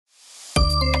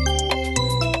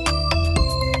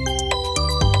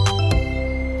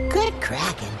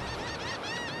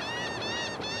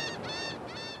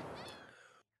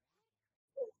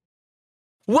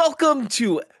Welcome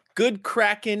to Good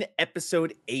Kraken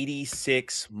episode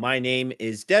 86. My name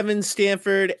is Devin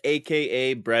Stanford,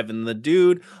 aka Brevin the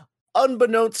Dude,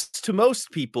 unbeknownst to most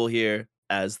people here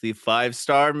as the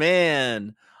 5-star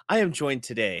man. I am joined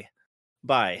today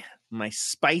by my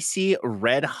spicy,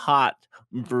 red hot,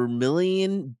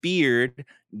 vermilion beard,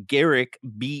 Garrick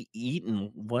B. Eaton.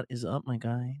 What is up, my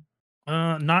guy?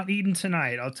 Not eating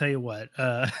tonight, I'll tell you what.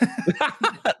 Yeah,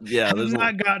 Have there's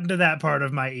not gotten to that part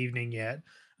of my evening yet.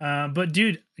 But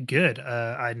dude, good.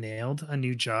 I nailed a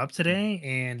new job today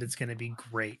and it's gonna be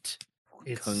great.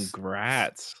 It's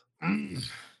congrats. mm,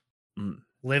 Mm,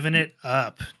 living it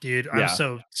up, dude. I'm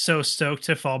yeah. so stoked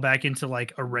to fall back into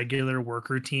like a regular work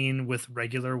routine with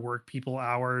regular work people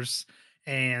hours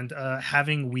and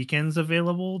having weekends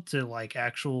available to like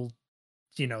actual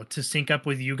to sync up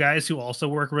with you guys who also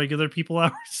work regular people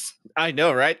hours. I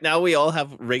know, right? Now we all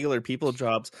have regular people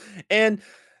jobs, and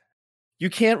you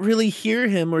can't really hear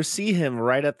him or see him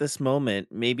right at this moment.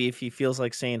 Maybe if he feels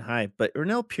like saying hi, but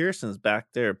Ernell Pearson's back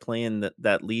there playing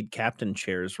that lead captain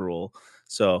chair's role.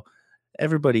 So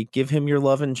everybody, give him your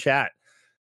love and chat,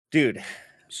 dude. I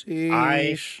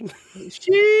Sheesh. Sheesh.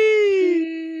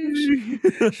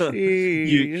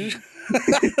 you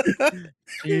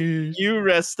Sheesh. you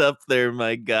rest up there,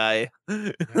 my guy.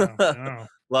 Yeah, no.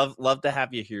 Love to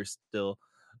have you here still.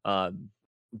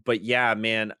 But yeah,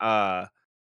 man.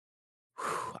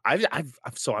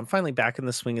 So I'm finally back in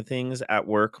the swing of things at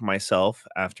work myself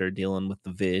after dealing with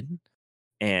the vid.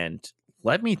 And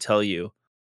let me tell you,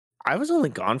 I was only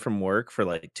gone from work for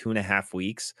like 2.5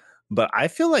 weeks, but I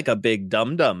feel like a big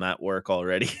dum dum at work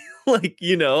already.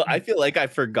 I feel like I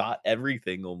forgot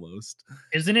everything almost.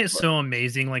 Isn't it But, so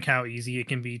amazing like how easy it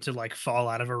can be to like fall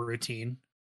out of a routine?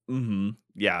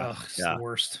 yeah, Ugh, it's the yeah.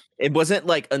 worst. It wasn't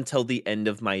like until the end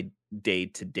of my day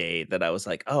to day that I was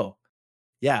like, oh,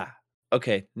 yeah,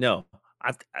 okay, no,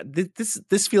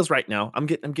 this feels right now. I'm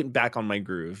getting back on my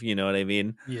groove. You know what I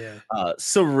mean? Yeah.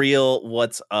 Surreal.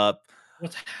 What's up?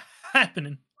 What's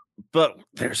happening? But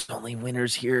there's only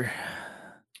winners here.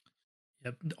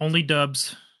 Yep. Only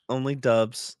dubs. Only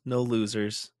dubs, no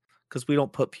losers. Because we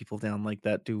don't put people down like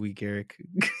that, do we, Garrick?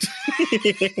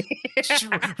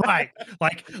 Right.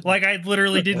 Like I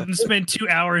literally didn't spend 2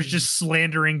 hours just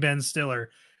slandering Ben Stiller.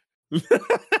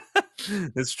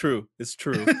 It's true. It's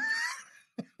true.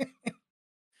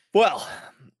 Well,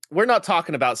 we're not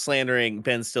talking about slandering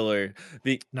Ben Stiller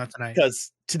Not tonight.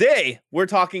 because today we're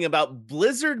talking about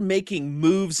Blizzard making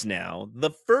moves now.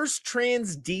 The first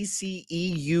trans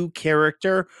DCEU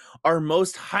character, our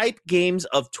most hyped games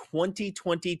of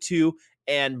 2022,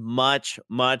 and much,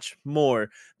 much more.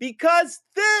 Because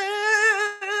this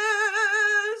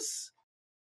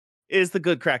is the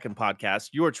Good Kraken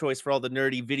podcast, your choice for all the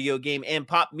nerdy video game and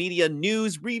pop media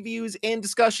news, reviews, and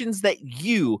discussions that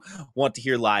you want to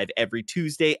hear live every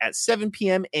Tuesday at 7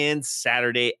 p.m. and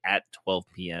Saturday at 12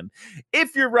 p.m.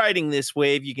 If you're riding this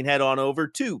wave, you can head on over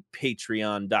to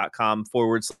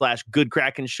patreon.com/Good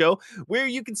Kraken Show, where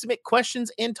you can submit questions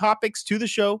and topics to the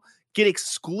show, get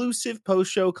exclusive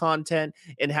post-show content,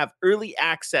 and have early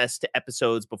access to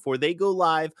episodes before they go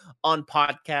live on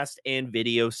podcast and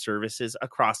video services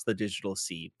across the digital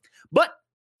sea. But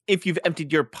if you've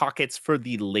emptied your pockets for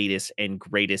the latest and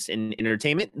greatest in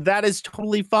entertainment, that is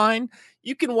totally fine.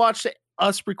 You can watch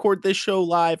us record this show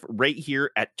live right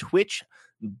here at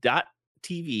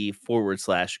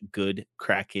twitch.tv/Good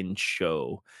Kraken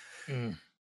Show.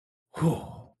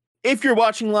 If you're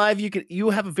watching live,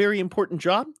 you have a very important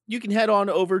job. You can head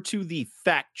on over to the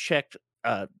fact checked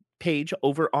page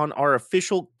over on our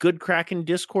official Good Kraken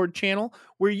Discord channel,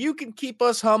 where you can keep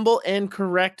us humble and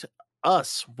correct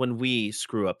us when we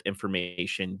screw up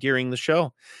information during the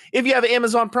show. If you have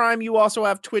Amazon Prime, you also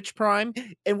have Twitch Prime,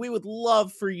 and we would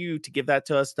love for you to give that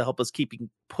to us to help us keep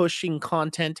pushing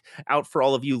content out for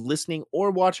all of you listening or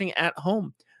watching at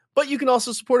home. But you can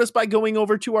also support us by going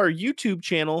over to our YouTube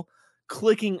channel,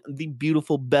 clicking the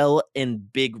beautiful bell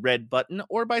and big red button,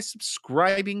 or by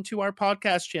subscribing to our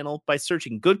podcast channel by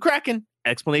searching Good Kraken !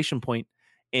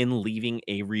 And leaving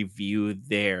a review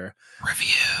there.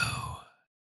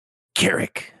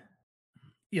 Carrick.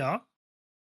 Yeah.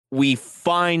 We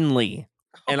finally,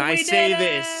 and I say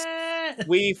this,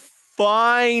 we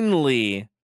finally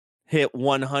hit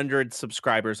 100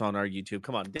 subscribers on our YouTube.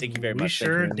 Come on. Thank you very much. We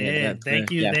sure did.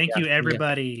 Thank you,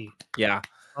 everybody. Yeah.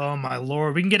 Oh my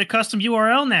lord, we can get a custom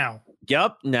URL now.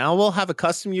 Yep. Now we'll have a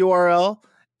custom URL,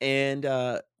 and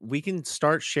we can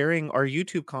start sharing our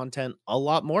YouTube content a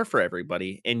lot more for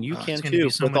everybody. And you can too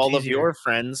so with much all of easier. your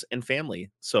friends and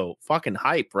family. So fucking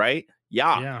hype, right?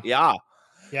 Yeah.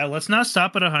 Let's not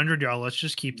stop at 100, y'all. Let's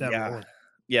just keep that rolling.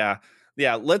 Yeah.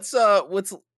 Let's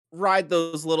ride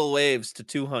those little waves to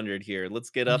 200 here. Let's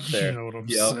get up You there. know what I'm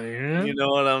Yep. You saying? know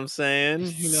what I'm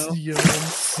saying? You know what I'm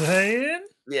saying?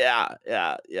 Yeah,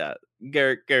 yeah, yeah.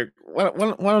 Garrett, why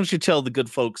don't you tell the good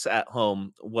folks at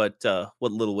home what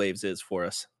Little Waves is for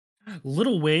us?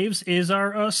 Little Waves is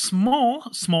our small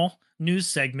news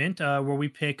segment where we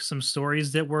pick some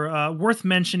stories that were worth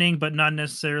mentioning, but not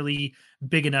necessarily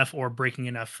big enough or breaking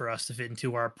enough for us to fit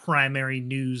into our primary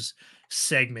news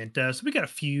segment. So we got a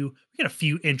few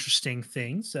interesting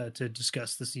things to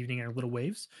discuss this evening in our Little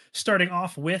Waves. Starting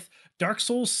off with Dark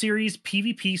Souls series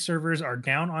PvP servers are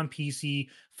down on PC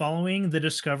following the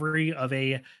discovery of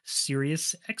a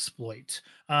serious exploit.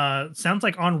 Sounds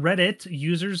like on Reddit,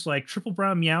 users like Triple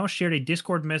Brown Meow shared a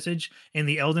Discord message in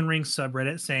the Elden Ring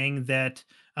subreddit saying that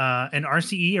an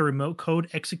RCE, a remote code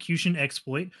execution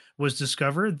exploit, was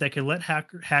discovered that could let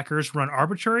hackers run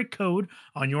arbitrary code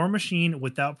on your machine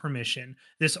without permission.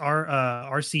 This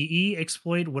RCE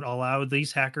exploit would allow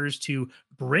these hackers to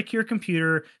brick your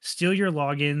computer, steal your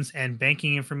logins and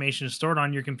banking information stored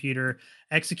on your computer,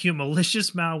 execute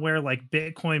malicious malware like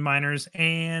Bitcoin miners,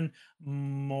 and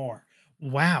more.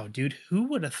 Wow, dude, who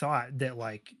would have thought that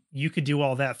like you could do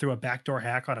all that through a backdoor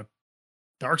hack on a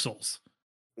Dark Souls?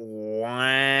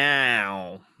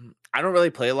 Wow. I don't really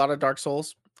play a lot of Dark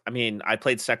Souls. I mean, I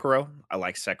played Sekiro. I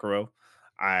like Sekiro.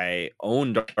 I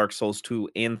own Dark Souls 2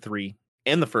 and 3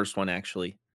 and the first one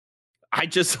actually. I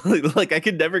just like I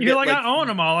could never You're get like, like I own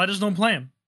them all, I just don't play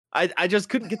them. I just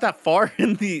couldn't get that far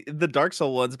in the Dark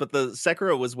Soul ones, but the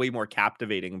Sekiro was way more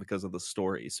captivating because of the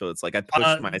story. So it's like I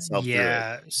pushed myself through it.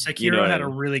 Yeah, You know Sekiro what I had a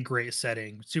mean? really great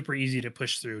setting, super easy to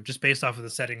push through just based off of the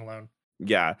setting alone.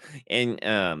 Yeah, and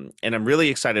I'm really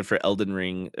excited for Elden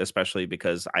Ring, especially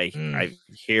because Mm. I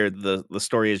hear the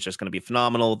story is just going to be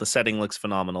phenomenal. The setting looks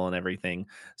phenomenal and everything.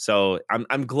 So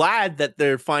I'm glad that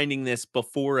they're finding this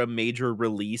before a major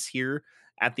release here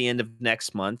at the end of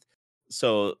next month.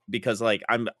 So because like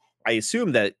I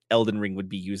assume that Elden Ring would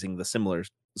be using the similar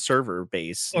server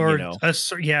base, you Or know. a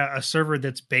server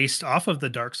that's based off of the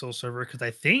Dark Souls server because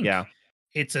I Yeah. think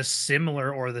it's a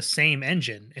similar or the same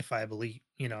engine, if I believe,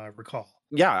 I recall.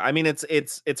 Yeah, I mean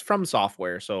it's from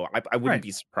software, so I wouldn't Right.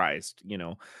 be surprised, you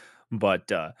know.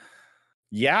 But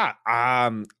yeah,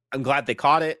 I'm glad they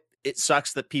caught it. It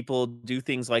sucks that people do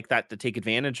things like that to take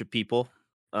advantage of people.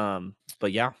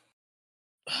 But yeah.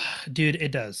 Dude,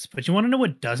 it does. But you want to know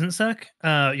what doesn't suck?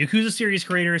 Yakuza series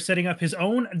creator is setting up his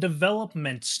own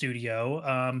development studio.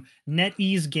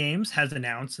 NetEase Games has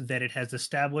announced that it has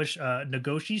established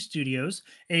Nagoshi Studios,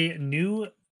 a new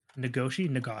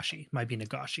Nagashi might be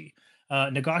Nagashi.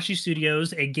 Nagashi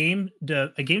Studios, a game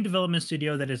development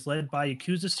studio that is led by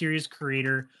Yakuza series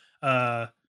creator uh,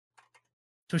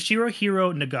 Toshiro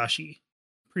Hiro Nagashi.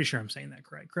 Pretty sure I'm saying that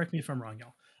correct. Correct me if I'm wrong,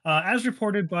 y'all. As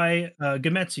reported by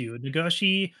Gametsu,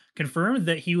 Nagashi confirmed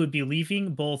that he would be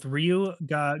leaving both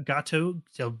Gato,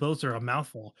 so both are a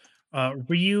mouthful,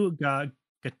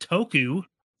 Gatoku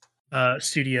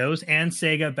Studios and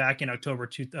Sega back in October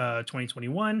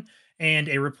 2021. And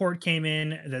a report came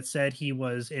in that said he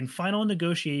was in final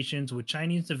negotiations with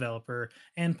Chinese developer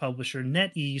and publisher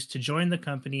NetEase to join the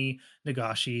company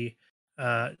Nagashi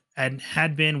and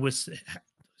had been with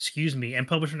and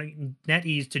publisher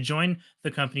NetEase to join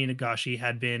the company Nagashi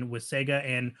had been with Sega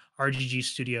and RGG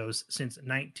Studios since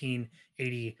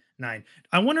 1989.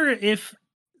 I wonder if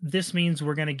this means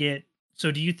we're going to get. So,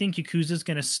 do you think Yakuza is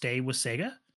going to stay with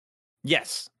Sega?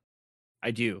 Yes, I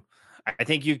do. I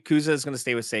think Yakuza is going to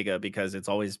stay with Sega because it's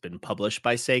always been published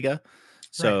by Sega. Right.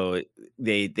 So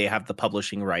they have the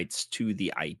publishing rights to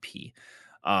the IP.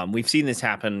 We've seen this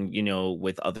happen, you know,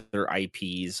 with other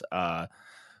IPs.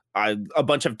 A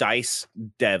bunch of Dice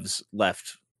devs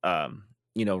left,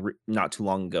 you know, not too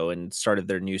long ago and started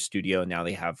their new studio. And now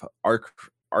they have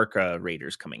Arca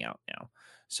Raiders coming out now.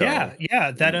 Yeah, So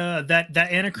yeah. That y-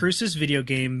 that Anacrusis video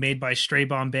game made by Stray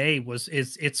Bombay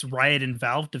it's Riot and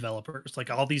Valve developers. Like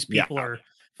all these yeah, people are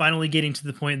finally getting to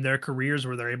the point in their careers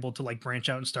where they're able to like branch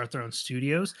out and start their own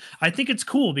studios. I think it's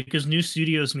cool because new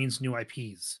studios means new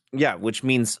IPs. yeah, which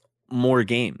means more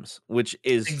games, which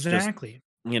is just Exactly.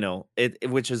 you know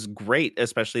which is great,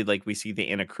 especially like we see the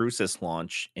Anacrusis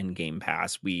launch in Game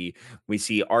Pass. We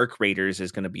see Arc Raiders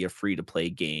is going to be a free to play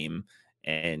game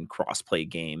and cross play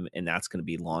game, and that's going to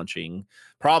be launching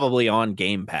probably on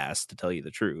Game Pass. To tell you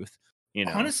the truth, you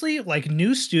know, Honestly, like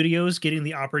new studios getting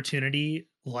the opportunity,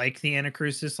 like the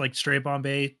Anacrusis, like Stray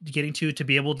Bombay, getting to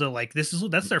be able to like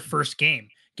that's their first game.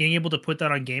 Getting able to put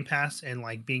that on Game Pass and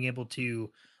like being able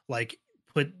to like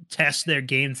put test their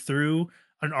game through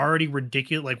an already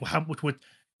ridiculous like how with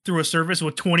through a service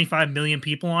with 25 million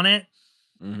people on it.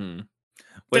 hmm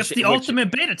That's which the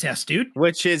ultimate beta test, dude.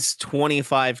 which is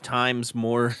 25 times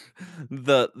more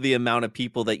the amount of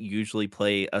people that usually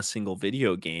play a single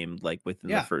video game like within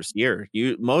the Yeah. first year.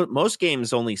 Most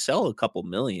games only sell a couple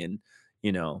million,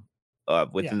 you know,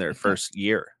 within Yeah. their It's nuts. first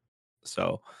year.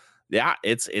 So, yeah,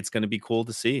 it's going to be cool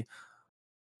to see.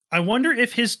 I wonder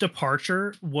if his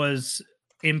departure was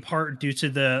in part due to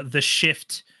the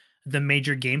shift, the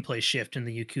major gameplay shift in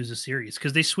the Yakuza series,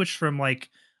 because they switched from like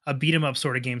a beat 'em up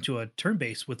sort of game to a turn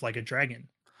based with like a dragon.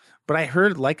 But I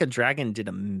heard Like a Dragon did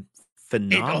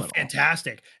phenomenal.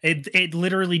 Fantastic! It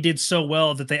literally did so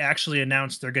well that they actually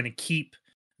announced they're going to keep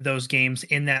those games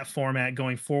in that format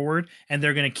going forward, and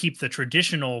they're going to keep the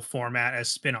traditional format as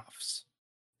spin-offs.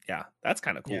 Yeah, that's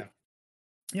kind of Yeah, cool.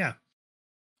 yeah.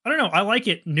 I don't know. I like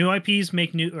it. New IPs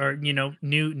make new, or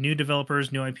new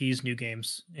developers, new IPs, new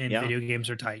games, and Yeah. video games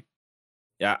are tight.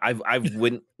 Yeah, I've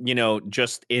wouldn't,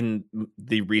 just in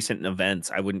the recent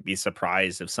events, I wouldn't be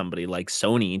surprised if somebody like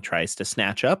Sony tries to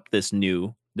snatch up this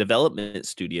new development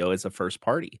studio as a first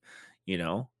party, you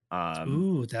know?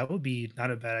 Ooh, that would be not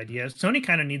a bad idea. Sony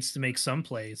kind of needs to make some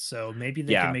plays, so maybe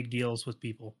they can Yeah. make deals with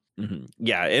people.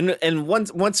 Yeah, and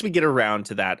once we get around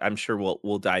to that, I'm sure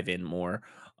we'll dive in more.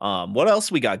 What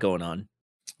else we got going on?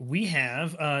 We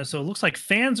have so it looks like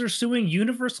fans are suing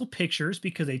Universal Pictures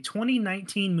because a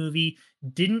 2019 movie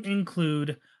didn't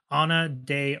include Ana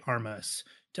de Armas.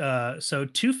 So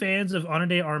two fans of Ana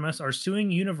de Armas are suing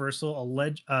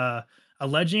Universal,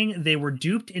 alleging they were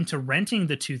duped into renting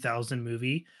the 2000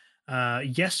 movie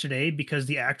yesterday because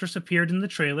the actress appeared in the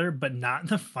trailer but not in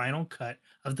the final cut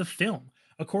of the film.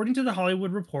 According to the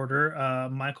Hollywood Reporter,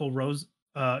 Michael Rosa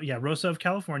of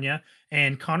California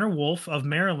and Connor Wolf of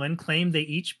Maryland claimed they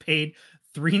each paid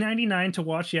 $3.99 to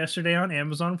watch yesterday on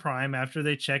Amazon Prime after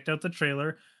they checked out the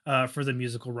trailer for the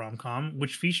musical rom-com,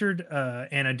 which featured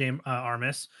Anna de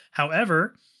Armas.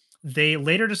 However, they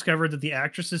later discovered that the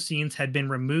actress's scenes had been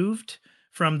removed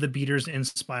from the Beaters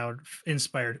inspired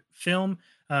film.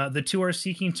 The two are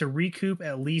seeking to recoup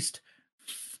at least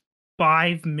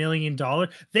 $5 million.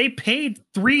 They paid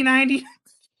 $3.90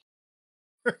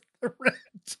 for the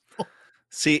rent.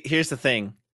 See, here's the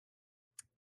thing.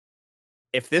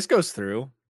 If this goes through,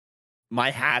 my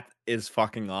hat is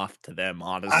fucking off to them,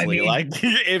 honestly. I mean, Like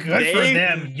if good for they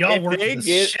them. Y'all if worked they the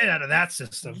get shit out of that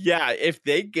system. yeah, if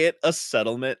they get a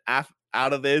settlement out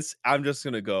of this, I'm just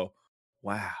gonna go,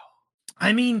 wow.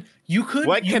 I mean,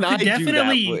 What can I do that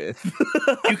with?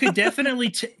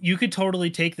 you could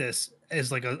totally take this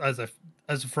as like as a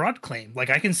fraud claim. Like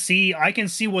I can see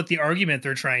what the argument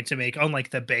they're trying to make on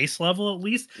like the base level at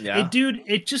least. Yeah.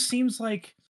 It just seems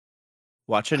like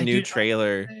Watch a I new do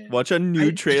trailer. I, Watch a new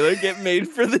I trailer get made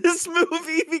for this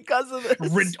movie because of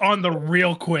this. on the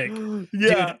real quick.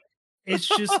 Yeah. Dude, it's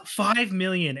just 5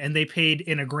 million and they paid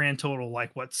in a grand total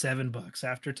like what, $7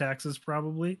 after taxes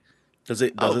probably. Does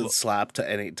it Oh, slap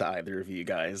to either of you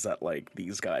guys that like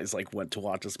these guys like went to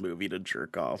watch this movie to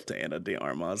jerk off to Ana de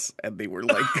Armas and they were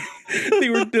like they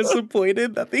were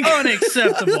disappointed that they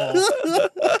Unacceptable.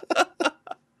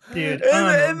 Dude,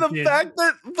 and the dude. fact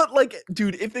that, but like,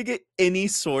 dude, if they get any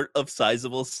sort of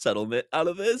sizable settlement out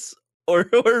of this, or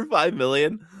 5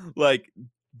 million, like,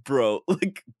 bro,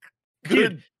 like,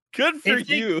 Dude, good for if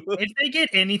they, you. if they get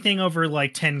anything over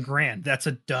like 10 grand, that's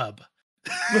a dub.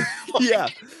 Yeah,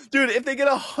 dude, if they get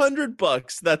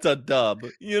 $100, that's a dub.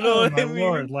 You know Oh what my I mean?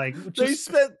 lord, like They just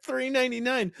spent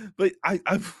 $3.99, but I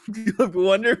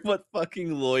wonder what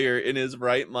fucking lawyer in his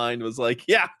right mind was like,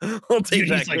 yeah, I'll take dude,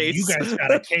 that he's like, case. you guys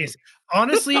got a case.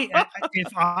 Honestly,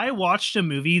 if I watched a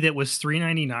movie that was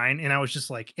 $3.99 and I was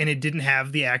just like, and it didn't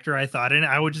have the actor I thought in it,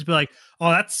 I would just be like, oh,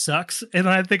 that sucks. And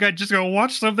I think I'd just go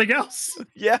watch something else.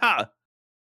 Yeah.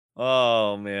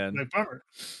 Oh man. Like, bummer.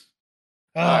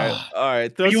 All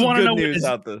right. Throw You some wanna good know what news is-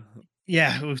 out there.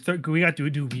 Yeah, we got to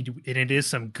do, and it is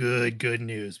some good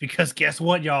news because guess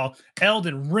what, y'all?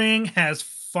 Elden Ring has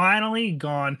finally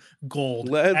gone gold,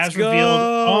 Let's as go. revealed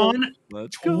on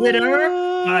Let's Twitter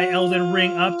go. by Elden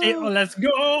Ring update. Oh, let's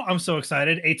go! I'm so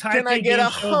excited. A Can I Taipei get Game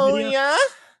a Show video. yeah?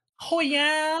 Oh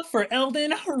yeah, for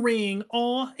Elden Ring.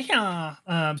 Oh yeah.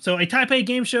 So a Taipei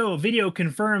Game Show video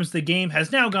confirms the game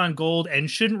has now gone gold and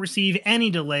shouldn't receive any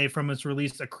delay from its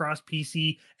release across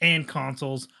PC and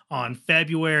consoles on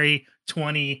February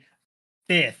 25th.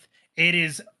 It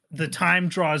is the time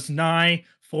draws nigh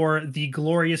for the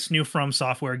glorious new From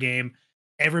Software game.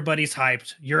 Everybody's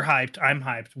hyped. You're hyped. I'm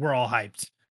hyped. We're all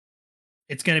hyped.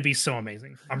 It's going to be so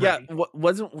amazing. I'm ready.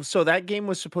 Wasn't so that game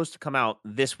was supposed to come out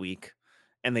this week,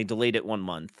 and they delayed it 1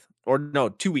 month, or no,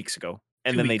 2 weeks ago,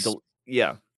 and 2 then weeks.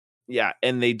 yeah,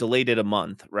 and they delayed it a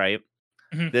month, right?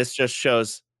 Mhm. This just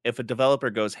shows if a developer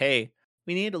goes, "Hey,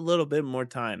 we need a little bit more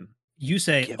time." You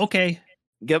say, Give- okay.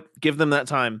 Give them that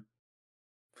time.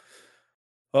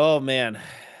 Oh man.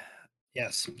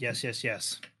 Yes.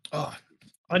 Oh,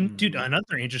 dude, Mm.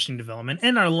 another interesting development,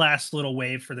 and our last little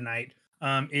wave for the night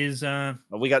is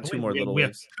We got two more little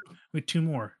waves. We have two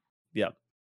more. Yep.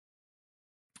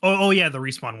 Oh yeah, the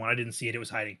Respawn one. I didn't see it. It was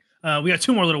hiding. We got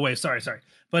two more little waves. Sorry.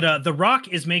 But The Rock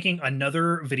is making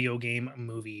another video game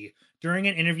movie. During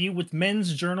an interview with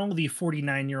Men's Journal, the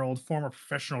 49-year-old former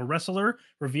professional wrestler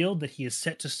revealed that he is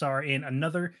set to star in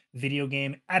another video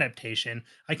game adaptation.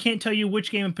 I can't tell you which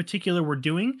game in particular we're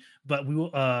doing, but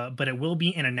it will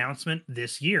be an announcement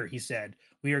this year, he said.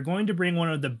 We are going to bring one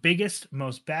of the biggest,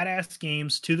 most badass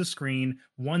games to the screen,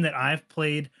 one that I've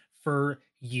played for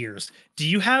years. Do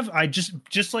you have I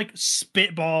just like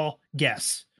spitball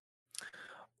guess?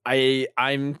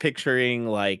 I'm picturing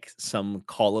like some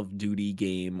Call of Duty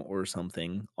game or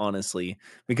something, honestly,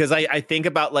 because I think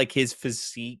about like his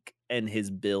physique and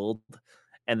his build,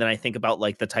 and then I think about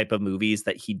like the type of movies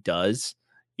that he does,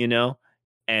 you know,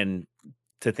 and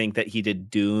to think that he did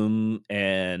Doom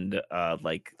and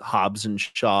like Hobbs and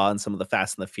Shaw and some of the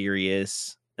Fast and the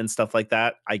Furious and stuff like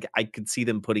that. I could see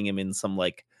them putting him in some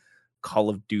like Call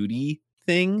of Duty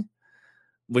thing,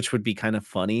 which would be kind of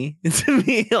funny to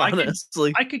me,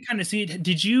 honestly. I could kind of see it.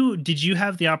 Did you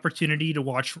have the opportunity to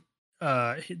watch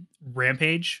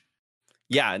Rampage?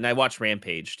 Yeah, and I watched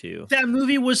Rampage too. That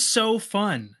movie was so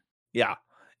fun. Yeah.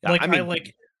 Like, I mean,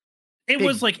 it big-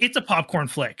 was like, it's a popcorn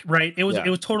flick, right? It was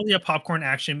totally a popcorn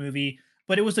action movie,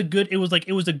 but it was a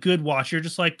good watch. You're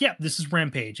just like, yeah, this is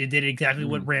Rampage. It did exactly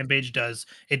what Rampage does.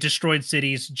 It destroyed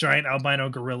cities, giant albino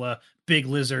gorilla, big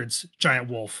lizards, giant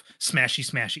wolf,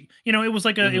 smashy. You know, it was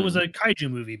like it was a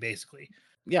kaiju movie basically.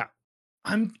 Yeah.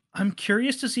 I'm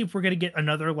curious to see if we're gonna get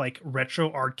another like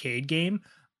retro arcade game.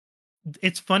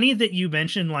 It's funny that you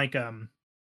mentioned like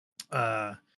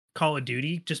Call of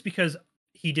Duty, just because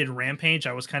he did Rampage.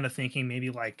 I was kind of thinking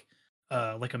maybe like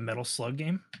a Metal Slug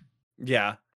game.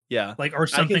 Yeah. Like, or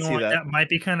something like that might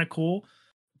be kind of cool.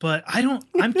 But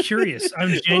I'm curious.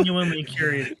 I'm genuinely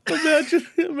curious. Imagine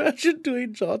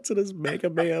Dwayne Johnson as Mega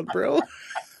Man, bro.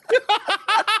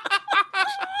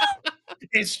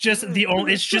 It's just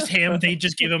him. They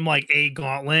just give him like a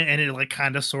gauntlet and it like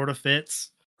kind of sort of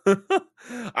fits.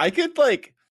 I could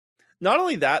like, not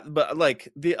only that, but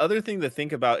like the other thing to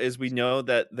think about is we know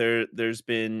that there's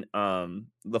been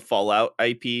the Fallout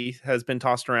IP has been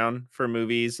tossed around for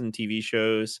movies and TV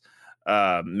shows.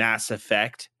 Mass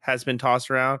Effect has been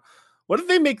tossed around. What if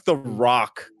they make The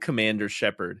Rock Commander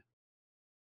Shepard?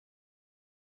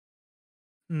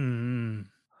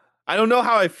 I don't know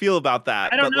how I feel about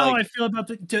that. I don't know how I feel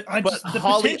about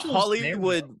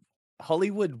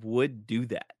Hollywood would do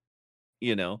that,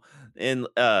 you know. And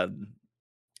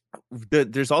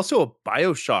there's also a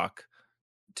BioShock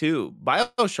too.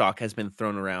 BioShock has been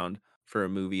thrown around for a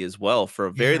movie as well for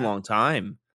a very long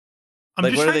time. I'm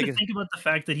just trying to think about the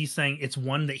fact that he's saying it's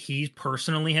one that he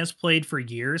personally has played for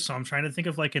years. So I'm trying to think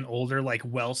of like an older, like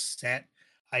well set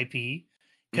IP.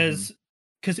 Because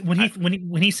when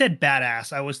he said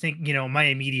badass, I was thinking, you know, my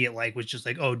immediate like was just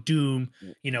like, oh, Doom,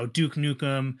 you know, Duke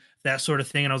Nukem, that sort of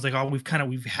thing. And I was like, oh,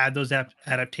 we've had those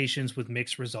adaptations with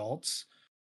mixed results.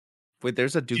 Wait,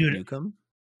 there's a Duke Nukem?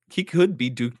 He could be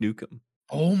Duke Nukem.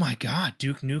 Oh my God,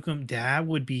 Duke Nukem.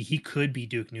 He could be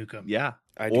Duke Nukem. Yeah.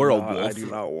 I do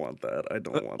not want that. I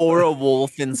don't want or a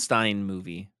Wolfenstein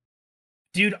movie.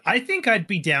 Dude, I think I'd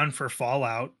be down for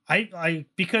Fallout. I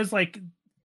because like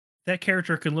that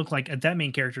character can look like that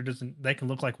main character that can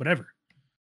look like whatever.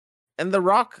 And The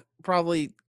Rock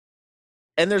probably,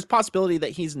 and there's possibility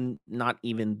that he's not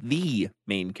even the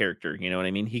main character, you know what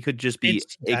I mean? He could just be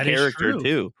a character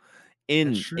too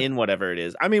in whatever it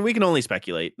is. I mean, we can only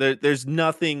speculate. There's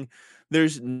nothing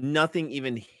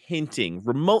even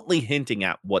remotely hinting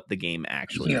at what the game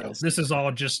actually is. This is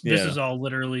all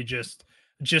literally just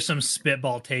some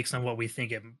spitball takes on what we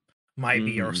think it might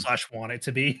be or / want it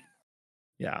to be.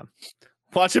 Yeah.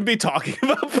 Watch him be talking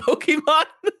about Pokemon.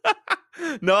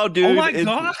 No, dude. Oh my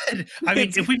God. I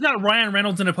mean, if we've got Ryan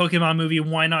Reynolds in a Pokemon movie,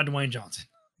 why not Dwayne Johnson?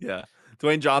 Yeah.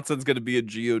 Dwayne Johnson's going to be a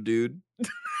Geodude.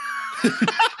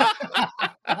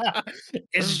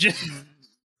 It's just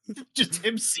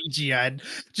him CGI'd.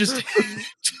 Just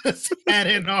head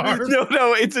and arms.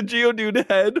 No, it's a Geodude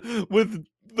head with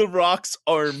the Rock's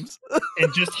arms.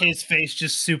 And just his face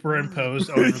just superimposed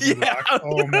over the Rock.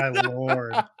 Oh my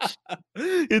Lord.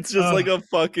 It's just like a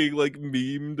fucking like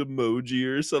memed emoji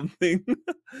or something.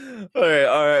 All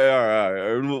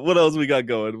right. What else we got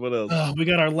going? What else? We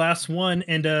got our last one,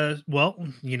 and well,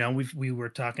 you know, we were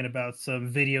talking about some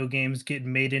video games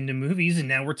getting made into movies, and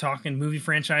now we're talking movie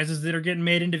franchises that are getting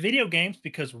made into video games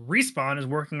because Respawn is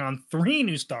working on 3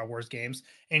 new Star Wars games,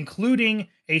 including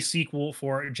a sequel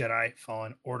for Jedi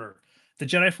Fallen Order. The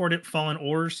Jedi Fallen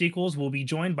Order sequels will be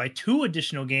joined by 2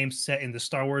 additional games set in the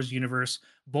Star Wars universe,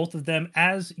 both of them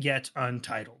as yet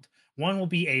untitled. One will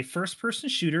be a first-person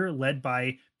shooter led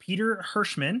by Peter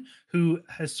Hirschman, who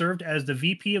has served as the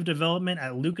VP of development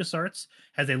at LucasArts,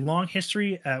 has a long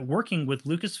history at working with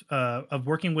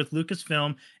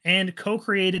Lucasfilm, and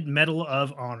co-created Medal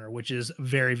of Honor, which is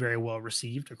very, very well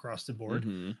received across the board.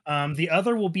 The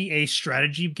other will be a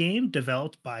strategy game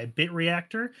developed by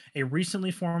BitReactor, a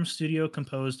recently formed studio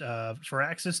composed of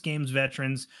Firaxis Games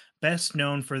veterans, best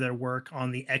known for their work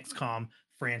on the XCOM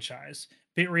franchise.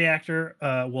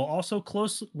 BitReactor will also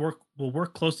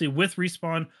work closely with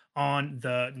Respawn on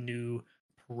the new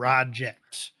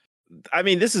project. I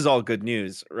mean, this is all good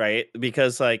news, right?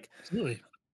 Because like, Absolutely.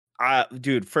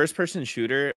 Dude, first person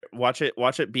shooter, watch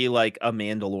it be like a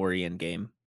Mandalorian game.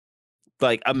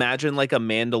 Like, imagine like a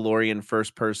Mandalorian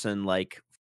first person like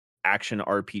action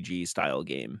RPG style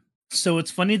game. So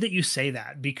it's funny that you say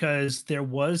that because there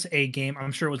was a game,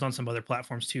 I'm sure it was on some other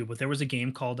platforms too, but there was a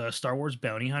game called Star Wars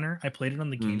Bounty Hunter. I played it on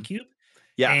the GameCube.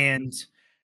 Yeah. And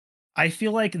I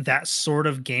feel like that sort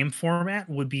of game format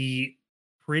would be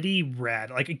pretty rad.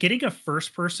 Like getting a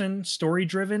first person story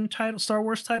driven title, Star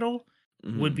Wars title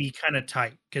would be kind of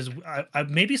tight because I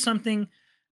maybe something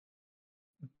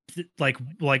like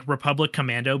Republic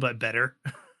Commando, but better.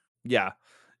 Yeah.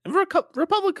 And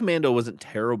Republic Commando wasn't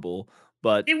terrible,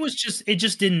 but it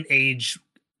just didn't age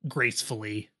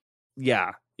gracefully.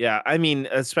 Yeah. I mean,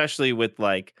 especially with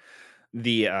like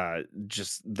the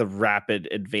just the rapid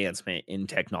advancement in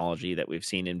technology that we've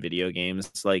seen in video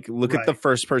games. Like, look at the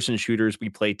first person shooters we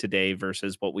play today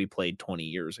versus what we played 20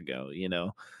 years ago, you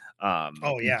know.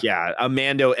 Oh yeah. Yeah, a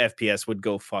Mando FPS would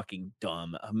go fucking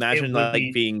dumb. Imagine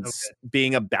like being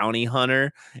a bounty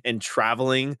hunter and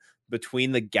traveling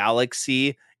between the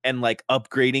galaxy and like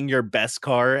upgrading your best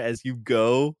car as you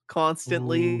go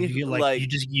constantly. Ooh,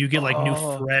 you get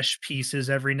new fresh pieces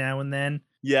every now and then.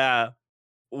 Yeah.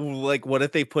 Like, what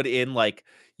if they put in like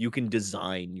you can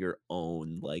design your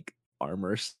own like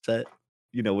armor set,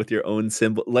 you know, with your own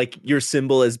symbol, like your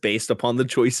symbol is based upon the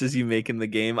choices you make in the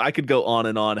game. I could go on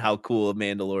and on how cool a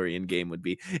Mandalorian game would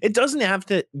be. It doesn't have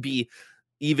to be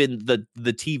even the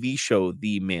TV show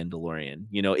The Mandalorian,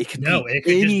 you know. It could just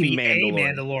be Mandalorian.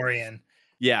 a Mandalorian.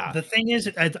 Yeah. The thing is,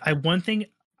 one thing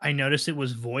I noticed it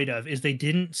was void of is they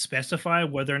didn't specify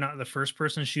whether or not the first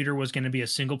person shooter was going to be a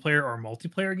single player or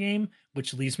multiplayer game,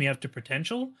 which leads me up to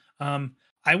potential.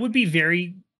 I would be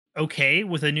very okay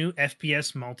with a new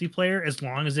FPS multiplayer as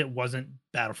long as it wasn't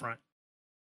Battlefront.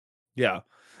 Yeah.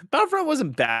 Battlefront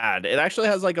wasn't bad. It actually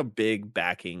has like a big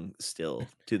backing still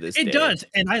to this day. It does.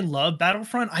 And I love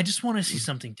Battlefront. I just want to see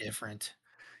something different.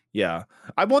 Yeah.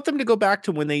 I want them to go back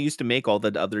to when they used to make all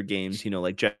the other games, you know,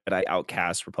 like Jedi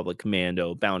Outcast, Republic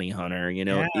Commando, Bounty Hunter, you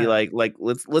know. Yeah. Like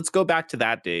let's go back to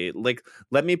that day. Like,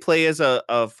 let me play as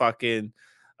a fucking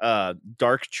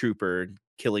dark trooper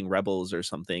killing rebels or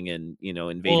something and, you know,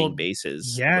 invading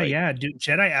bases. Yeah, dude.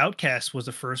 Jedi Outcast was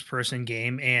a first person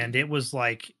game and it was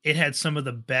like it had some of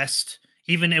the best,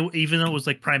 even though it was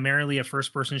like primarily a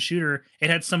first person shooter, it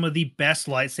had some of the best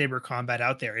lightsaber combat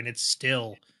out there, and it's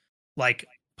still like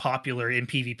popular in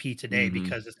PvP today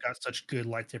because it's got such good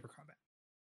lightsaber combat.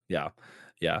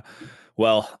 Yeah.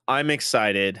 Well, I'm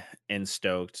excited and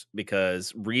stoked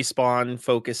because Respawn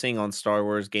focusing on Star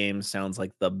Wars games sounds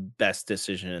like the best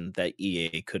decision that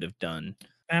EA could have done.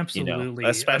 Absolutely. You know?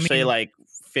 Especially like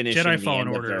finishing Jedi the Fallen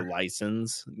end Order. of their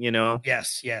license, you know?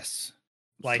 Yes.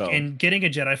 Like, and getting a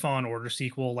Jedi Fallen Order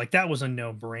sequel, like that was a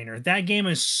no-brainer. That game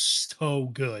is so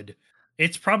good.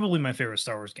 It's probably my favorite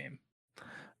Star Wars game.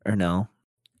 Or no.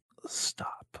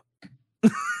 Stop.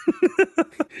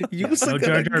 No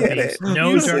Jar Jar Binks.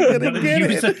 No Jar Jar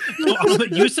Binks.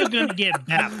 Yusa gonna get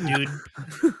bapped, dude.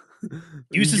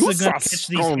 Yusa's gonna catch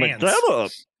these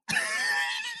hands.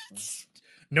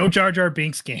 No Jar Jar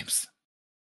Binks games.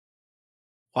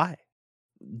 Why?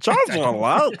 Jar Jar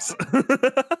likes.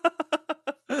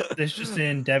 This just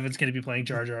in, Devin's gonna be playing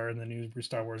Jar Jar in the new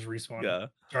Star Wars Respawn. Yeah.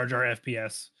 Jar Jar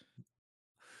FPS.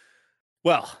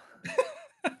 Well,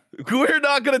 we're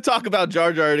not going to talk about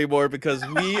Jar Jar anymore because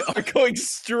we are going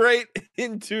straight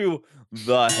into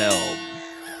the helm.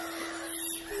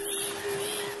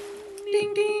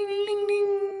 Ding, ding, ding, ding,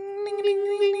 ding, ding, ding,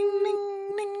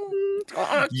 ding,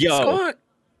 ding. Yo.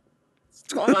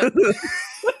 Scott.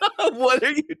 What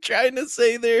are you trying to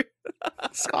say there?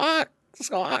 Squawk,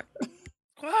 squawk.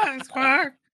 Squawk,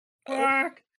 squawk,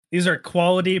 squawk. These are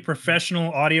quality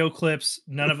professional audio clips.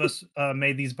 None of us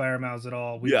made these by our mouths at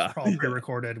all. We Yeah. all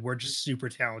pre-recorded. We're just super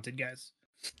talented guys.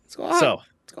 Squawk, So,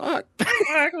 squawk.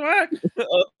 Squawk, squawk.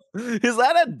 is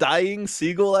that a dying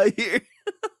seagull I hear?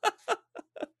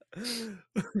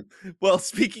 Well,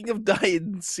 speaking of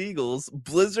dying seagulls,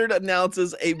 Blizzard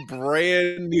announces a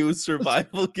brand new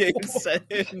survival game set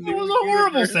in That new was a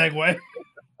horrible universe. segue.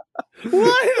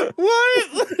 What?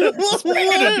 What? Speaking of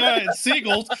What? giant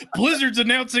seagulls, Blizzard's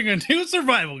announcing a new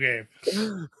survival game.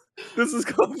 This is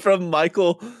coming from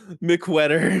Michael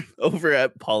McWetter over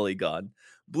at Polygon.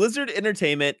 Blizzard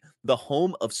Entertainment, the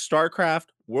home of StarCraft,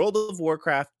 World of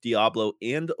Warcraft, Diablo,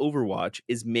 and Overwatch,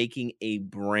 is making a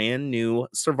brand new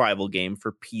survival game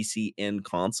for PC and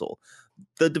console.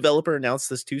 The developer announced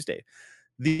this Tuesday.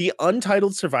 The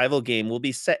untitled survival game will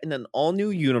be set in an all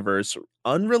new universe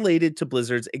unrelated to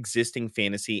Blizzard's existing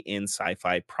fantasy and sci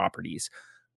fi properties.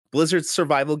 Blizzard's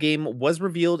survival game was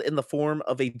revealed in the form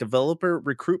of a developer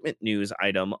recruitment news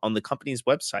item on the company's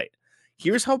website.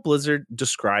 Here's how Blizzard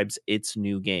describes its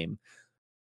new game.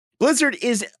 Blizzard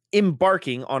is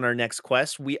embarking on our next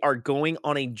quest. We are going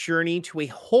on a journey to a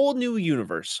whole new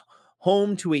universe,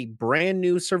 home to a brand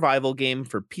new survival game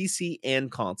for PC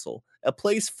and console, a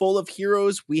place full of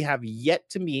heroes we have yet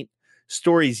to meet,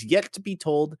 stories yet to be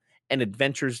told, and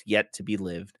adventures yet to be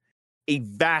lived. A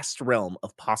vast realm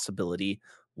of possibility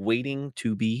waiting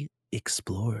to be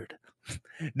explored.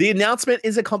 The announcement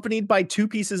is accompanied by two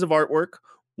pieces of artwork.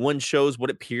 One shows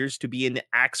what appears to be an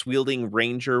axe-wielding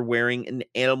ranger wearing an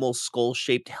animal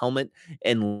skull-shaped helmet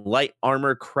and light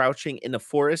armor crouching in a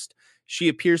forest. She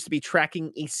appears to be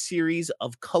tracking a series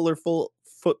of colorful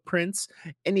footprints,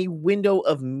 and a window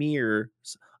of mirrors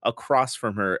across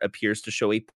from her appears to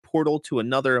show a portal to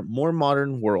another, more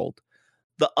modern world.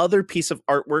 The other piece of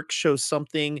artwork shows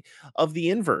something of the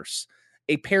inverse.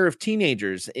 A pair of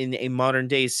teenagers in a modern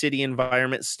day city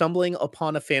environment stumbling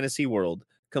upon a fantasy world,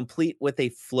 complete with a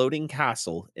floating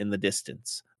castle in the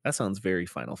distance. That sounds very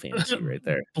Final Fantasy right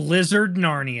there. Blizzard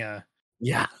Narnia.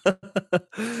 Yeah.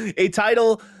 A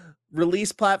title,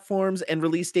 release platforms, and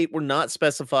release date were not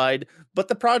specified, but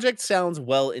the project sounds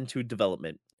well into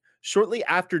development. Shortly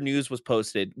after news was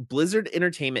posted, Blizzard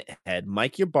Entertainment head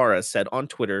Mike Ybarra said on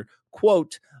Twitter,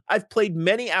 quote, "I've played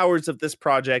many hours of this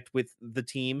project with the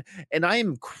team, and I am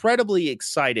incredibly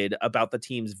excited about the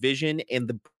team's vision and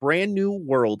the brand new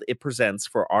world it presents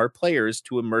for our players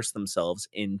to immerse themselves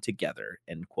in together,"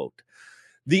 end quote.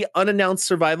 The unannounced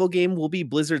survival game will be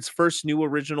Blizzard's first new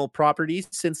original property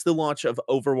since the launch of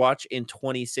Overwatch in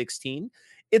 2016.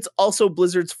 It's also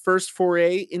Blizzard's first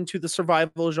foray into the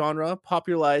survival genre,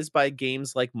 popularized by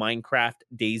games like Minecraft,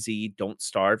 DayZ, Don't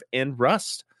Starve, and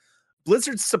Rust.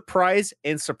 Blizzard's surprise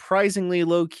and surprisingly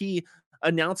low-key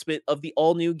announcement of the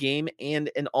all-new game and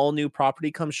an all-new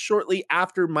property comes shortly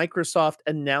after Microsoft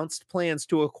announced plans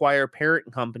to acquire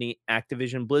parent company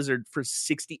Activision Blizzard for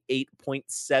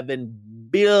 $68.7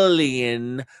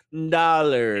 billion.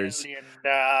 $1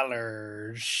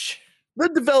 billion. The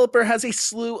developer has a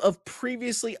slew of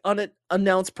previously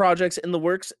unannounced projects in the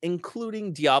works,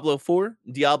 including Diablo 4,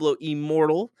 Diablo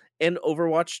Immortal, and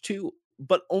Overwatch 2,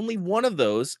 but only one of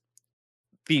those,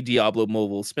 the Diablo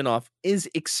mobile spinoff, is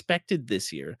expected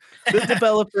this year. The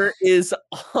developer is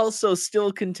also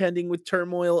still contending with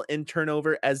turmoil and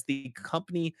turnover as the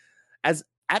company as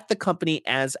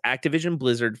Activision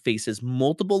Blizzard faces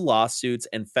multiple lawsuits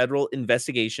and federal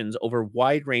investigations over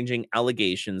wide-ranging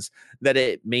allegations that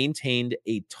it maintained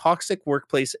a toxic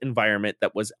workplace environment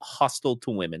that was hostile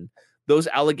to women. Those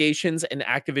allegations and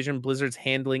Activision Blizzard's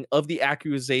handling of the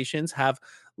accusations have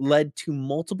led to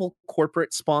multiple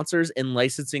corporate sponsors and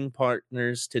licensing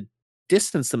partners to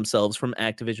distance themselves from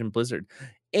Activision Blizzard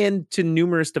and to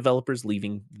numerous developers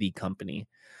leaving the company.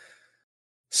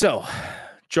 So,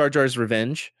 Jar Jar's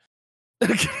revenge.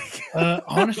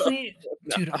 Honestly,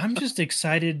 dude, I'm just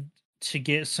excited to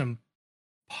get some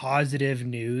positive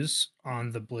news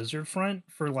on the Blizzard front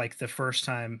for like the first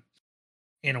time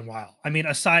in a while. I mean,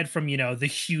 aside from, the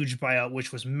huge buyout,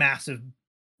 which was massive,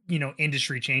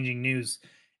 industry changing news.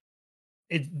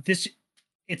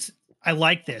 I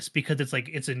like this because it's like,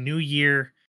 it's a new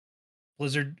year.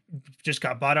 Blizzard just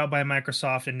got bought out by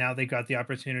Microsoft, and now they got the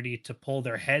opportunity to pull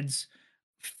their heads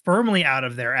firmly out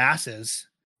of their asses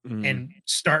and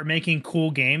start making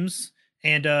cool games.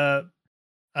 And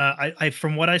I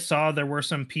from what I saw, there were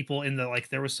some people in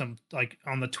there was some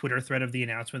on the Twitter thread of the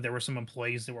announcement, there were some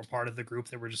employees that were part of the group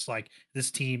that were just like,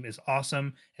 this team is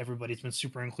awesome. Everybody's been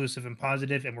super inclusive and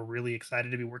positive, and we're really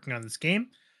excited to be working on this game.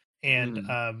 And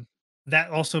that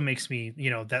also makes me,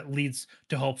 that leads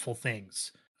to hopeful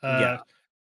things. Yeah.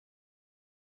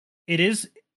 It is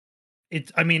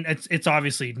I mean, it's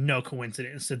obviously no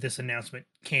coincidence that this announcement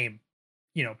came,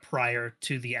 prior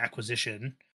to the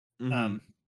acquisition. Hmm. Um,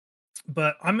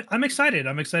 but I'm excited.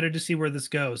 I'm excited to see where this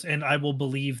goes, and I will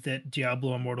believe that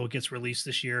Diablo Immortal gets released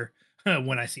this year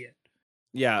when I see it.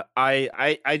 Yeah,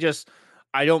 I just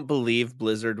I don't believe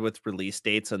Blizzard with release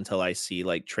dates until I see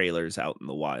like trailers out in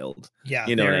the wild. Yeah,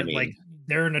 You know what I mean?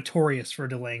 they're notorious for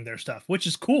delaying their stuff, which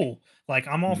is cool. Like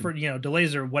I'm all Mhm. for,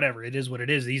 delays or whatever. It is what it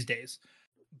is these days.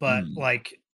 But Mm.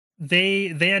 like they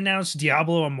announced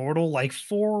Diablo Immortal like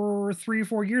 3 or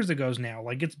 4 years ago now.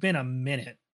 Like it's been a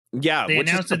minute. Yeah, They which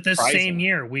is announced it this same surprising.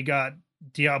 year. We got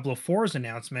Diablo 4's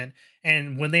announcement,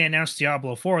 and when they announced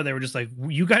Diablo 4, they were just like,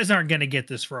 "You guys aren't going to get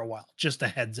this for a while. Just a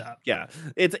heads up." Yeah,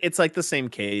 it's like the same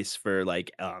case for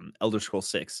like Elder Scrolls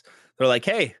 6. They're like,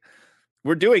 "Hey,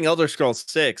 we're doing Elder Scrolls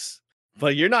 6,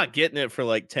 but you're not getting it for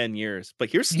like 10 years. But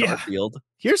here's Yeah, Starfield.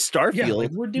 Here's yeah, like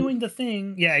Starfield." we're doing the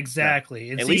thing. Yeah, Yeah. exactly.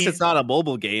 And At least see, it's not a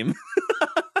mobile game.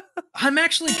 I'm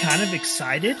actually kind of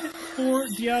excited for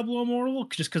Diablo Immortal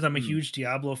just because I'm a Mm. huge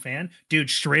Diablo fan, dude.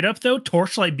 Straight up though,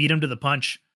 Torchlight beat him to the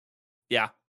punch. Yeah.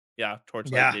 Yeah,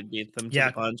 Torchlight Yeah, did beat them to the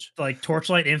yeah, punch. like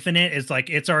Torchlight Infinite is like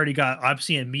it's already got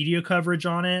obviously a media coverage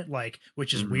on it, like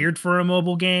which is Mhm. weird for a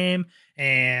mobile game,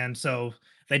 and so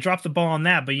they dropped the ball on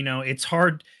that. But it's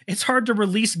hard. It's hard to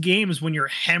release games when you're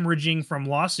hemorrhaging from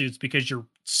lawsuits because you're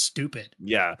stupid.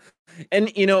 Yeah.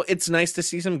 And it's nice to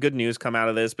see some good news come out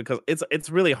of this because it's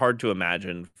really hard to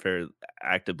imagine for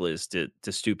ActiBliz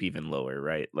to stoop even lower,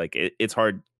 right? Like it's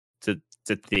hard to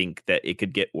think that it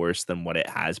could get worse than what it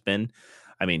has been.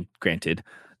 I mean, granted,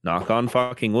 knock on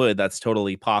fucking wood, that's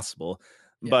totally possible.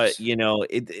 But Yes.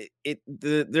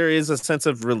 there is a sense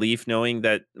of relief knowing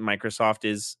that Microsoft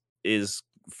is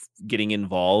getting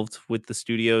involved with the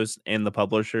studios and the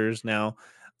publishers now.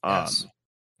 Yes. Um,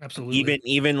 Absolutely.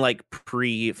 even like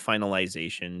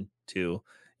pre-finalization too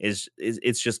is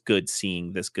it's just good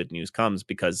seeing this good news comes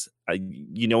because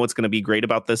what's going to be great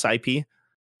about this IP?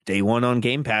 Day one on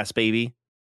Game Pass, baby.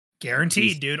 Guaranteed,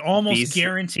 These dude. Almost these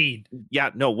guaranteed.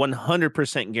 Yeah, no,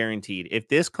 100% guaranteed. If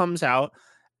this comes out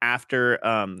after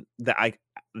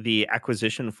the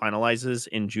acquisition finalizes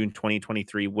in June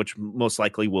 2023, which most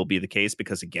likely will be the case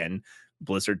because again,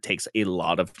 Blizzard takes a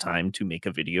lot of time to make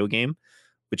a video game,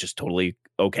 which is totally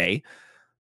okay,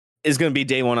 is going to be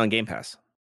day one on Game Pass.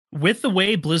 With the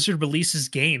way Blizzard releases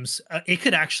games, I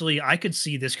could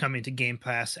see this coming to Game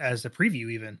Pass as a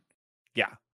preview, even. Yeah,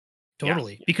 yeah,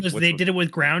 Totally, because which they would did it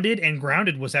with Grounded, and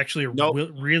Grounded was actually no,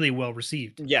 really well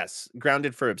received. yes,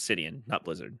 grounded for Obsidian, not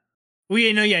Blizzard. Well,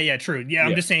 yeah, no, yeah, true. Yeah, I'm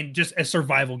Yeah. just saying, just a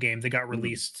survival game that got Mhm.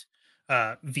 released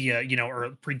via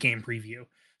or pre-game preview.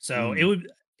 So it Mhm.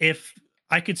 would if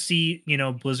I could see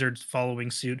Blizzard following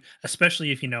suit,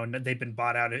 especially if they've been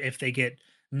bought out. If they get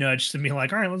nudged to be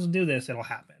like, all right, let's do this, it'll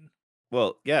happen.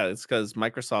 Well, yeah, it's because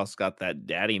Microsoft's got that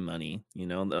daddy money.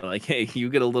 They're like, hey, you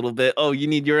get a little bit. Oh, you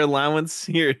need your allowance?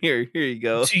 Here you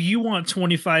go. Do you want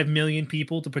 25 million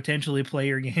people to potentially play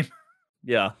your game?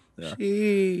 Yeah, yeah.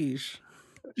 Sheesh.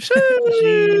 Sheesh.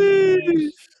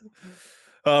 Sheesh.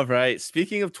 All right.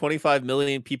 Speaking of 25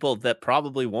 million people that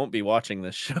probably won't be watching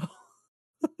this show,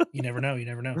 You never know. You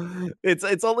never know.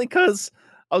 it's only because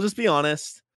I'll just be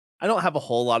honest. I don't have a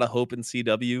whole lot of hope in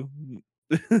CW.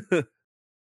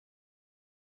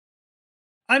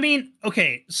 I mean,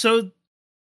 okay, so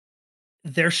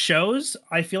their shows,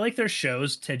 I feel like their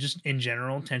shows to just in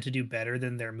general tend to do better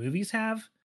than their movies have.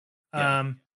 Yeah.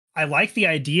 Um, I like the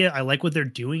idea. I like what they're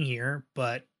doing here,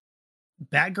 but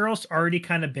Batgirl's already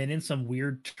kind of been in some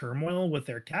weird turmoil with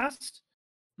their cast.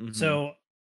 Hmm. So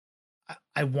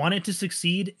I want it to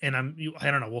succeed, and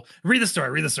I don't know. Well, read the story.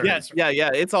 Read the story. Read Yeah, the story. yeah, yeah.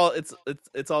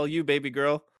 It's all you, baby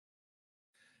girl.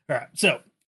 All right. So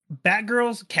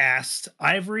Batgirl's cast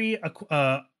Ivory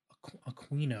Aquino.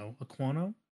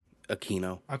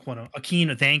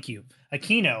 Aquino, thank you.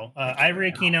 Aquino,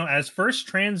 Ivory Aquino as first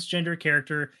transgender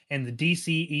character in the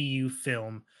DCEU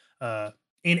film,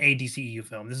 in a DCEU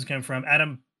film. This is coming from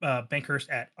Adam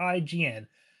Bankhurst at IGN.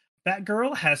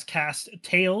 Batgirl has cast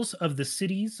Tales of the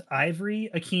City's Ivory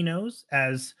Aquinos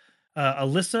as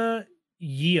Alyssa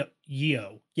Yeo.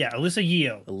 Yeah, Alyssa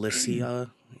Yeo.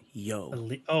 Alicia,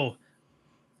 yo,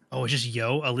 It's just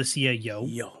Yo, Alicia Yo.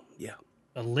 yo, yeah.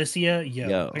 Alicia Yo.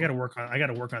 Yo. I gotta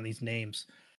work on these names.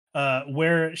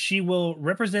 Where she will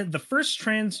represent the first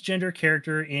transgender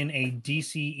character in a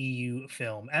DCEU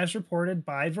film, as reported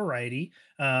by Variety.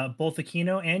 Both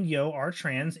Aquino and Yo are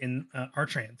trans in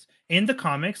the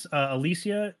comics.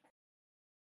 Alicia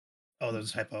Oh,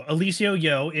 there's a typo. Alicio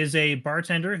Yo is a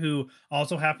bartender who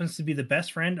also happens to be the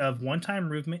best friend of one-time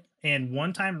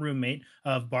roommate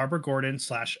of Barbara Gordon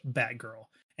slash Batgirl.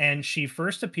 And she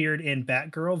first appeared in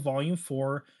Batgirl Volume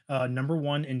 4, number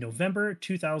 1 in November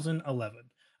 2011.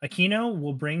 Aquino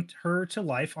will bring her to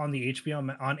life on the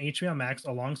HBO Max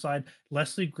alongside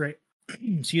Leslie Gray,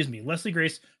 excuse me, Leslie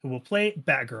Grace, who will play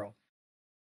Batgirl.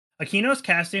 Aquino's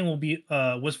casting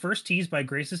was first teased by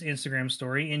Grace's Instagram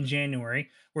story in January,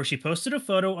 where she posted a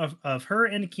photo of her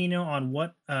and Aquino on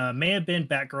what may have been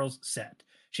Batgirl's set.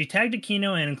 She tagged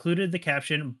Aquino and included the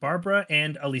caption "Barbara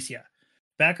and Alicia."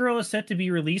 Batgirl is set to be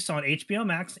released on HBO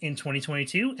Max in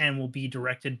 2022 and will be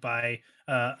directed by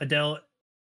Adil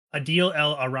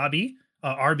El Arabi,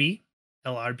 LRB.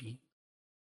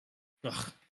 Ugh,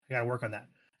 I gotta work on that.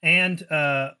 And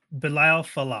Bilal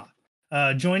Fallah.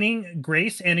 Joining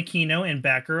Grace and Aquino and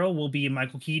Batgirl will be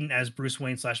Michael Keaton as Bruce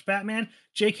Wayne slash Batman,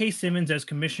 J.K. Simmons as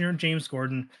Commissioner James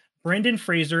Gordon, Brendan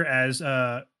Fraser as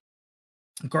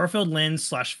Garfield Lynn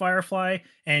slash Firefly,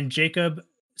 and Jacob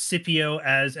Scipio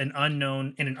as an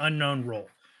unknown role.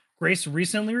 Grace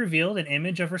recently revealed an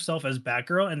image of herself as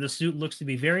Batgirl, and the suit looks to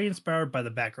be very inspired by the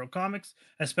Batgirl comics,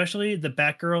 especially the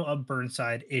Batgirl of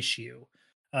Burnside issue.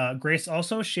 Grace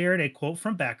also shared a quote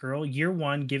from Batgirl Year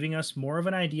One, giving us more of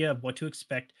an idea of what to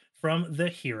expect from the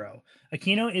hero.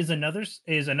 Aquino is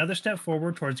another step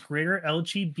forward towards greater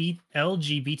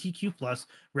LGBTQ plus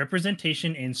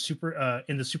representation in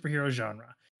the superhero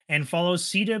genre, and follows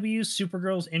CW's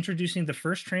Supergirl's introducing the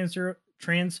first trans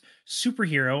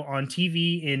superhero on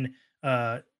TV in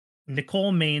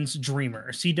Nicole Main's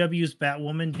Dreamer. CW's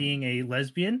Batwoman being a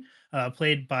lesbian,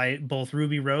 played by both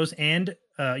Ruby Rose and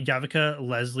Yavika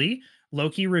Leslie.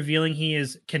 Loki revealing he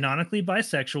is canonically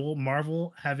bisexual.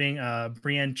 Marvel having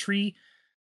Brian Henry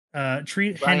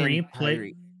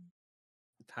play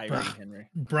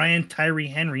Brian Tyree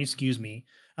Henry, excuse me,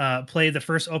 play the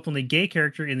first openly gay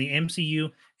character in the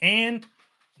MCU, and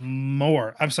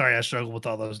more. I'm sorry, I struggle with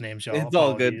all those names, y'all. It's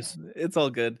Apologies. All good. It's all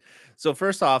good. So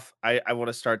first off, I want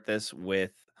to start this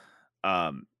with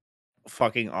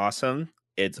fucking awesome.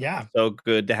 It's so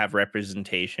good to have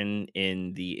representation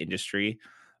in the industry.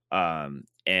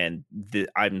 And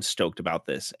I'm stoked about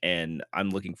this, and I'm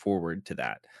looking forward to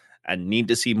that. I need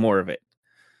to see more of it.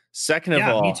 Second of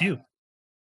all, me too.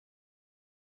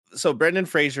 So Brendan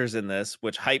Fraser's in this,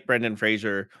 which hype Brendan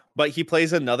Fraser, but he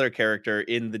plays another character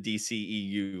in the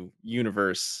DCEU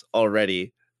universe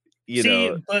already.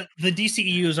 But the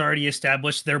DCEU has already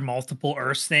established their multiple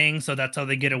Earths thing, so that's how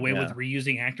they get away with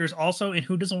reusing actors. Also, and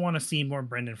who doesn't want to see more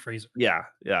Brendan Fraser? Yeah.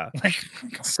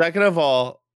 Second of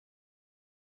all,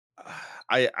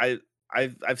 I've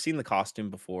seen the costume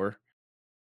before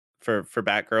for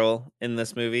Batgirl in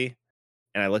this movie,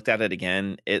 and I looked at it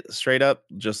again. It straight up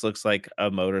just looks like a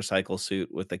motorcycle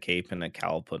suit with a cape and a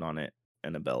cowl put on it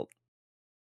and a belt.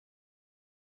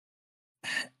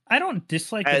 I don't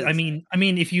dislike it. I mean,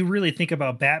 if you really think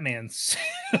about Batman's,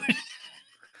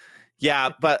 yeah,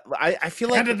 but I feel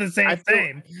like kind of the same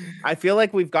thing. I feel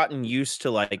like we've gotten used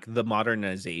to like the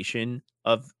modernization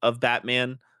of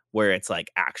Batman, where it's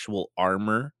like actual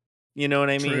armor. You know what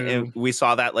I mean? And we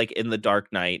saw that like in The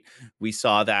Dark Knight. We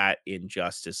saw that in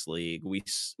Justice League. We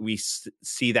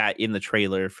see that in the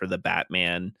trailer for the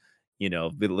Batman. You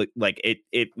know, like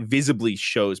it visibly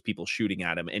shows people shooting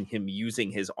at him and him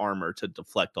using his armor to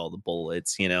deflect all the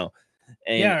bullets, you know?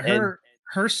 And,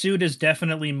 her suit is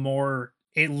definitely more,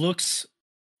 it looks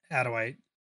less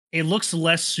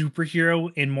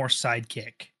superhero and more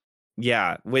sidekick.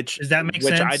 Yeah, does that make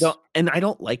sense? I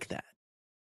don't like that.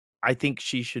 I think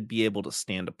she should be able to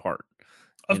stand apart.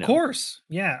 Of course.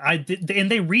 Yeah, I did,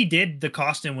 and they redid the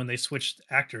costume when they switched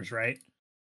actors, right?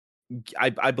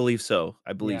 I believe so.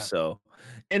 So.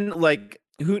 And like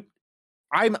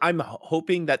I'm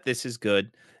hoping that this is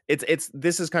good.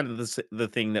 This is kind of the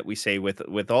thing that we say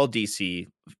with all DC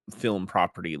film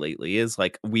property lately is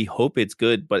like we hope it's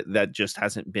good, but that just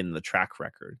hasn't been the track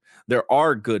record. There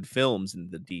are good films in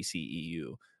the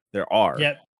DCEU. There are.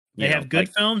 Yep. They have good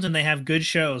films and they have good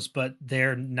shows, but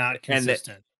they're not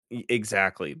consistent.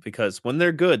 Exactly, because when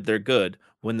they're good, they're good.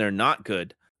 When they're not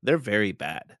good, they're very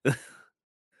bad.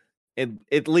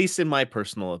 At least in my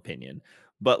personal opinion.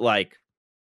 But like,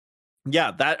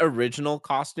 yeah, that original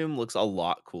costume looks a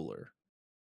lot cooler.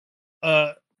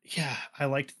 Yeah,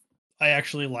 I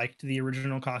actually liked the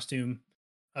original costume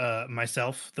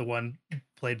myself, the one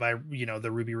played by,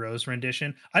 the Ruby Rose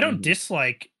rendition. I don't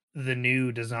dislike the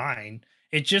new design.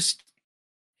 It just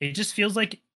feels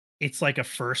like it's like a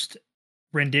first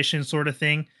rendition sort of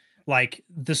thing. Like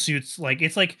the suits, like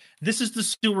it's like this is the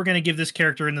suit we're going to give this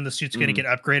character, and then the suit's going to get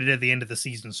upgraded at the end of the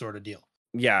season, sort of deal.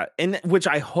 Yeah, and which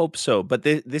I hope so, but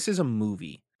this is a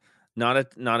movie, not a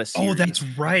Oh, that's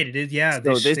series. right. It is. Yeah,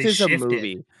 So this they is a shifted.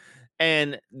 movie,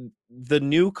 and the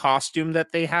new costume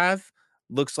that they have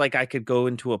looks like I could go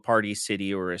into a Party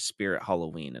City or a Spirit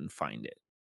Halloween and find it.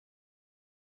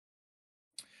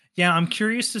 Yeah, I'm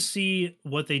curious to see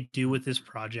what they do with this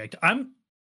project. I'm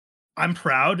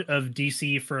proud of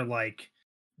DC for like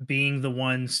being the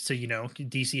ones to,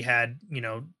 DC had,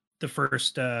 the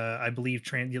first I believe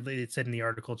trans it said in the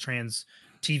article trans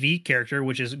TV character,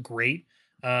 which is great.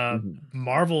 Mhm,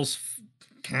 Marvel's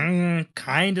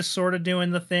kind of sort of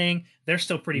doing the thing. They're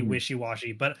still pretty mhm.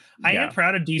 wishy-washy, but I am Yeah.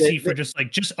 proud of They DC for they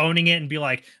just owning it and be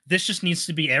like, this just needs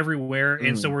to be everywhere,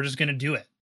 and so mhm. we're just gonna do it.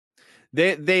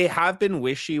 They have been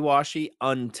wishy-washy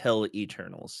until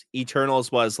Eternals.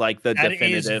 Eternals was like the That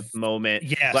is definitive moment.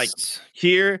 Like, yes.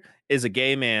 here is a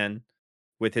gay man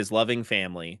with his loving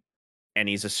family, and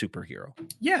he's a superhero.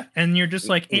 Yeah, and you're just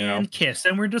like, You know? "And kiss,"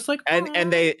 and we're just like, And "Aw."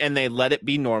 they let it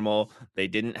be normal. They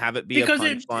didn't have it be a Because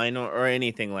it punchline or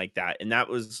anything like that. And that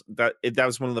was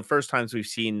one of the first times we've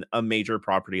seen a major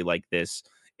property like this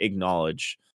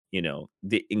acknowledge, the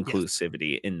yes.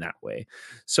 inclusivity in that way.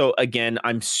 So again,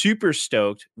 I'm super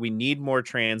stoked. We need more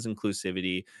trans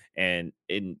inclusivity and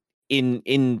in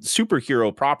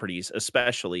superhero properties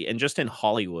especially, and just in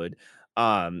Hollywood.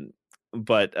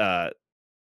 But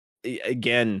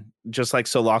again, just like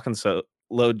So Lock and So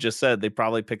Load just said, they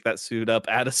probably picked that suit up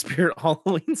at a Spirit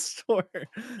Halloween store.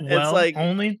 It's Well, like,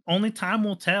 only time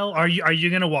will tell. Are you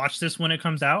gonna watch this when it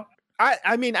comes out?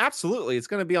 I mean, absolutely, it's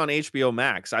going to be on HBO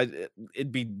Max.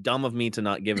 It'd be dumb of me to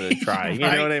not give it a try. You know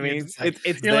Right? what I You're mean? just like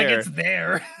It's you're like, "It's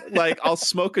there. there." Like, I'll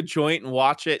smoke a joint and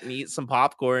watch it and eat some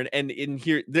popcorn. And in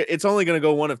here, it's only going to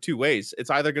go one of two ways. It's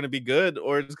either going to be good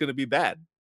or it's going to be bad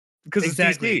because it's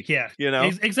Exactly, DC. yeah. You know?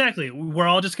 Exactly. We're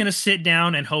all just gonna sit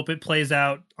down and hope it plays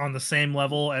out on the same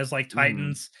level as, like, Mhm.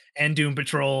 Titans and Doom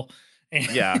Patrol, and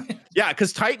Yeah, yeah.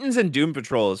 Because Titans and Doom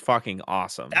Patrol is fucking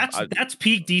awesome. that's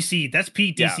peak DC. That's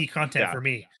peak Yeah, DC content yeah. for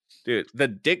me. Dude, the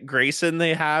Dick Grayson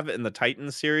they have in the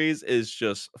Titans series is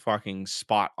just fucking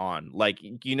spot on. Like,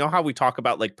 you know how we talk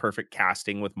about like perfect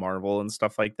casting with Marvel and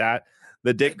stuff like that?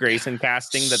 The Dick Grayson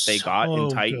casting that they got in So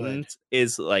good. Titans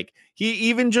is like he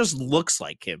even just looks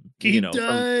like him, He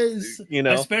does, you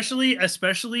know. especially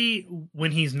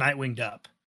when he's Nightwinged up,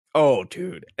 Oh,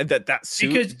 dude, and that suit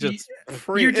because just it,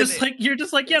 you're just like,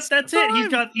 yep, it's that's it. He's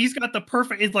time. got the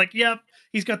perfect. It's like, yep,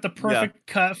 he's got the Yeah, perfect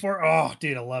cut for. Oh,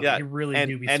 dude, I love it. yeah, He really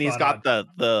do be and he's spot got on.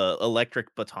 the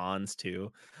electric batons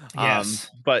too. Yes.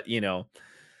 But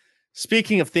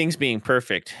speaking of things being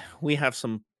perfect, we have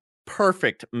some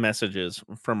perfect messages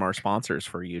from our sponsors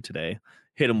for you today.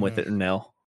 Hit them with Mm. it,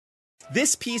 Nell.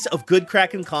 This piece of good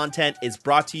Kraken content is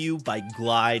brought to you by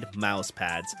Glide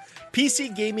mousepads. PC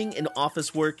gaming and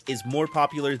office work is more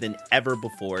popular than ever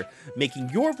before, making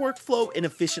your workflow and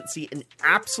efficiency an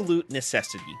absolute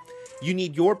necessity. You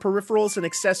need your peripherals and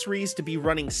accessories to be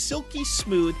running silky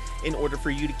smooth in order for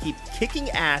you to keep kicking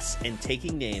ass and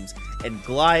taking names, and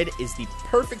Glide is the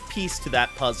perfect piece to that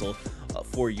puzzle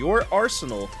for your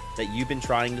arsenal that you've been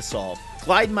trying to solve.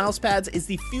 Glide Mousepads is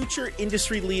the future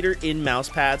industry leader in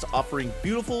mousepads, offering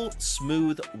beautiful,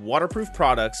 smooth, waterproof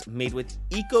products made with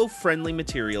eco-friendly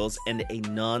materials and a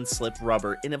non-slip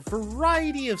rubber in a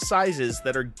variety of sizes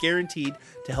that are guaranteed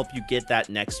to help you get that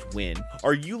next win.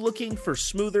 Are you looking for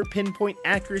smoother pinpoint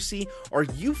accuracy? Are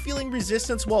you feeling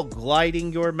resistance while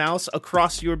gliding your mouse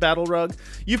across your battle rug?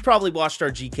 You've probably watched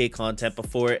our GK content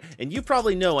before, and you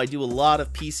probably know I do a lot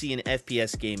of PC and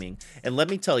FPS gaming. And let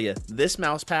me tell you, this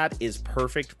mousepad is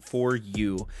perfect for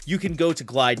you. You can go to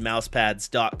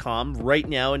glidemousepads.com right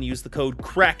now and use the code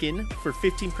KRAKEN for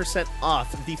 15%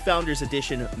 off the Founders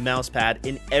Edition mousepad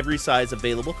in every size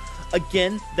available.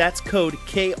 Again, that's code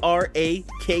KRAKEN,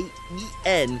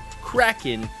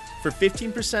 KRAKEN, for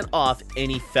 15% off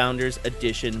any Founders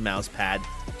Edition mousepad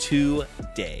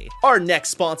today. Our next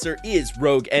sponsor is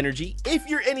Rogue Energy. If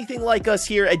you're anything like us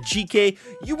here at GK,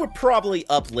 you were probably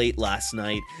up late last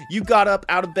night. You got up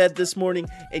out of bed this morning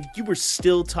and you were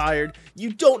still tired.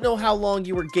 You don't know how long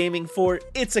you were gaming for.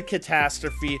 It's a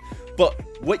catastrophe. But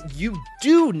what you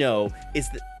do know is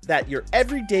that your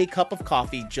everyday cup of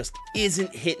coffee just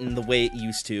isn't hitting the way it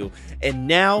used to. And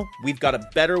now we've got a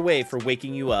better way for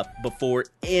waking you up before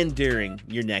and during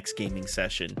your next gaming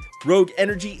session. Rogue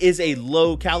Energy is a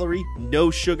low-calorie,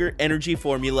 no-sugar energy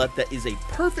formula that is a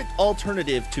perfect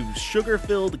alternative to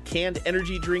sugar-filled canned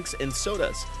energy drinks and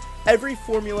sodas. Every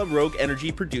formula Rogue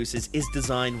Energy produces is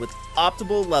designed with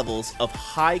optimal levels of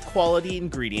high-quality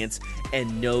ingredients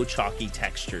and no chalky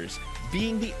textures.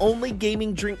 Being the only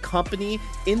gaming drink company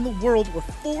in the world with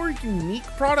 4 unique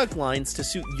product lines to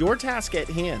suit your task at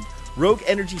hand, Rogue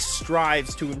Energy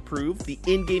strives to improve the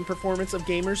in-game performance of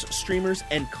gamers, streamers,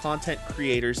 and content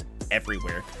creators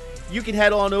everywhere. You can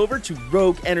head on over to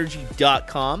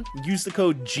rogueenergy.com, use the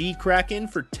code GKRAKEN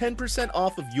for 10%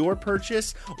 off of your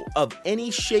purchase of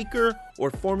any shaker or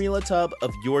formula tub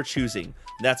of your choosing.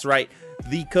 That's right,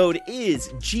 the code is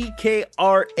GKRAKEN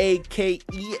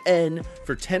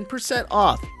for 10%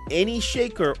 off any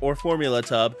shaker or formula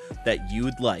tub that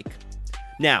you'd like.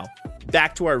 Now,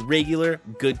 back to our regular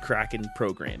Good Kraken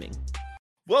programming.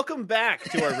 Welcome back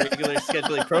to our regular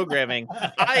scheduling programming.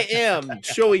 I am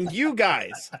showing you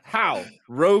guys how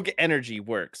Rogue Energy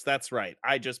works. That's right.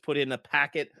 I just put in a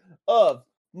packet of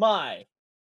my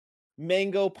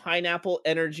mango pineapple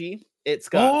energy. It's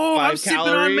got 5 I'm sipping on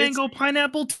calories. mango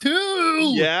pineapple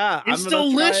too. Yeah, it's I'm gonna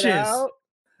delicious, try it out.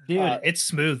 dude. It's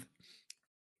smooth.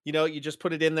 You know, you just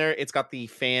put it in there. It's got the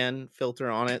fan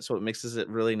filter on it, so it mixes it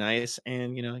really nice.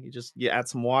 And you know, you add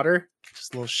some water,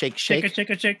 just a little shake. Shake.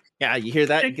 Yeah, you hear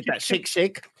that? Shake, You get that shake.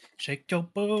 Shake your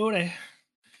booty.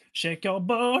 Shake your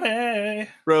booty.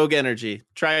 Rogue Energy.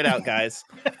 Try it out, guys.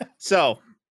 So,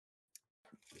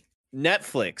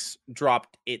 Netflix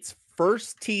dropped its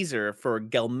first teaser for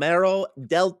Guillermo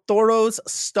del Toro's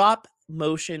stop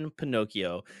motion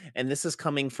Pinocchio, and this is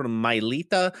coming from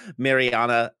Mylita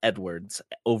Mariana Edwards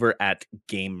over at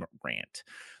Game Rant.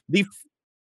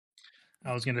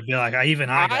 I was gonna be like,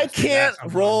 I can't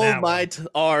roll my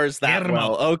R's that Guillermo.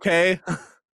 well, okay?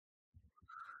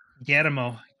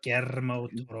 Guillermo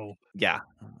Toro. Yeah.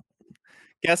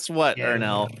 Guess what,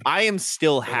 Ernell? I am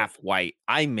still half white.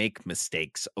 I make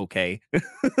mistakes, okay?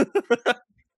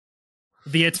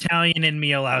 The Italian in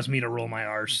me allows me to roll my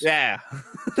R's. Yeah.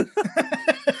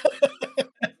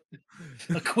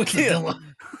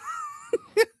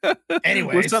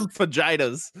 Anyways, with some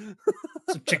vaginas.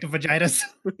 Some chicken vaginas.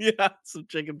 Yeah, some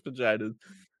chicken vaginas.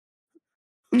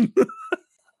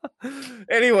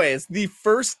 Anyways, the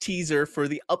first teaser for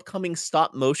the upcoming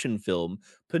stop motion film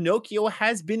Pinocchio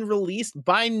has been released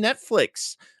by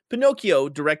Netflix. Pinocchio,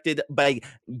 directed by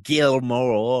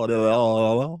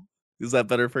Guillermo. Is that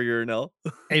better for your Ernell?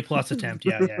 A+ attempt,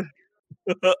 yeah.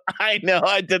 I know,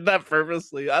 I did that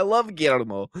purposely. I love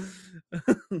Guillermo.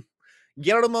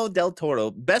 Guillermo del Toro,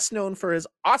 best known for his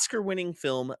Oscar-winning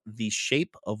film The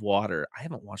Shape of Water. I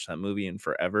haven't watched that movie in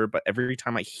forever, but every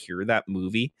time I hear that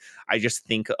movie, I just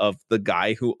think of the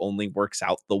guy who only works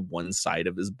out the one side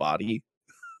of his body.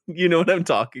 You know what I'm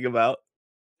talking about?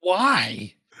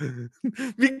 Why?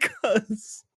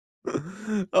 Because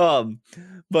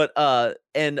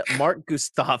and Mark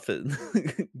Gustafson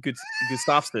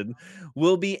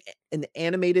will be an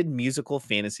animated musical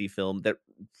fantasy film that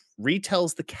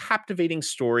retells the captivating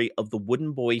story of the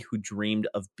wooden boy who dreamed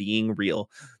of being real.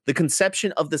 The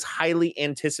conception of this highly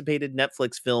anticipated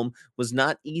Netflix film was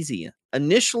not easy.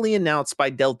 Initially announced by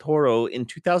Del Toro in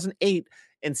 2008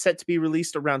 and set to be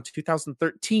released around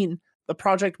 2013, the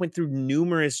project went through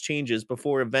numerous changes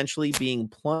before eventually being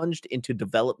plunged into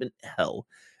development hell,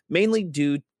 mainly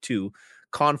due to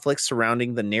conflicts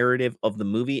surrounding the narrative of the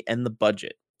movie and the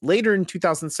budget. Later in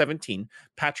 2017,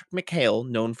 Patrick McHale,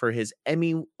 known for his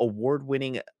Emmy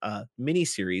award-winning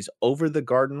miniseries Over the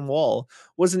Garden Wall,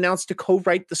 was announced to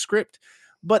co-write the script.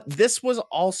 But this was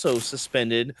also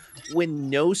suspended when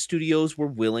no studios were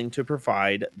willing to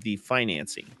provide the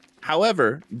financing.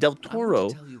 However, Del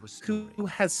Toro, who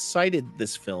has cited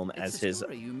this film as his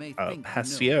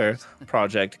Passier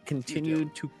project,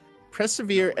 continued to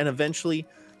persevere, and eventually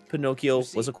Pinocchio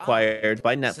was acquired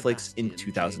by Netflix in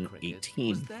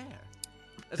 2018.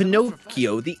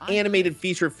 Pinocchio, the animated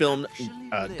feature film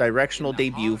directional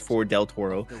debut for Del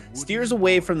Toro, steers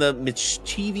away from the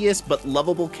mischievous but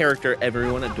lovable character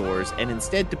everyone adores and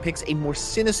instead depicts a more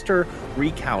sinister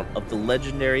recount of the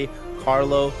legendary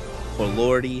Carlo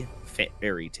Collodi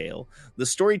fairy tale. The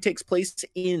story takes place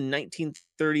in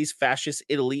 1930s fascist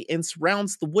Italy and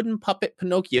surrounds the wooden puppet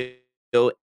Pinocchio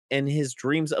and his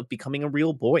dreams of becoming a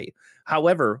real boy.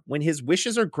 However, when his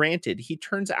wishes are granted, he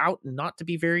turns out not to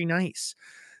be very nice.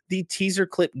 The teaser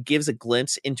clip gives a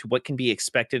glimpse into what can be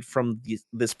expected from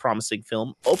this promising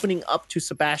film, opening up to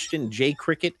Sebastian J.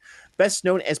 Cricket, best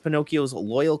known as Pinocchio's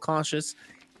loyal conscience.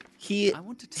 He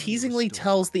teasingly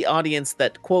tells the audience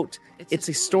that, quote, it's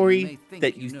a story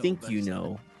that you think you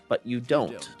know, but you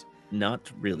don't.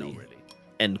 Not really.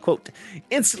 End quote.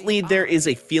 Instantly, there is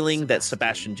a feeling that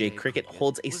Sebastian J. Cricket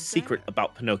holds a secret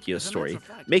about Pinocchio's story,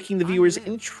 making the viewers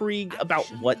intrigued about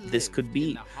what this could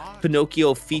be.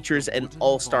 Pinocchio features an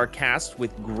all-star cast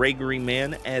with Gregory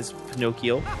Mann as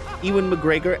Pinocchio, Ewan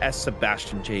McGregor as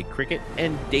Sebastian J. Cricket,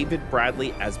 and David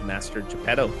Bradley as Master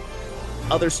Geppetto.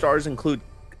 Other stars include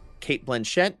Kate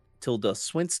Blanchett, Tilda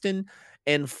Swinton,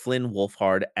 and Flynn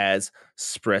Wolfhard as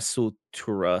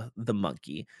Spresutura the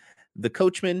monkey. The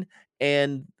coachman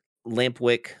and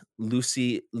Lampwick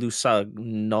Lucy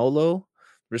Lusagnolo,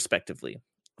 respectively.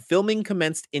 Filming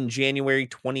commenced in January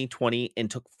 2020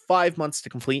 and took 5 months to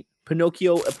complete.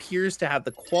 Pinocchio appears to have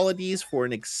the qualities for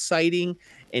an exciting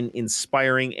and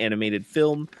inspiring animated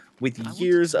film with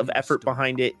years of effort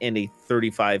behind it and a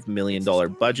 $35 million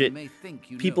budget.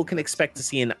 People can expect to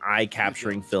see an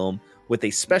eye-capturing film with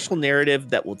a special narrative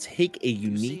that will take a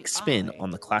unique spin on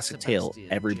the classic tale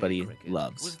everybody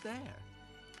loves.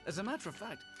 As a matter of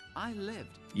fact, I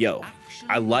lived. Yo,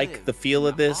 I like the feel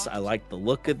of this. I like the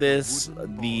look of this.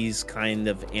 These kind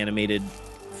of animated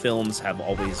films have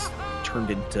always turned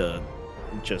into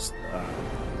just,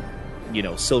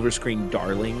 silver screen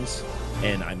darlings,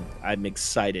 and I'm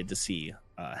excited to see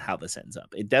how this ends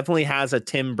up. It definitely has a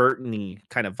Tim Burton-y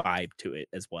kind of vibe to it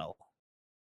as well.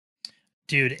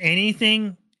 Dude,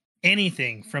 anything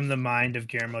from the mind of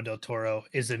Guillermo del Toro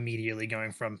is immediately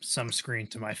going from some screen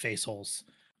to my face holes.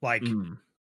 Like,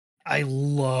 I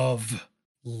love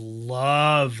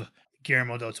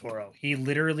Guillermo del Toro. He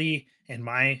literally, in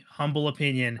my humble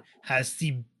opinion, has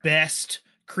the best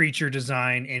creature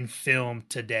design in film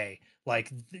today.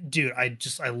 Like, dude, I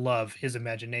love his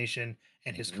imagination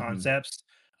and his concepts.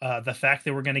 The fact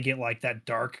that we're going to get like that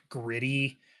dark,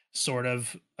 gritty sort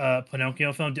of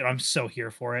Pinocchio film, dude, I'm so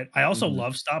here for it. I also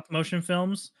love stop motion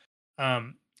films.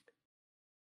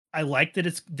 I like that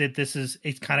it's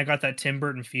kind of got that Tim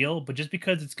Burton feel, but just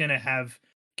because it's going to have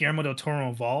Guillermo del Toro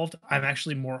involved, I'm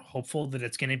actually more hopeful that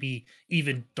it's going to be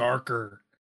even darker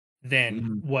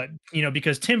than what,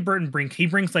 because Tim Burton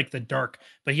brings like the dark,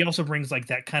 but he also brings like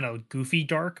that kind of goofy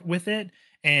dark with it.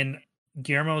 And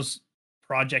Guillermo's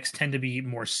projects tend to be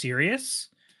more serious.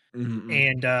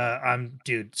 And I'm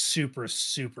super,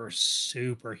 super,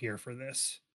 super here for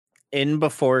this. In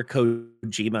before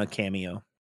Kojima cameo.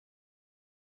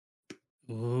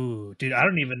 Ooh, dude, I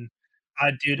would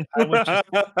just,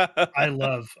 I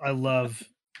love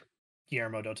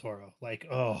Guillermo del Toro. Like,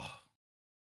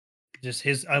 just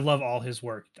I love all his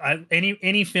work.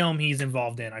 Any film he's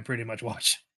involved in, I pretty much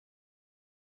watch.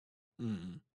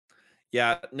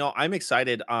 Yeah, no, I'm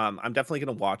excited. I'm definitely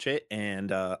gonna watch it,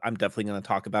 and I'm definitely gonna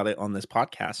talk about it on this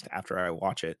podcast after I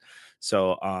watch it.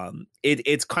 So,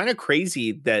 it's kind of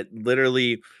crazy that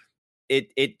literally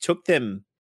it took them,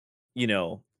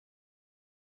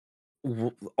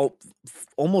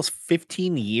 almost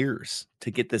 15 years to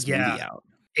get this movie out.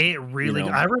 It really,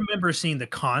 I remember seeing the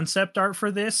concept art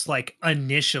for this, like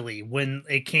initially when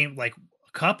it came, like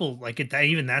a couple, like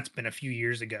even that's been a few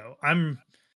years ago.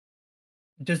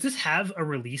 Does this have a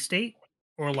release date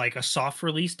or like a soft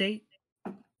release date?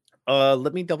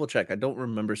 Let me double check. I don't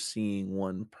remember seeing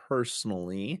one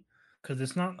personally. Because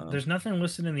it's not, there's nothing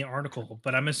listed in the article,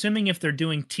 but I'm assuming if they're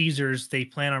doing teasers, they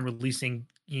plan on releasing,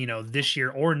 this year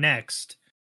or next.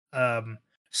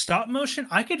 Stop motion,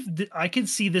 I could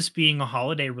see this being a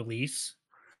holiday release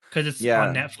because it's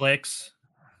on Netflix.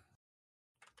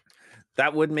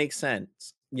 That would make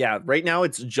sense. Yeah, right now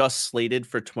it's just slated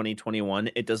for 2021.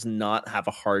 It does not have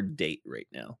a hard date right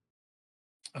now.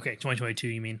 Okay, 2022,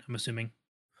 you mean? I'm assuming.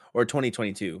 Or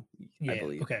 2022, yeah, I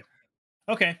believe.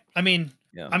 Okay. I mean,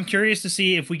 yeah. I'm curious to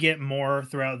see if we get more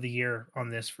throughout the year on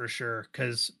this for sure,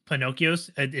 because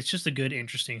Pinocchio's, it's just a good,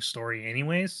 interesting story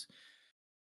anyways.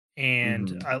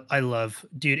 And I love,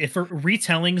 dude, if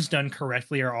retellings done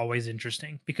correctly are always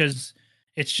interesting because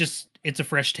it's a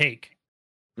fresh take.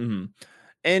 And,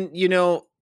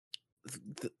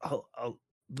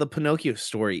 the Pinocchio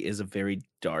story is a very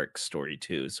dark story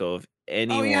too. So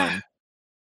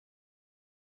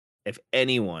if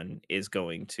anyone is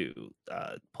going to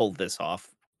pull this off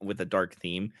with a dark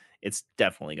theme, it's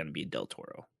definitely going to be Del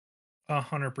Toro.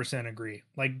 100% agree.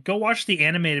 Like, go watch the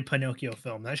animated Pinocchio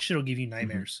film. That shit'll give you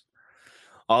nightmares.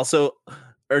 Also,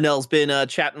 Ernell's been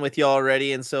chatting with you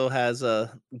already, and so has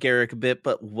Garrick a bit,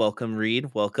 but welcome,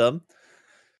 Reed. Welcome.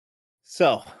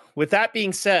 So, with that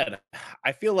being said,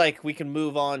 I feel like we can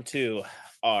move on to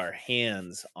our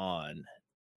hands on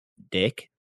dick.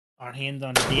 Our hands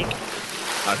on dick.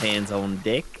 Our hands on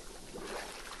dick.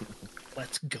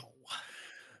 Let's go.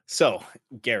 So,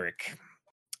 Garrick,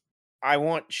 I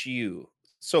want you.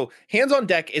 So, Hands on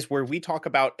Deck is where we talk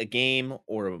about a game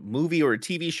or a movie or a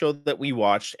TV show that we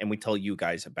watched, and we tell you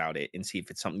guys about it and see if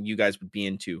it's something you guys would be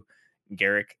into.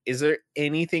 Garrick, is there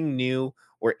anything new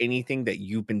or anything that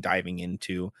you've been diving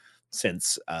into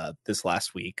since this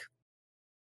last week?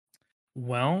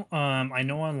 Well, I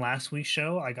know on last week's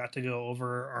show, I got to go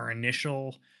over our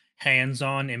initial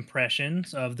hands-on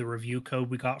impressions of the review code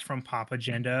we got from Pop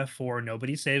Agenda for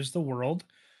Nobody Saves the World.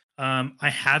 I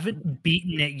haven't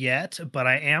beaten it yet, but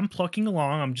I am plucking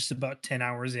along. I'm just about 10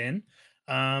 hours in.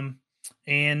 Um,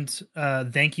 and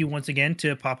thank you once again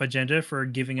to Pop Agenda for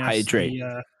giving us Hydrate.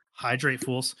 the Hydrate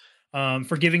Fools,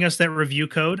 for giving us that review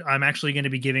code. I'm actually going to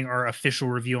be giving our official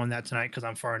review on that tonight because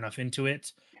I'm far enough into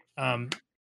it.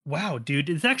 Wow, dude,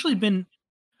 it's actually been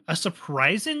a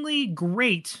surprisingly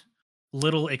great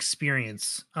little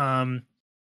experience,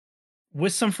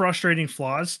 with some frustrating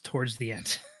flaws towards the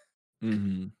end.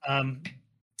 Mm-hmm.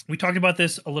 We talked about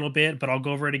this a little bit, but I'll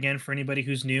go over it again for anybody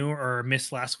who's new or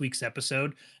missed last week's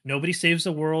episode. Nobody Saves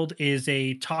the World is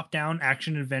a top-down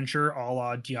action adventure a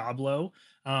la Diablo,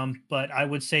 but I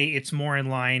would say it's more in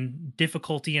line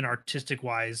difficulty and artistic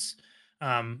wise.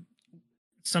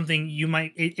 Something you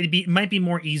might it might be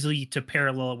more easily to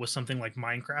parallel it with something like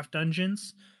Minecraft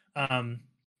Dungeons,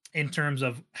 in terms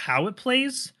of how it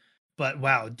plays. But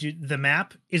wow, dude, the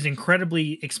map is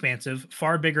incredibly expansive,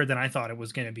 far bigger than I thought it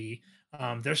was going to be.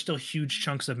 There's still huge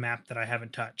chunks of map that I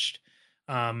haven't touched.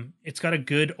 It's got a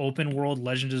good open world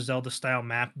Legend of Zelda style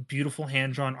map, beautiful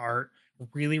hand drawn art,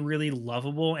 really, really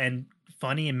lovable and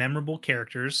funny and memorable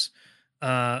characters.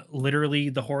 Literally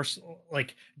the horse,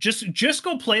 like just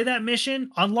go play that mission,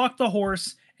 unlock the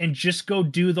horse, and just go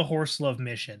do the horse love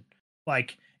mission.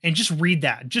 Like, and just read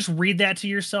that to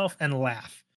yourself and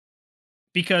laugh,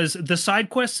 because the side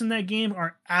quests in that game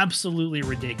are absolutely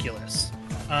ridiculous.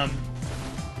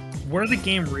 Where the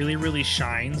game really, really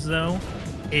shines, though,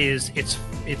 is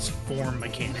its form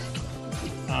mechanic.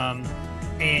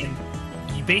 And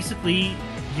you basically,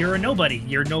 you're nobody.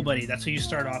 That's who you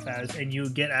start off as, and you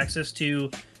get access to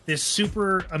this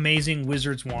super amazing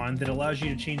wizard's wand that allows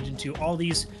you to change into all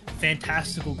these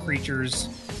fantastical creatures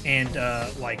and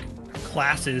like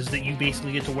classes that you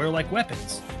basically get to wear like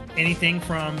weapons. Anything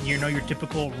from, you know, your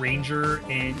typical ranger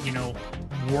and, you know,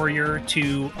 warrior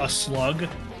to a slug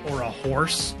or a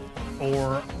horse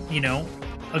or, you know,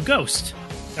 a ghost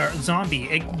or zombie,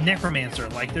 a necromancer.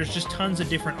 Like, there's just tons of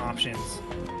different options.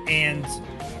 And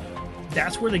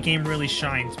that's where the game really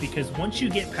shines, because once you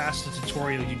get past the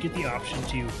tutorial, you get the option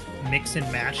to mix and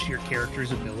match your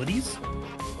character's abilities.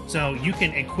 So you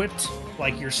can equip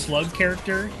like your slug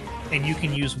character and you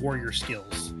can use warrior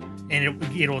skills, and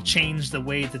it'll change the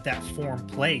way that form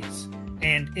plays.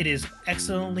 And it is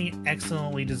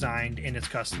excellently designed in its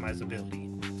customizability.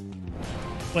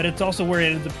 But it's also where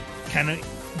it ends up kind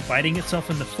of biting itself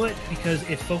in the foot, because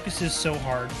it focuses so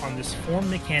hard on this form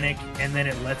mechanic and then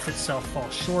it lets itself fall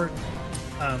short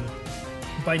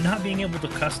by not being able to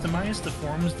customize the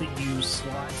forms that you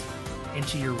slot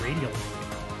into your radial.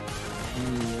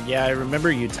 Yeah, I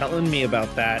remember you telling me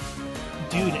about that.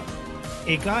 Dude,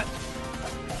 I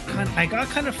got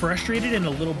kind of frustrated and a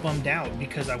little bummed out,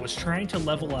 because I was trying to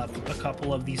level up a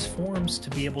couple of these forms to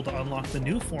be able to unlock the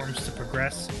new forms to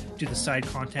progress, do the side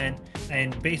content,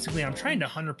 and basically I'm trying to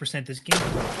 100% this game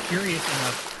because I'm curious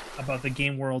enough about the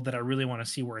game world that I really want to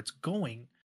see where it's going.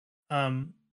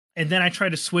 And then I try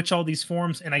to switch all these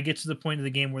forms, and I get to the point of the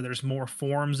game where there's more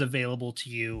forms available to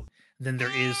you than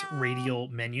there is radial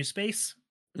menu space.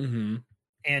 Mm-hmm.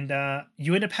 And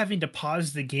you end up having to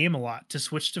pause the game a lot to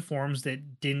switch to forms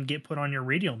that didn't get put on your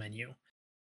radial menu.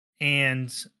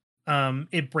 And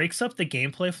it breaks up the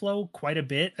gameplay flow quite a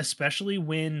bit, especially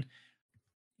when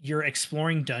you're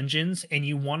exploring dungeons and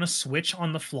you want to switch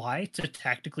on the fly to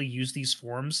tactically use these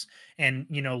forms and,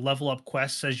 you know, level up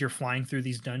quests as you're flying through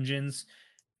these dungeons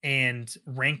and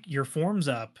rank your forms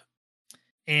up.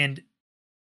 And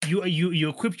you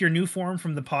equip your new form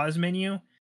from the pause menu,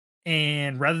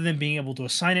 and rather than being able to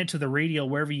assign it to the radial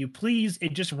wherever you please,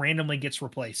 it just randomly gets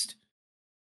replaced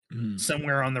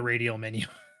somewhere on the radial menu.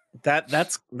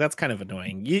 That's kind of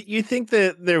annoying. You think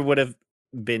that there would have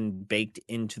been baked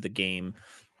into the game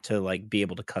to like be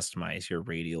able to customize your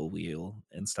radial wheel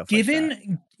and stuff like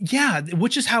that. Yeah,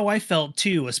 which is how I felt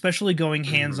too, especially going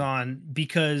hands-on,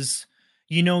 because,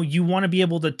 you know, you want to be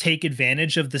able to take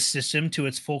advantage of the system to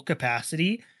its full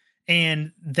capacity.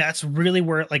 And that's really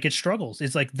where like it struggles.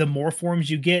 It's like the more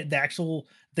forms you get,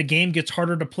 the game gets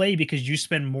harder to play because you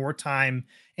spend more time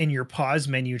in your pause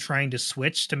menu trying to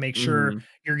switch to make sure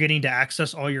you're getting to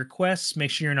access all your quests, make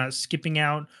sure you're not skipping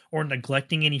out or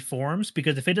neglecting any forms,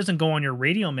 because if it doesn't go on your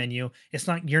radial menu,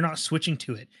 you're not switching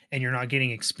to it and you're not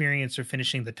getting experience or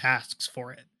finishing the tasks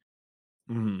for it.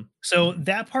 So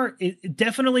that part is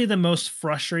definitely the most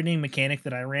frustrating mechanic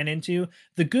that I ran into.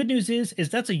 The good news is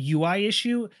that's a UI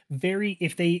issue.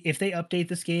 If they update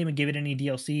this game and give it any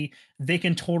DLC, they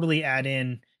can totally add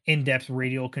in-depth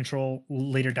radial control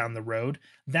later down the road.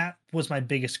 That was my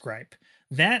biggest gripe.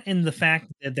 That, and the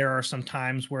fact that there are some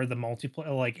times where the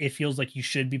multiplayer, like, it feels like you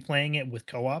should be playing it with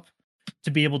co-op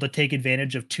to be able to take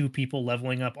advantage of 2 people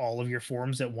leveling up all of your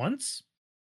forms at once.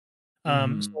 So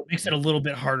it makes it a little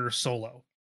bit harder solo.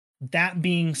 That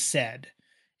being said,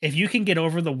 if you can get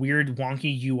over the weird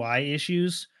wonky UI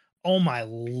issues, oh my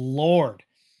lord.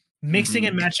 Mixing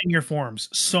and matching your forms,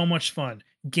 so much fun.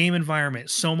 Game environment,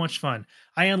 so much fun.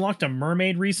 I unlocked a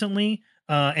mermaid recently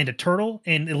and a turtle,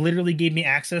 and it literally gave me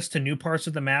access to new parts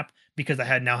of the map because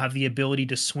I now have the ability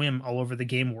to swim all over the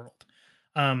game world.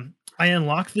 I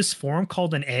unlocked this form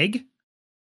called an egg,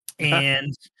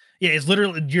 and yeah, it's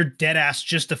literally you're dead ass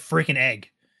just a freaking egg.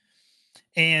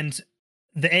 And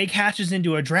the egg hatches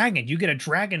into a dragon. You get a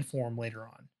dragon form later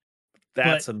on.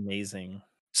 That's amazing.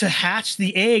 To hatch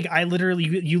the egg,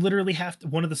 you literally have to,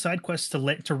 one of the side quests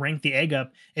to rank the egg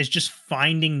up is just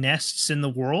finding nests in the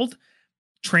world,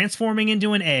 transforming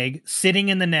into an egg, sitting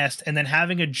in the nest, and then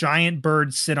having a giant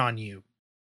bird sit on you.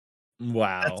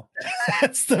 Wow.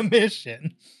 That's the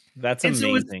mission. That's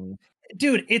amazing.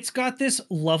 Dude, it's got this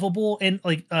lovable and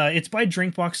it's by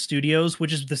Drinkbox Studios,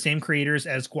 which is the same creators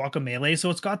as Guacamelee. So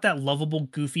it's got that lovable,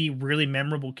 goofy, really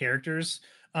memorable characters.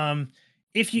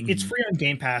 It's free on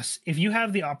Game Pass. If you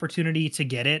have the opportunity to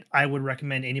get it, I would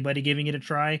recommend anybody giving it a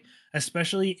try,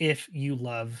 especially if you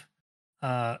love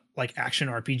like action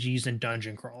RPGs and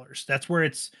dungeon crawlers. That's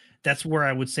where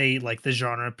I would say like the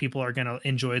genre people are going to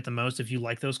enjoy it the most if you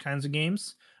like those kinds of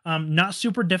games. Not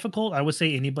super difficult. I would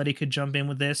say anybody could jump in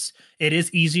with this. It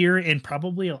is easier and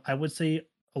probably I would say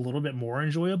a little bit more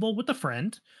enjoyable with a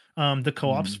friend. The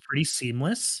co-op's pretty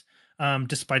seamless.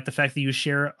 Despite the fact that you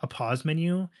share a pause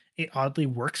menu, it oddly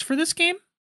works for this game.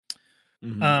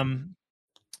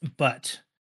 But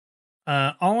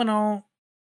all in all,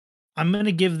 I'm going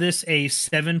to give this a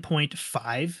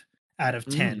 7.5 out of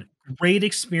 10. Great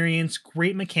experience,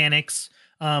 great mechanics.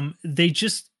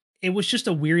 It was just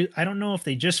a weird, I don't know if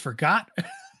they just forgot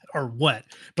or what,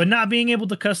 but not being able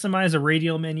to customize a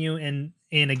radial menu in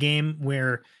a game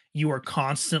where you are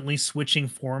constantly switching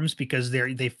forms because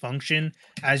they function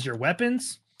as your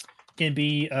weapons can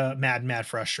be mad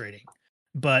frustrating.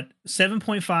 But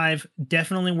 7.5,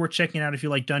 definitely worth checking out if you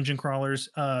like dungeon crawlers,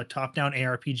 top-down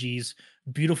ARPGs,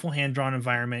 beautiful hand-drawn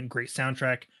environment, great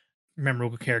soundtrack,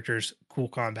 memorable characters, cool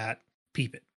combat.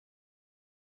 Peep it.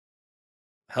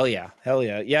 Hell yeah.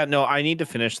 Yeah, no, I need to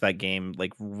finish that game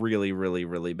like really, really,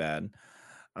 really bad.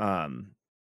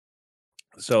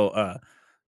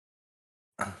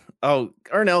 Oh,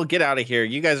 Ernell, get out of here.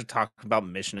 You guys are talking about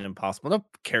Mission Impossible. Nobody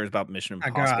cares about Mission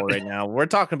Impossible right now. We're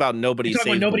talking about Nobody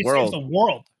Saves the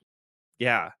World.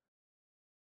 Yeah.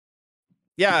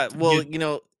 Yeah, well,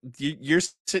 you're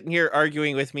sitting here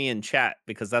arguing with me in chat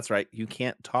because that's right. You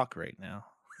can't talk right now.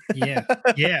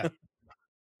 Yeah.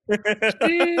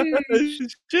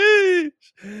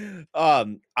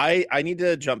 I need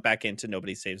to jump back into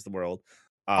Nobody Saves the World.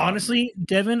 Honestly,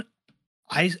 Devin,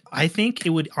 I think it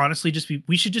would honestly just be,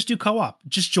 we should just do co-op.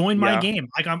 Just join my game.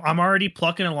 Like I'm already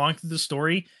plucking along through the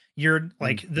story. You're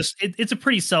like this. It's a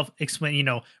pretty self-explain,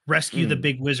 rescue the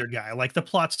big wizard guy. Like the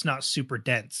plot's not super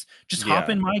dense. Just hop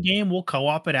in my game. We'll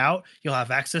co-op it out. You'll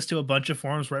have access to a bunch of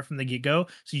forms right from the get-go.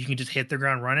 So you can just hit the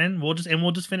ground running. We'll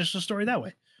just finish the story that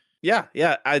way. Yeah.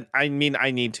 I mean,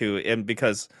 I need to. And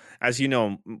because as you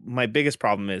know, my biggest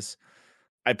problem is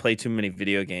I play too many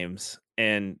video games.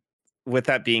 And with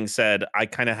that being said, I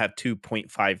kind of have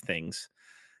 2.5 things,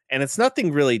 and it's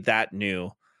nothing really that new,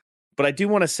 but I do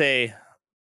want to say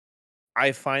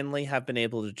I finally have been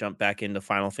able to jump back into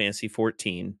Final Fantasy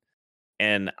 14,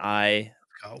 and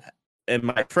and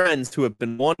my friends who have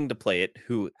been wanting to play it,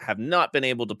 who have not been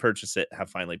able to purchase it,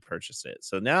 have finally purchased it.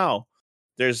 So now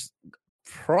there's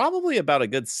probably about a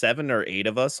good 7 or 8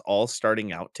 of us all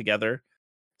starting out together.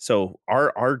 So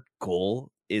our goal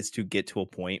is to get to a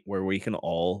point where we can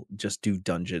all just do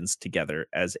dungeons together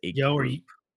as a group.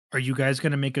 Are you guys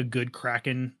going to make a good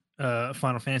Kraken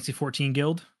Final Fantasy 14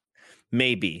 guild?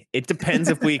 Maybe. It depends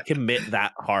if we commit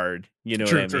that hard. You know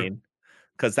what I mean?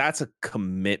 Because that's a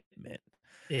commitment.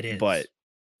 It is. But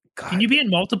God, can you be in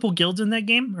multiple guilds in that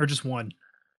game or just one?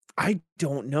 I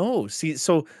don't know. See,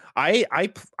 so I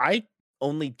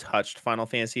only touched Final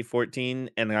Fantasy 14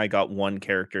 and I got one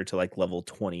character to like level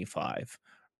 25,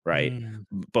 right?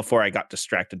 Before I got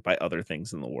distracted by other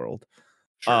things in the world.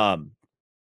 Sure.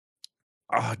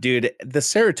 Oh, dude, the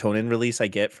serotonin release I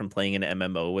get from playing an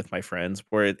MMO with my friends,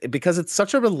 because it's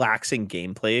such a relaxing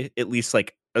gameplay, at least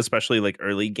like especially like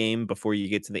early game before you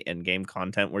get to the end game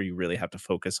content where you really have to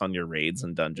focus on your raids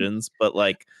and dungeons. But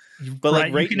right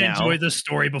you can enjoy the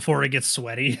story before it gets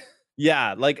sweaty.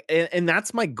 Yeah, like, and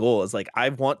that's my goal is like I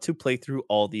want to play through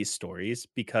all these stories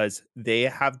because they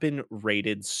have been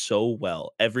rated so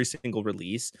well every single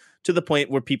release to the point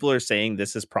where people are saying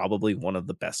this is probably one of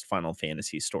the best Final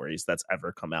Fantasy stories that's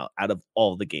ever come out of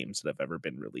all the games that have ever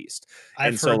been released.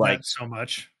 And I've so heard like that so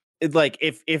much. like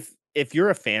if you're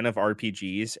a fan of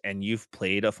RPGs and you've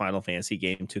played a Final Fantasy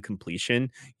game to completion,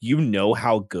 you know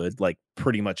how good like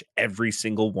pretty much every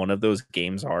single one of those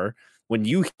games are. When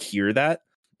you hear that,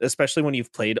 especially when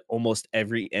you've played almost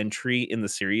every entry in the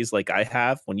series like I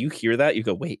have, when you hear that, you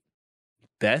go, "Wait,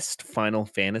 best Final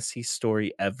Fantasy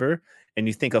story ever?" And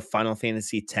you think of Final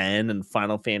Fantasy 10 and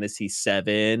Final Fantasy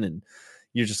 7 and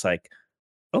you're just like,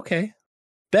 "Okay,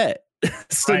 bet."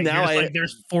 So Right. now You're just like,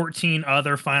 there's 14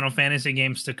 other Final Fantasy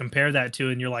games to compare that to,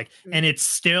 and you're like, and it's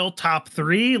still top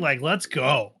 3. Like, let's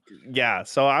go. yeah,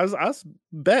 so I was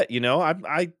bet, you know,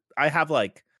 I have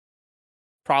like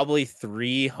probably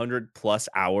 300 plus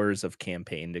hours of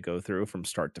campaign to go through from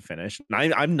start to finish.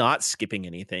 And I'm not skipping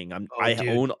anything. Oh, I dude.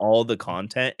 own all the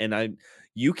content, and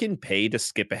you can pay to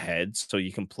skip ahead so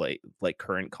you can play like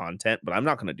current content, but I'm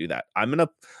not going to do that. I'm gonna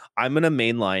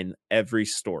mainline every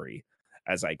story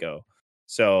as I go.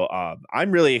 So I'm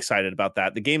really excited about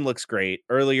that. The game looks great.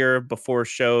 Earlier before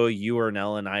show, you,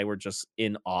 Ernell, and I were just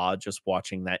in awe just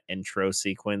watching that intro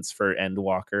sequence for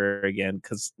Endwalker again.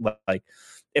 Because like,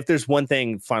 if there's one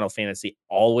thing Final Fantasy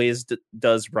always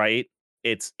does right,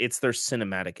 it's their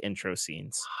cinematic intro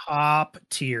scenes. Top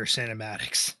tier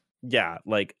cinematics. Yeah,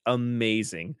 like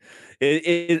amazing.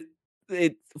 It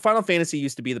Final Fantasy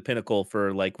used to be the pinnacle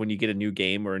for like when you get a new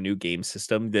game or a new game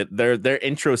system, that their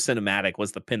intro cinematic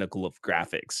was the pinnacle of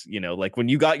graphics. You know, like when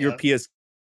you got your Yep.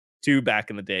 PS2 back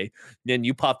in the day, then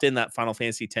you popped in that Final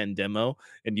Fantasy 10 demo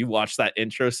and you watched that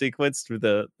intro sequence through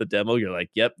the demo, you're like,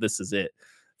 yep, this is it.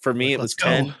 For me, Like, it was let's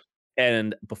 10. go.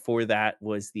 And before that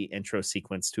was the intro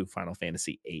sequence to Final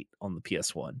Fantasy 8 on the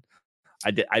PS1.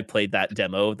 I played that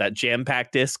demo, that jam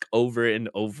pack disc over and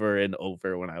over and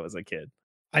over when I was a kid.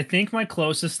 I think my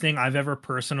closest thing I've ever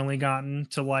personally gotten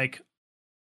to like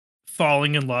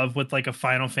falling in love with like a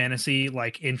Final Fantasy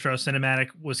like intro cinematic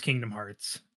was Kingdom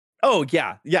Hearts. Oh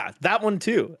yeah, yeah, that one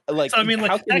too. Like, So I mean,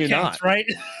 like how can that you counts, not? right?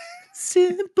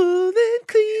 Simple and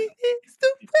clean is the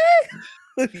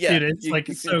way. Yeah, Dude, it's like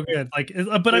it's so good. Like,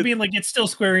 but I mean, like it's still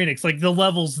Square Enix. Like the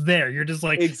levels there, you're just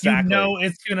like, you exactly. know,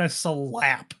 it's gonna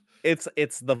slap. It's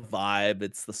the vibe,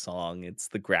 it's the song, it's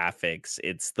the graphics,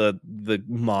 it's the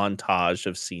montage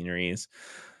of sceneries.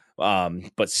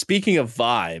 But speaking of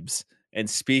vibes and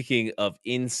speaking of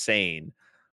insane,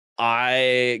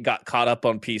 I got caught up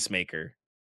on Peacemaker.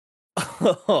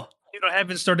 You know, I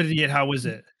haven't started it yet. How is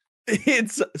it?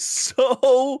 It's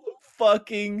so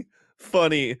fucking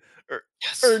funny.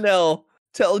 Yes. Ernell,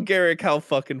 tell Garrick how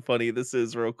fucking funny this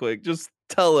is real quick. Just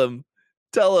tell him.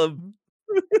 Tell him.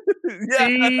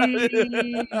 Yeah.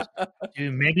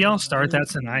 Dude, maybe I'll start that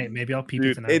tonight. Maybe I'll peep it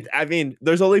Dude, tonight. I mean,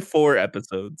 there's only 4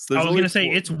 episodes. I There's was only gonna say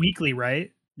 4. it's weekly,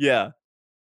 right? Yeah.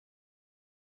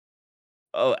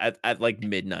 Oh, at like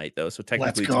midnight though, so Let's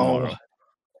technically go. tomorrow.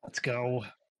 Let's go.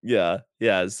 Yeah.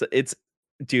 Yeah, it's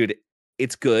dude,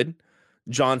 it's good.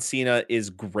 John Cena is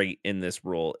great in this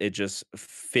role. It just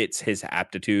fits his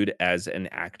aptitude as an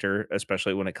actor,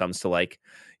 especially when it comes to like,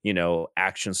 you know,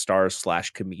 action star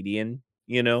slash comedian,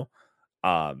 you know.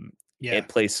 Yeah. It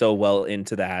plays so well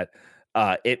into that.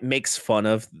 It makes fun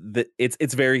of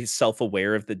it's very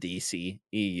self-aware of the DC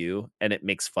EU and it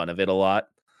makes fun of it a lot.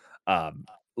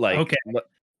 Like Okay.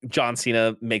 John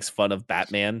Cena makes fun of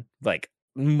Batman like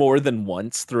more than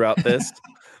once throughout this,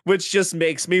 which just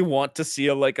makes me want to see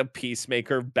a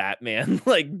Peacemaker Batman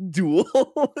like duel.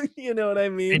 You know what I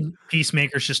mean? And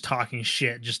Peacemaker's just talking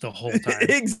shit just the whole time.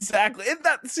 Exactly. And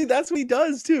that's what he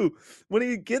does too. When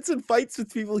he gets in fights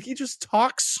with people, he just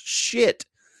talks shit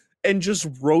and just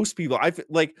roast people. I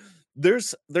like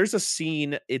there's a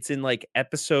scene, it's in like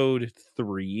episode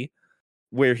 3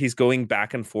 where he's going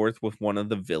back and forth with one of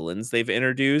the villains they've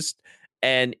introduced,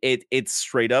 and it's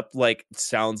straight up like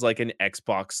sounds like an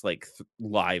Xbox like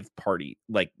live party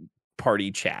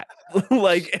chat.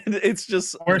 Like it's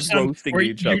just Or some roasting where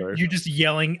each other. you're just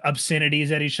yelling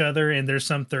obscenities at each other, and there's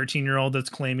some 13-year-old that's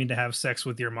claiming to have sex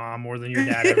with your mom more than your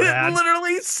dad ever It had.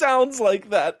 literally sounds like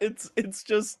that. It's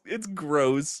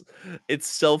gross. It's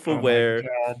Oh my self-aware.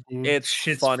 god, dude. It's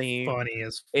Shit's funny. funny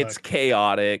as It's fuck.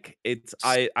 chaotic.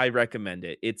 I recommend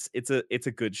it. It's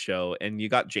a good show, and you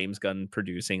got James Gunn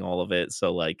producing all of it.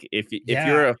 So like if you're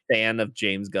Yeah. a fan of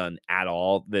James Gunn at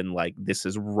all, then like this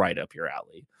is right up your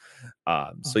alley.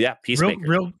 So yeah,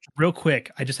 Peacemaker. Real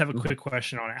quick, I just have a Mhm. quick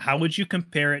question on it. How would you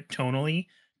compare it tonally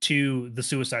to the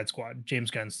Suicide Squad, James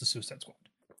Gunn's The Suicide Squad?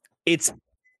 It's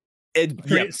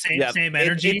Same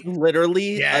energy. It's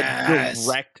literally Yes. a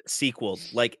direct sequel.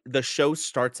 Like the show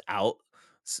starts out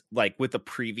like with the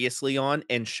previously on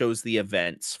and shows the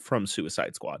events from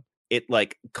Suicide Squad. It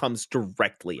like comes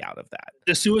directly out of that.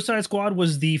 The Suicide Squad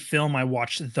was the film I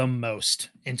watched the most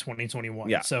in 2021.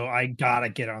 Yeah. So I gotta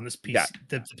get on this Yeah.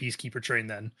 the Peacekeeper train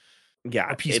then.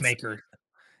 Yeah, Or Peacemaker.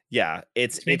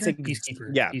 it's a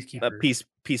Peacemaker? yeah, Peacekeeper.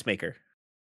 Peacemaker.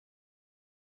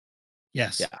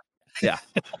 Yes. Yeah.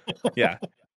 Yeah.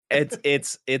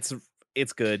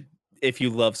 It's good. If you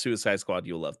love Suicide Squad,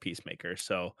 you'll love Peacemaker.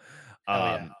 So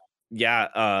let's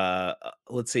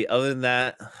see. Other than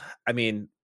that, I mean,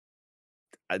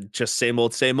 just same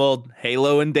old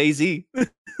Halo and DayZ.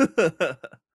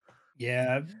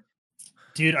 Yeah.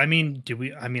 Dude, I mean,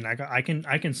 I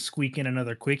can squeak in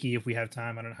another quickie if we have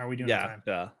time. I don't know how are we doing on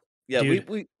time. Yeah,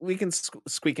 Dude. we can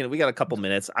squeak in. We got a couple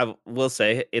minutes. I will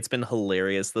say it's been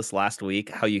hilarious this last week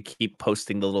how you keep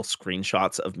posting the little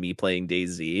screenshots of me playing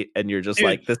DayZ, and you're just Dude,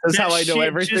 like, "This is that how I know shit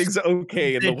everything's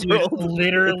okay in the dude, world."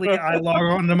 Literally, I log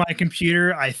onto my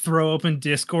computer, I throw open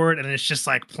Discord, and it's just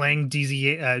like playing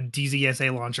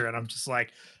DZSA launcher, and I'm just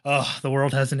like, oh, the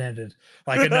world hasn't ended.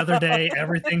 Like another day,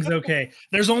 everything's okay.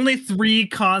 There's only 3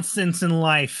 constants in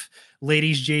life.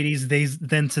 Ladies, JDs, theys,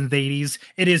 thens, and theydies.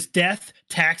 It is death,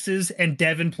 taxes, and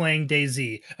Devin playing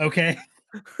DayZ. Okay.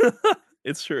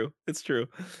 It's true.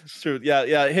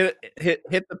 Yeah. Hit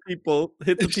the people.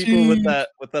 Hit the people with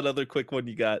that other quick one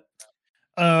you got.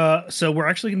 So we're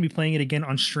actually gonna be playing it again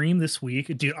on stream this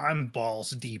week. Dude, I'm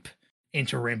balls deep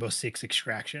into Rainbow Six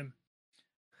Extraction.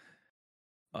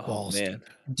 Oh man,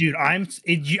 deep.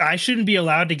 Dude, I shouldn't be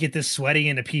allowed to get this sweaty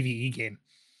in a PvE game.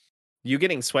 You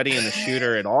getting sweaty in the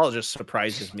shooter at all just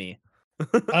surprises me.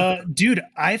 Dude,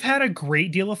 I've had a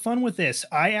great deal of fun with this.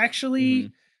 I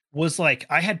actually was like,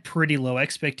 I had pretty low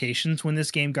expectations when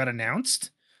this game got announced.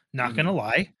 Not gonna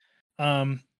lie.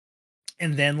 And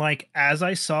then like as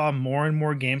I saw more and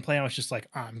more gameplay, I was just like,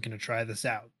 I'm gonna try this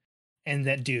out. And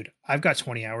that, dude, I've got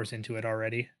 20 hours into it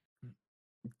already.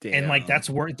 Damn. And like that's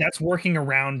working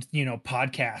around,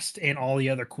 podcast and all the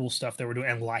other cool stuff that we're doing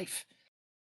and life.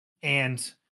 And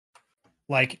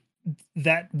like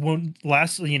that one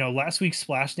last week's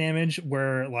splash damage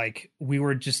where like we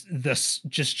were just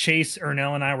Chase,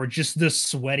 Ernell, and I were just the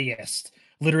sweatiest,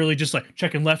 literally just like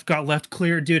checking left, got left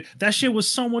clear. Dude, that shit was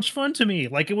so much fun to me.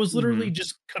 Like it was literally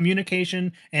just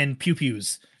communication and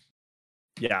pew-pews.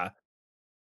 Yeah.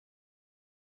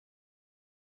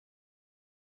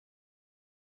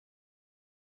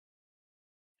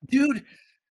 Dude,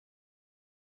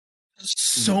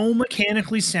 so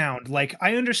mechanically sound. Like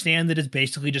I understand that it's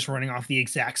basically just running off the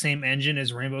exact same engine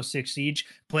as Rainbow Six Siege,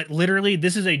 but literally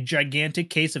this is a gigantic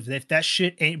case of if that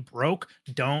shit ain't broke,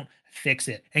 don't fix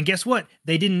it. And guess what?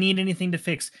 They didn't need anything to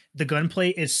fix. The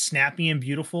gunplay is snappy and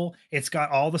beautiful. It's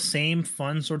got all the same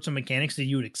fun sorts of mechanics that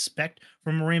you would expect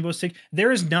from a Rainbow Six.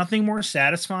 There is nothing more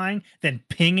satisfying than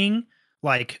pinging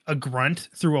like a grunt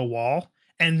through a wall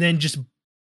and then just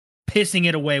pissing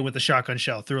it away with a shotgun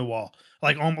shell through a wall,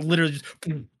 like literally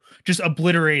just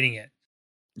obliterating it.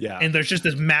 Yeah. And there's just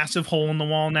this massive hole in the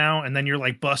wall now, and then you're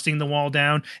like busting the wall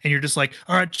down, and you're just like,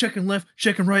 all right, checking left,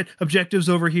 checking right, objectives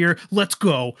over here, let's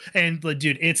go. And like,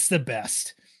 dude, it's the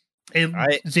best. And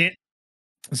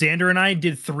Xander and I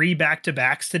did 3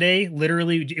 back-to-backs today.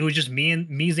 Literally, it was just me,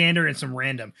 Xander, and some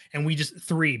random, and we just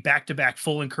 3 back-to-back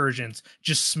full incursions,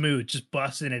 just smooth, just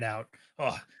busting it out.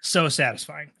 Oh, so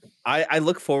satisfying. I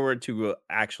look forward to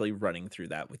actually running through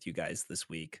that with you guys this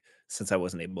week since I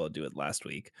wasn't able to do it last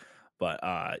week. But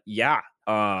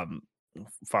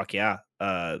fuck yeah.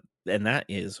 And that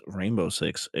is Rainbow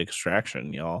Six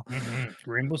Extraction, y'all.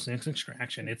 Rainbow Six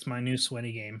Extraction. It's my new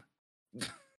sweaty game.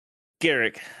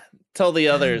 Garrick, tell the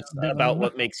others about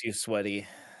what makes you sweaty.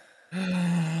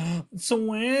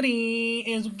 Sweaty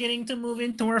is getting to move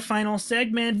into our final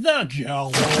segment, the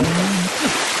Gallows.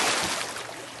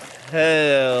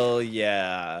 Hell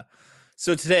yeah.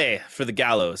 So today, for the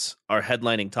Gallows, our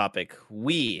headlining topic,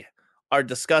 we are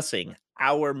discussing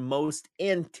our most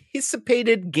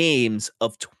anticipated games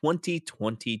of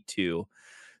 2022.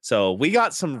 So we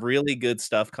got some really good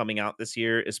stuff coming out this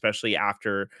year, especially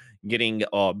after getting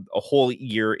a whole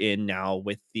year in now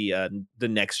with the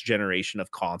next generation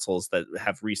of consoles that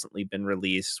have recently been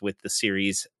released with the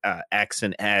Series X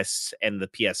and S and the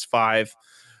PS5.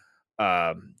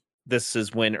 This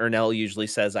is when Ernell usually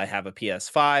says I have a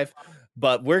PS5,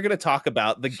 but we're going to talk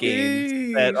about the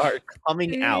games that are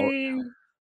coming out.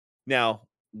 Now,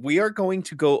 we are going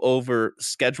to go over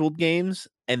scheduled games,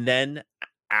 and then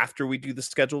after we do the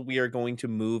schedule, we are going to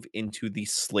move into the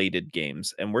slated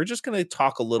games. And we're just going to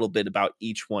talk a little bit about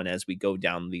each one as we go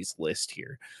down these lists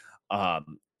here.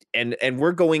 and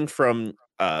we're going from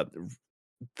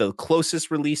the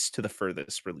closest release to the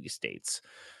furthest release dates.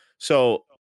 So,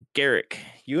 Garrick,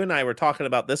 you and I were talking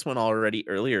about this one already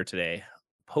earlier today.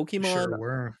 Pokemon Sure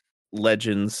were.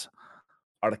 Legends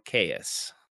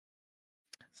Arceus.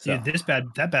 So, Dude,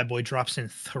 that bad boy drops in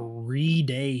 3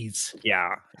 days.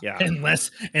 yeah.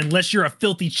 Unless you're a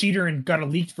filthy cheater and got a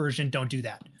leaked version, don't do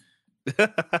that.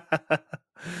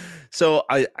 So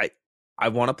I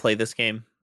want to play this game.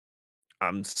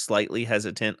 I'm slightly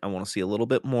hesitant. I want to see a little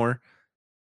bit more.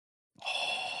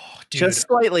 Oh, dude. Just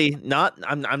slightly.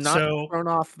 I'm not So- thrown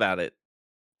off about it.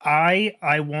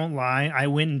 I won't lie. I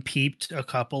went and peeped a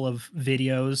couple of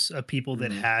videos of people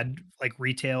that Mhm. had like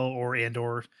retail or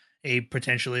a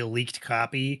potentially leaked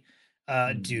copy.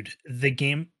 Mhm. Dude, the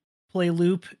gameplay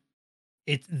loop,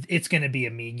 it's gonna be a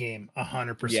me game,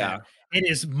 100%. Yeah. It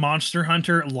is Monster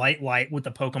Hunter light with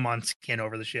the Pokemon skin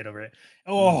over the shit over it.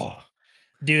 Oh,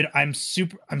 dude, I'm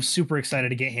super excited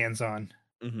to get hands on.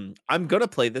 I'm gonna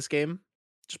play this game,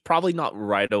 just probably not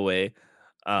right away.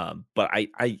 But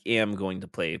I am going to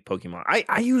play Pokemon.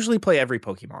 I usually play every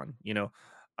Pokemon, you know.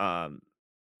 I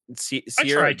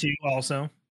Sierra. try to also.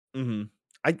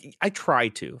 I try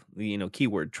to, you know,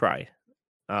 keyword try.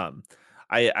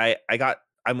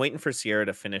 I'm waiting for Sierra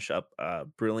to finish up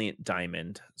Brilliant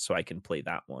Diamond so I can play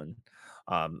that one.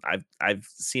 I've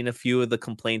seen a few of the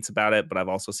complaints about it, but I've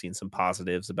also seen some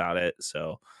positives about it.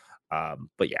 So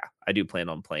but yeah, I do plan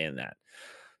on playing that.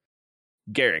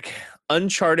 Garrick,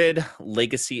 Uncharted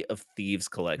Legacy of Thieves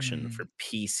collection for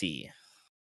PC.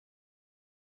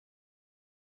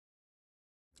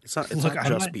 It's not Look, I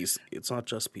just might- PC. It's not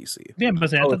just PC. Yeah,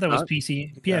 but I Oh, thought it's that was not?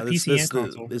 PC. Yeah, this, PC this and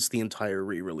console. It's the entire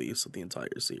re-release of the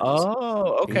entire series.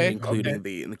 Oh, okay.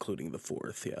 Including the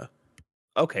fourth, yeah.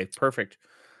 Okay, perfect.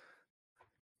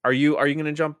 Are you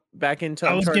gonna jump back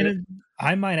into Uncharted?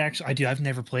 I might actually. I've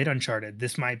never played Uncharted.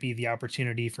 This might be the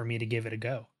opportunity for me to give it a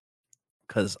go.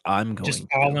 Because I'm going Just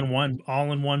to.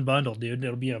 all in one bundle, dude.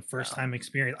 It'll be a first time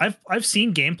experience. I've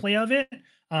seen gameplay of it,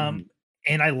 and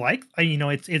you know,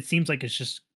 it seems like it's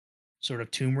just sort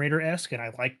of Tomb Raider esque, and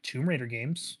I like Tomb Raider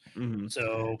games.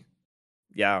 So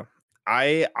yeah,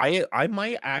 I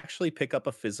might actually pick up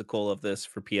a physical of this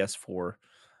for PS4.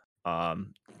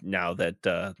 Now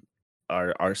that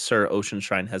our Sir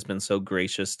Oceanshine has been so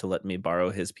gracious to let me borrow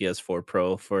his PS4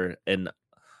 Pro for an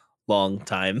long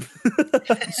time,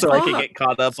 so I can get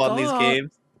caught up on these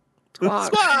games.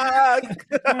 Squawk!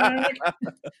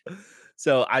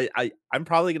 So I'm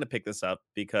probably gonna pick this up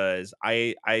because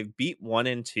I beat 1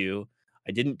 and 2.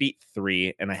 I didn't beat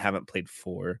 3, and I haven't played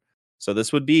 4. So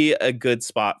this would be a good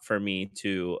spot for me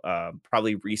to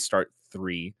probably restart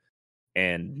 3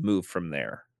 and move from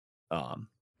there.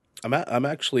 I'm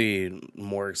actually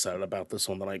more excited about this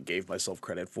one than I gave myself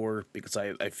credit for because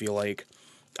I feel like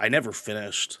I never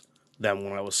finished them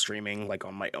when I was streaming like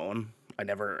on my own. I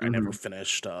never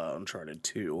finished Uncharted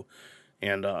 2,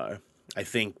 and I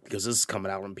think because this is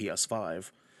coming out on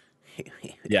PS5.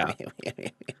 Yeah.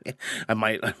 I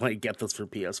might get this for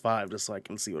PS5 just so I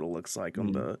can see what it looks like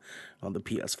on the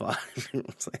PS5.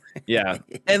 Yeah.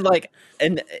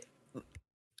 And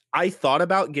I thought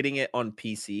about getting it on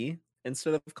PC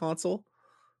instead of console,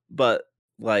 but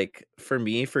like for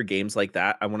me, for games like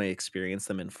that, I want to experience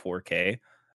them in 4K,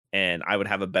 and I would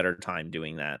have a better time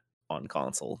doing that on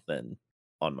console than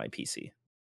on my PC.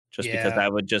 Just because I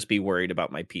would just be worried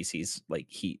about my PC's like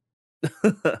heat.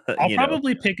 I'll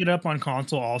probably pick it up on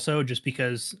console also, just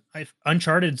because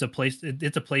Uncharted's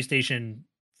it's a PlayStation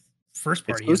first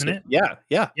party, exclusive. isn't it?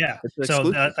 Yeah. It's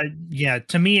So exclusive.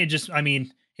 to me, it just, I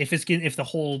mean, if the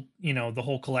whole, you know, the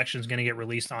whole collection is going to get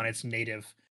released on its native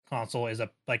console as a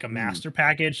master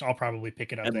package, I'll probably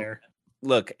pick it up there.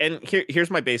 Look, and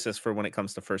here's my basis for when it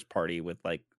comes to first party with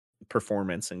like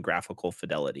performance and graphical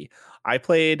fidelity. I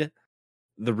played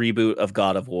the reboot of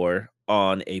God of War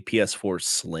on a PS4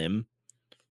 Slim,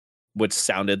 which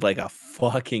sounded like a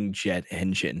fucking jet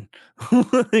engine.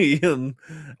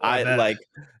 I like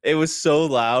it was so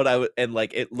loud. And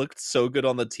like it looked so good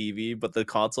on the TV, but the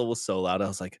console was so loud. I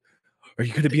was like, "Are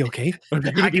you gonna be okay?" I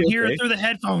can hear it through the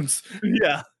headphones.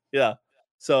 Yeah.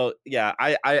 So yeah,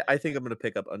 I think I'm gonna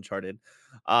pick up Uncharted.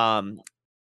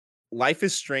 Life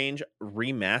is Strange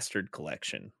remastered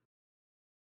collection.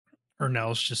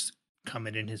 Ernell's just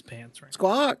coming in his pants right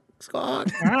Squawk.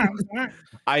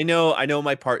 I know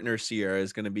my partner Sierra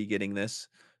is going to be getting this,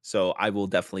 so I will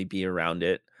definitely be around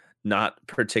it. Not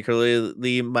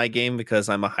particularly my game because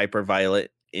I'm a hyper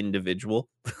violent individual,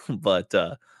 but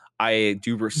I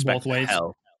do respect Both ways. the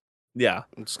hell. Yeah.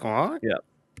 Squawk. Yeah.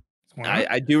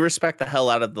 I do respect the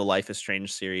hell out of the Life is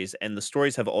Strange series, and the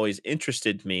stories have always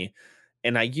interested me.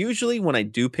 And I usually, when I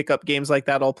do pick up games like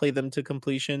that, I'll play them to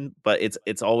completion. But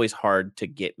it's always hard to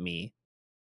get me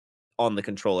on the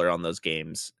controller on those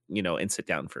games, and sit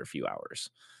down for a few hours.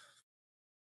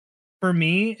 For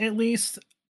me, at least,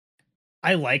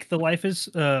 I like the Life is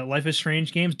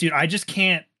Strange games, dude. I just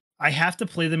can't. I have to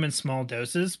play them in small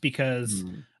doses because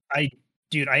I,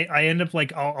 dude, I end up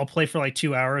like I'll play for like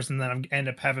 2 hours and then I end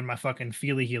up having my fucking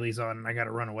feely heelys on and I got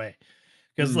to run away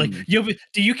because like you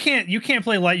can't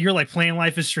play like you're like playing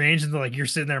Life is Strange and like you're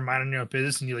sitting there minding your own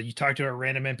business and you talk to a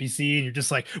random NPC and you're just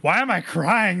like, why am I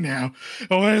crying now?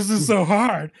 Oh, this is so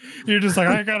hard. You're just like,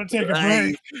 I gotta take a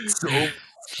break. So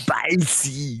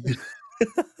spicy.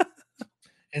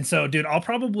 And so, dude, I'll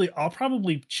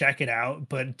probably check it out,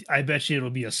 but I bet you it'll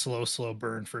be a slow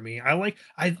burn for me. I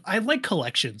like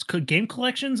collections, game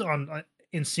collections on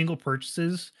in single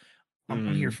purchases.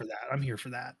 I'm here for that. I'm here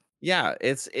for that. Yeah,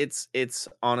 it's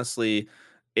honestly,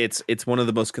 it's one of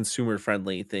the most consumer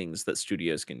friendly things that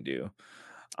studios can do.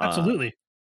 Absolutely.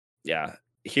 Yeah.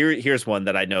 Here's one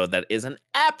that I know that is an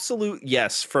absolute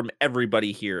yes from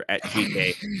everybody here at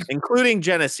GK, including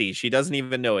Genesee. She doesn't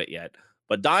even know it yet.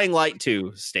 But Dying Light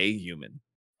 2, Stay Human.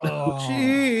 Oh.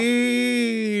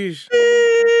 Sheesh.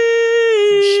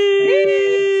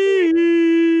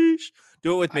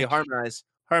 Do it with me. Harmonize.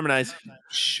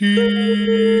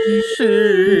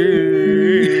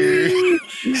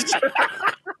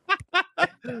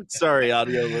 Sorry,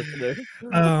 audio listener.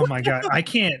 Oh my god, I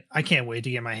can't wait to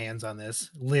get my hands on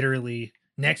this. Literally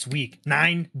next week,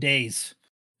 9 days,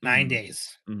 9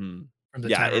 days from the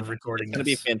time of recording. It's going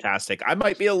to be fantastic. I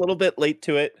might be a little bit late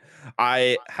to it.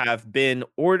 I have been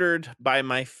ordered by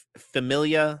my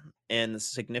familia and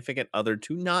significant other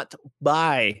to not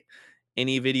buy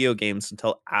any video games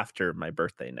until after my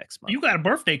birthday next month. You got a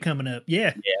birthday coming up,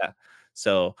 yeah.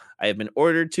 So I have been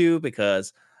ordered to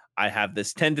because I have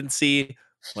this tendency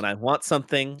when I want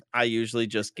something, I usually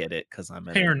just get it because I'm.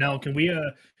 Hey, Arnell, can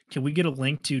we get a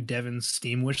link to Devin's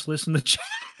Steam wish list in the chat?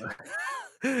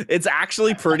 It's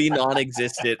actually pretty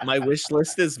non-existent. My wish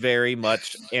list is very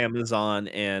much Amazon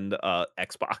and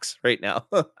Xbox right now.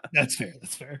 That's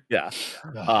fair. Yeah.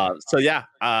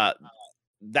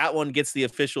 That one gets the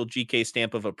official GK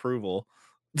stamp of approval.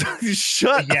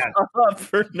 Shut up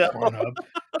for now.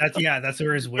 That's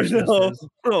where his wish list is.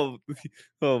 Oh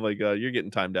my god, you're getting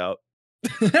timed out.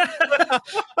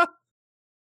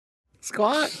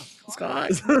 Scott.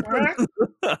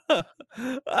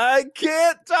 I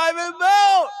can't time him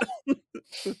out.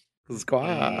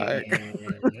 Squawk.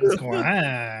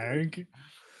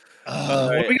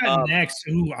 What we got next?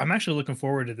 Ooh, I'm actually looking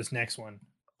forward to this next one.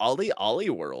 Ollie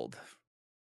World.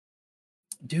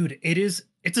 Dude, it's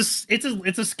a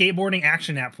skateboarding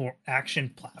action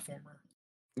platformer.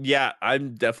 Yeah,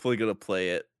 I'm definitely gonna play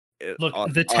it. Look,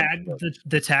 the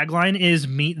tagline is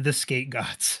 "Meet the Skate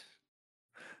Gods."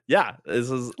 Yeah, this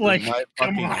is like my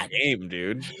fucking game,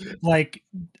 dude. Like,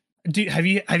 have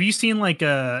you seen like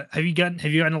have you gotten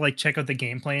to like check out the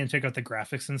gameplay and check out the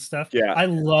graphics and stuff? Yeah, I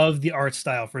love the art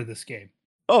style for this game.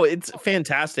 Oh, it's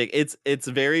fantastic. It's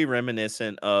very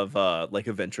reminiscent of like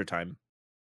Adventure Time.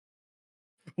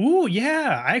 Ooh,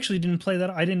 yeah. I actually didn't play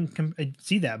that. I didn't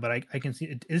see that, but I can see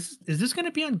it. Is this going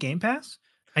to be on Game Pass?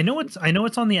 I know it's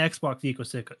on the Xbox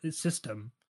ecosystem.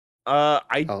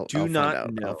 I'll do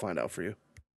not know. I'll find out for you.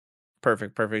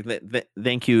 Perfect.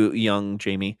 Thank you, young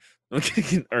Jamie.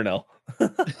 Or no.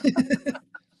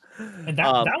 And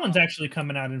that one's actually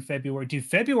coming out in February. Dude,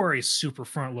 February is super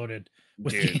front loaded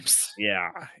with games.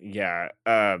 Yeah.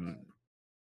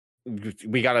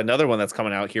 We got another one that's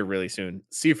coming out here really soon.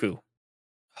 Sifu.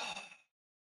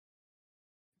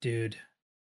 Dude,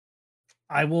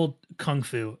 I will Kung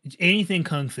Fu. Anything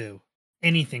Kung Fu,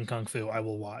 I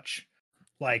will watch.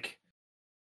 Like,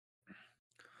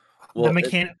 the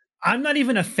mechanic. I'm not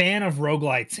even a fan of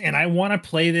roguelites, and I want to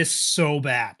play this so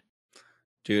bad.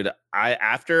 Dude,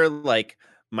 after like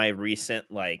my recent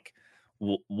like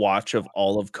watch of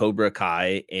all of Cobra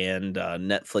Kai and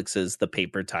Netflix's The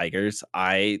Paper Tigers,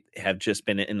 I have just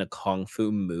been in a Kung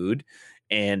Fu mood,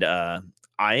 and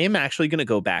I am actually going to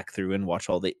go back through and watch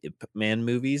all the Ip Man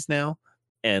movies now,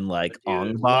 and like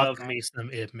Ong Bak. Love me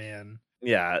some Ip Man.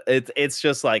 Yeah, it's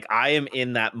just like I am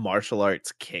in that martial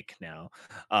arts kick now.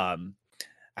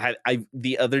 I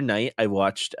the other night I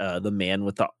watched The Man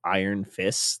with the Iron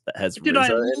Fists that has Dude, I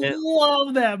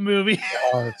love that movie.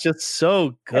 Oh, it's just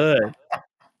so good.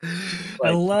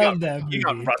 I love that movie. You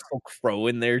got Russell Crowe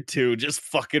in there too, just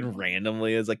fucking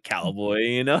randomly as a cowboy,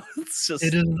 you know? It's just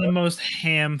the most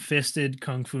ham-fisted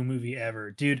kung fu movie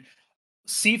ever. Dude,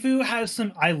 Sifu has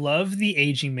some. I love the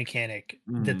aging mechanic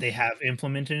that Mhm. they have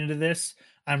implemented into this.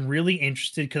 I'm really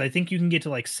interested because I think you can get to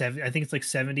like I think it's like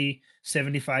 70,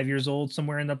 75 years old,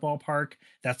 somewhere in the ballpark.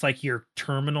 That's like your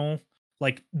terminal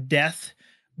like death.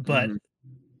 But Mhm.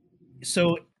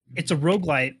 so it's a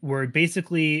roguelite where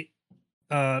basically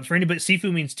for anybody,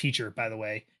 Sifu means teacher, by the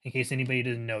way, in case anybody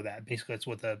didn't know that. Basically, that's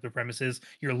what the premise is.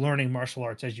 You're learning martial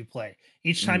arts as you play.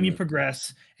 Each time you Mhm.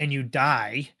 progress and you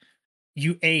die,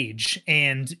 you age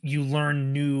and you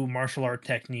learn new martial art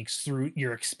techniques through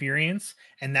your experience.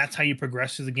 And that's how you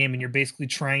progress through the game. And you're basically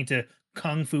trying to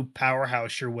kung fu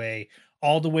powerhouse your way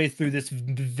all the way through this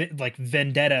like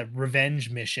vendetta revenge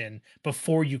mission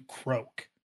before you croak.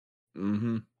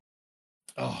 Mhm.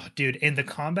 Oh, dude, and the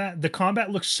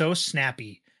combat looks so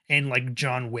snappy and like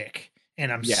John Wick, and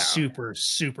I'm Yeah.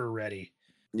 super ready.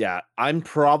 Yeah, I'm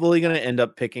probably gonna end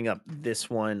up picking up this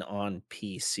one on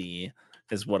PC,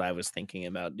 is what I was thinking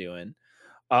about doing.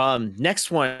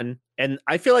 Next one, and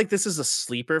I feel like this is a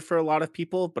sleeper for a lot of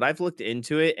people, but I've looked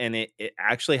into it and it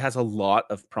actually has a lot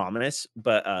of promise.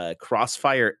 But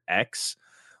Crossfire X,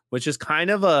 which is kind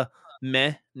of a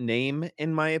meh name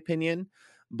in my opinion,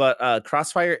 but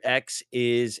Crossfire X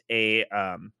is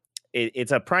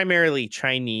it's a primarily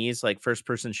Chinese like first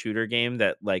person shooter game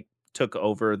that like took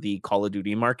over the Call of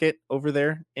Duty market over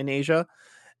there in Asia.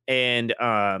 And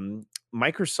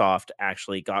Microsoft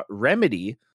actually got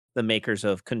Remedy, the makers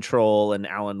of Control and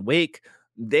Alan Wake.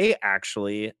 They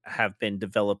actually have been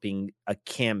developing a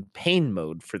campaign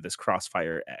mode for this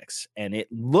Crossfire X, and it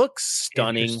looks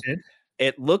stunning. Interested.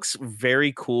 It looks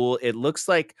very cool. It looks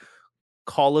like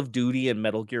Call of Duty and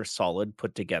Metal Gear Solid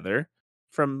put together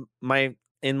from my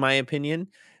in my opinion.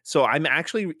 So I'm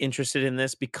actually interested in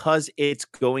this because it's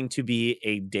going to be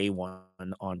a day one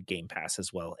on Game Pass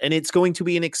as well. And it's going to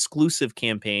be an exclusive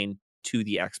campaign to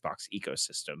the Xbox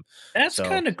ecosystem. That's So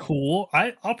kind of cool.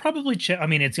 I'll probably check. I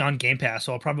mean, it's on Game Pass,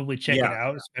 so I'll probably check it yeah.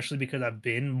 out, especially because I've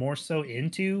been more so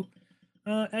into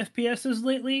FPSs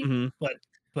lately. Mhm.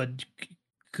 But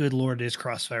good lord, is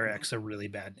Crossfire X a really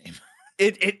bad name?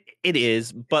 It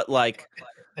is, but like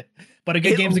But a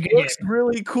good it game's a good looks game.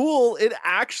 really cool. It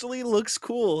actually looks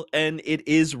cool, and it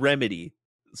is Remedy.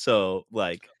 So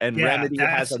like, and Yeah, Remedy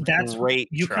has a that's great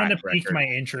you kind track of piqued record. my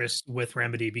interest with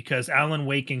Remedy because Alan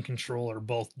Wake and Control are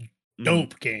both Mhm.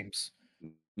 dope games.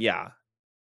 Yeah,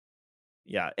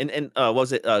 yeah, and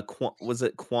was it was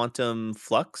it Quantum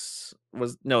Flux?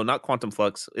 Was no, not Quantum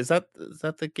Flux. Is that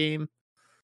the game?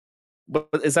 But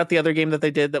is that the other game that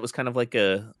they did that was kind of like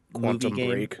a movie Quantum game?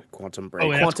 Break, Quantum Oh,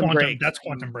 Break. yeah, that's Quantum Quantum. Break. That's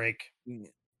Quantum Break.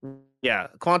 Yeah,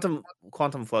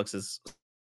 Quantum Flux is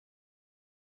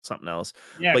something else.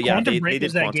 Yeah, But yeah, Quantum they Break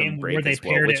was did that Quantum game where Break they as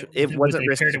well, paired which it it wasn't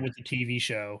with the TV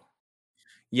show.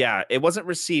 yeah, it wasn't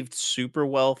received super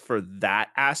well for that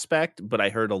aspect, but I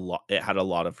heard a lot it had a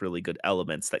lot of really good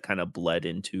elements that kind of bled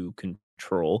into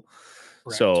Control.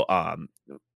 Correct. So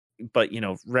but you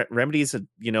know, Remedy's a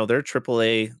they're a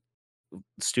AAA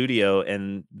studio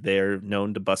and they're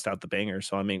known to bust out the banger,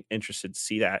 so I'm interested to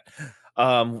see that.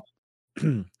 Um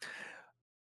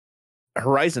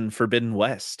Horizon Forbidden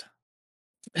West.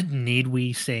 Need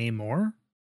we say more?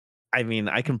 I mean,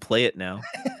 I can play it now.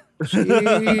 You can.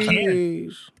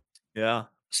 Jeez. Yeah.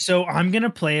 So I'm gonna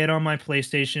play it on my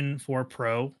PlayStation 4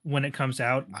 Pro when it comes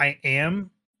out. I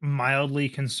am mildly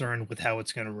concerned with how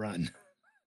it's gonna run.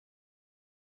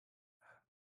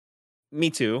 Me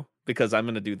too, because I'm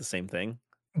going to do the same thing.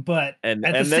 But And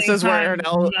at the and this same is where time,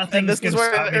 Ernell and nothing's this is gonna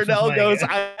where stop me from Ernell playing goes, it.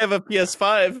 I have a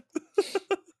PS5.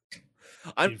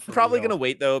 I'm Dude, for probably real. gonna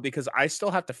wait though because I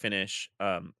still have to finish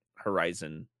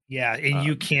Horizon. Yeah, and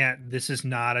you Um, can't. This is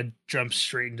not a jump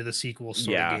straight into the sequel sort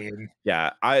of yeah, game.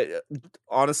 yeah. I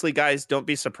honestly, guys, don't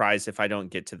be surprised if I don't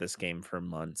get to this game for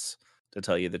months, to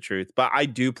tell you the truth. But I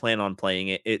do plan on playing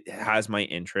it. It has my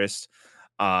interest.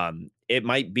 It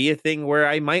might be a thing where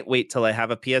I might wait till I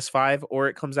have a PS5 or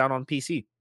it comes out on PC.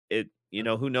 It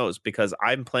who knows? Because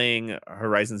I'm playing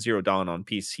Horizon Zero Dawn on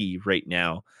PC right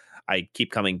now. I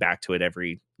keep coming back to it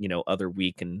every other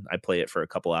week, and I play it for a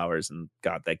couple hours. And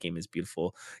God, that game is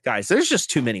beautiful, guys. There's just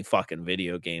too many fucking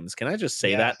video games. Can I just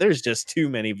say Yeah. that? There's just too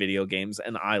many video games,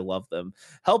 and I love them.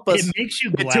 Help It us makes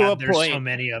you get to a glad there's so point.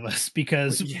 many of us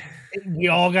because Yeah.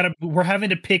 we're having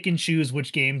to pick and choose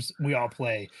which games we all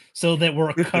play so that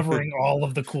we're covering all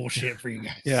of the cool shit for you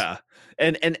guys. Yeah.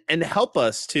 And help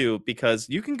us too, because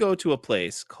you can go to a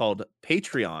place called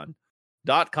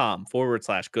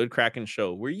patreon.com/Good Kraken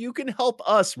Show, where you can help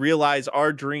us realize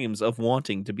our dreams of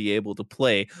wanting to be able to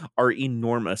play our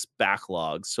enormous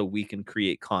backlog so we can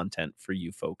create content for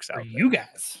you folks For out there. you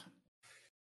guys.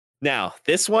 Now,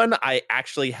 this one I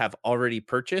actually have already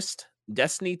purchased,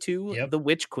 Destiny 2: Yep. The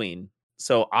Witch Queen.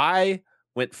 So I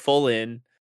went full in,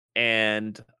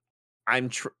 and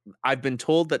I've been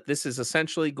told that this is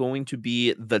essentially going to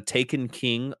be the Taken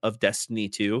King of Destiny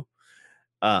 2,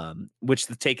 which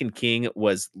the Taken King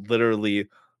was literally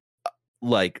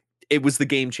like it was the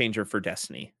game changer for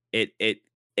Destiny.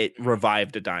 It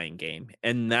revived a dying game,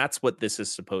 and that's what this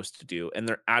is supposed to do. And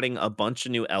they're adding a bunch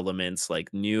of new elements, like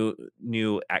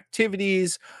new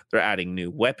activities. They're adding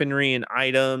new weaponry and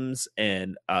items,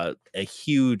 and a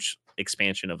huge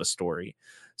expansion of a story.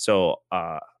 So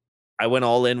I went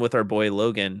all in with our boy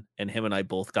Logan, and him and I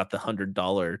both got the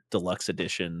 $100 deluxe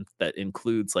edition that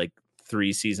includes like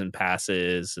 3 season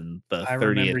passes and the I 30th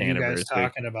remember you guys anniversary.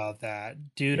 talking about that.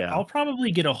 Dude, Yeah. I'll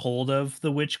probably get a hold of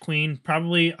the Witch Queen.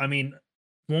 Probably, I mean,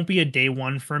 won't be a day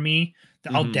one for me.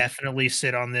 I'll Mhm. definitely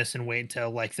sit on this and wait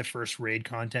until like the first raid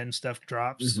content and stuff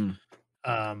drops.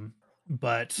 Mhm.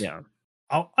 But Yeah.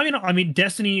 I mean,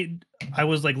 Destiny. I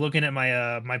was like looking at my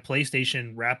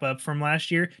PlayStation wrap up from last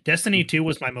year. Destiny 2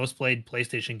 was my most played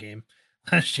PlayStation game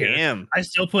last year. Damn. I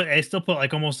still put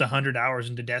like almost 100 hours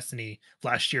into Destiny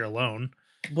last year alone.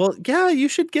 Well, yeah, you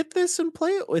should get this and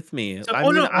play it with me. So, I oh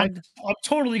mean, no, I'm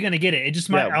totally gonna get it. It just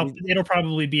might. yeah, It'll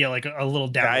probably be like a little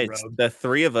down the guys, road. the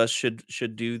 3 of us should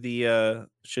do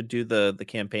the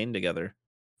campaign together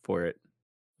for it.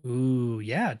 Ooh,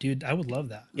 yeah, dude, I would love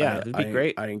that. Yeah, it'd be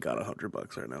great. I ain't got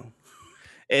 $100 right now.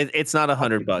 It's not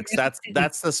 $100. It's-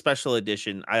 That's the special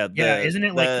edition. yeah, isn't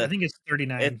it like I the think it's it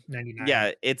 39.99.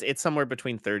 yeah, it's somewhere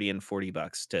between 30 and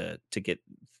 $40 to get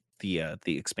the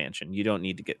expansion. You don't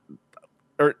need to get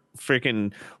or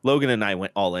freaking Logan and I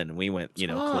went all in. We went,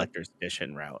 collector's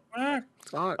edition route.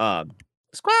 It's not.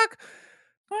 Squawk.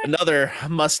 Another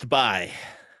must buy.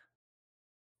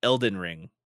 Elden Ring.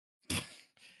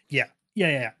 Yeah.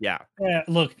 Yeah.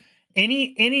 Look,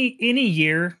 any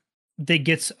year that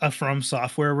gets a From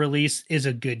Software release is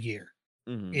a good year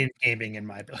Mhm. in gaming, in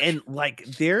my book. And like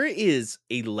there is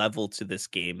a level to this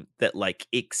game that like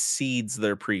exceeds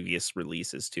their previous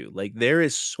releases too. Like there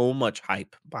is so much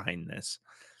hype behind this.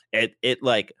 It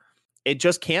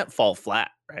just can't fall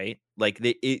flat, right? Like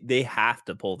they have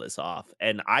to pull this off,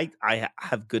 and I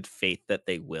have good faith that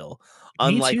they will. Me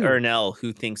Unlike too. Ernell,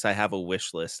 who thinks I have a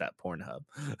wish list at Pornhub.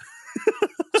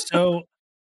 So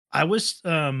I was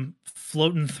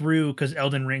floating through because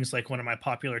Elden Ring's like one of my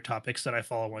popular topics that I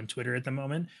follow on Twitter at the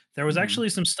moment. There was Mhm. actually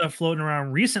some stuff floating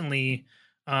around recently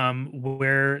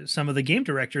where some of the game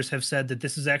directors have said that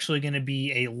this is actually going to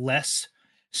be a less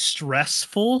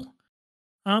stressful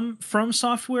From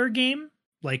Software game.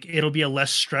 Like it'll be a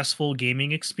less stressful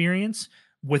gaming experience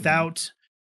without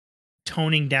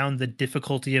toning down the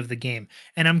difficulty of the game.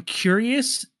 And I'm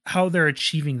curious how they're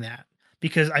achieving that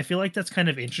because I feel like that's kind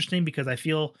of interesting because I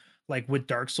feel like with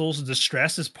Dark Souls, the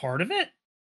stress is part of it.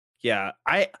 Yeah,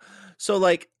 so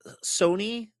like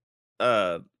Sony,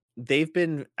 uh, they've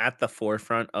been at the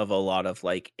forefront of a lot of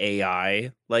like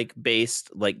AI like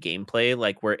based like gameplay,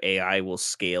 like where AI will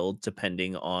scale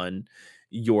depending on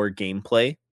your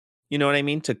gameplay. You know what I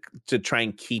mean? To try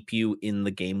and keep you in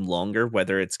the game longer,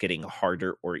 whether it's getting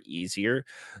harder or easier.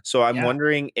 So I'm Yeah.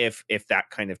 wondering if that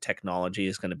kind of technology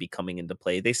is going to be coming into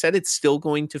play. They said it's still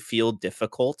going to feel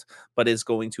difficult, but is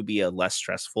going to be a less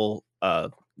stressful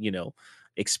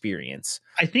experience.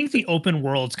 I think the open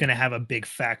world's going to have a big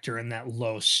factor in that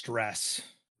low stress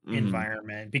Mhm.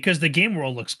 environment because the game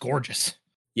world looks gorgeous.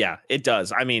 Yeah, it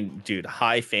does. I mean, dude,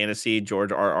 high fantasy,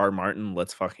 George R. Martin,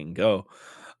 let's fucking go.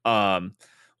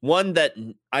 One that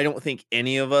I don't think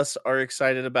any of us are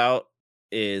excited about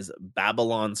is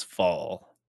Babylon's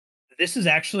Fall. This is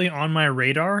actually on my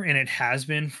radar and it has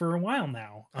been for a while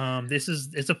now.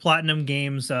 It's a Platinum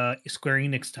Games Square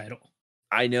Enix title.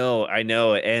 I know,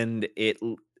 and it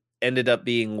ended up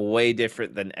being way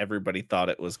different than everybody thought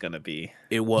it was going to be.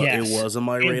 It was on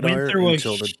my radar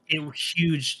until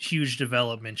huge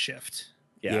development shift.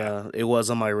 Yeah, it was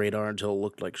on my radar until it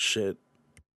looked like shit.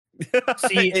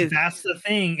 See, that's the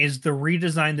thing is the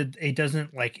redesign that it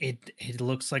doesn't like it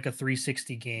looks like a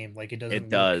 360 game. Like it doesn't It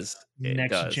does.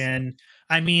 next gen.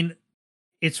 I mean,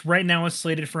 it's right now it's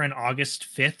slated for an August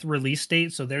 5th release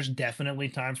date, so there's definitely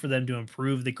time for them to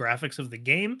improve the graphics of the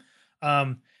game.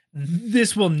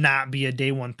 This will not be a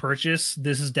day one purchase.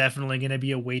 This is definitely going to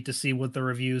be a wait to see what the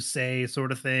reviews say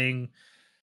sort of thing.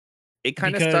 It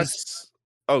kind of sucks.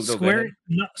 Oh, Square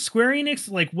Enix,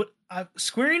 like what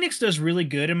Square Enix does really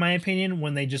good in my opinion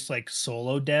when they just like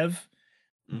solo dev,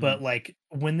 but like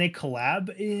when they collab,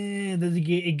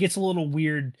 it gets a little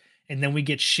weird, and then we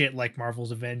get shit like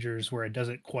Marvel's Avengers where it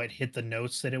doesn't quite hit the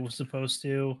notes that it was supposed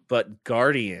to. But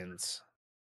Guardians,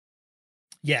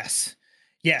 yes,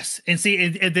 and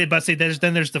see, but see, there's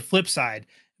the flip side.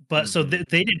 But so Mhm.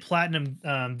 they did Platinum.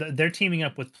 They're teaming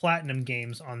up with Platinum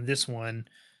Games on this one,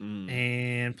 Mm.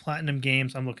 and Platinum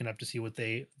Games. I'm looking up to see what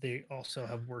they also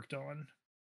have worked on.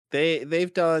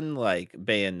 They've done like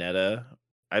Bayonetta,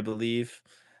 I believe,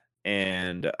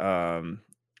 and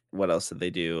what else did they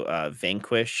do?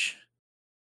 Vanquish.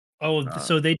 Oh, Uh,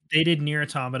 so they did Nier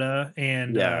Automata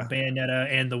and yeah. Bayonetta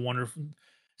and the wonderful.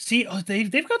 See,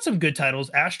 they've got some good titles.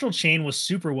 Astral Chain was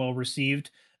super well received.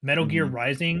 Metal Gear Mhm.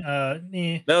 Rising,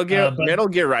 but Metal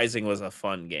Gear Rising was a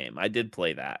fun game. I did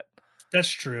play that. that's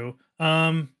true.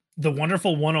 The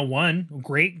Wonderful 101,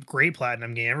 great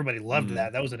platinum game. Everybody loved Mhm.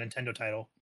 that. That was a Nintendo title.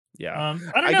 Yeah.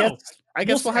 I don't I guess know. I We'll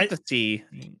guess see. we'll have to see.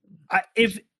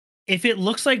 If it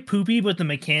looks like poopy, but the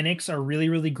mechanics are really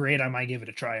really great, I might give it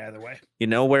a try either way. You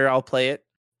know where I'll play it?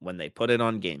 When they put it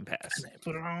on Game And Pass. I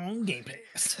put it on Game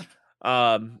Pass.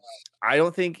 I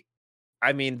don't think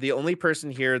I mean, the only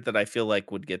person here that I feel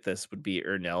like would get this would be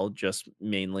Ernell, just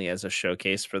mainly as a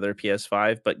showcase for their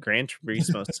PS5, but Gran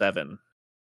Turismo 7.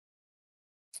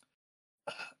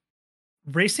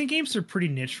 Racing games are pretty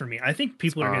niche for me. I think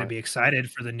people are going to Squad. be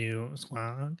excited for the new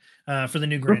Squad, for the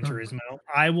new Gran Turismo.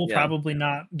 I will Yeah. probably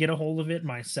not get a hold of it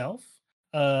myself,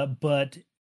 but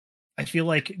I feel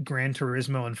like Gran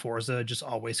Turismo and Forza just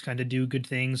always kind of do good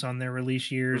things on their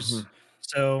release years. Mhm.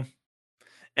 So,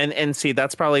 And see,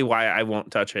 that's probably why I won't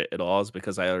touch it at all, is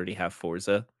because I already have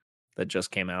Forza that just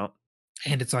came out.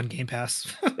 and it's on Game Pass.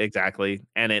 Exactly.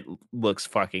 And it looks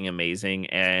fucking amazing.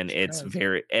 And it's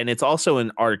does. it's also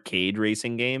an arcade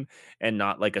racing game and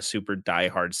not like a super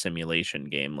diehard simulation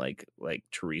game like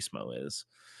Turismo is.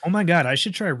 Oh my god, I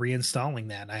should try reinstalling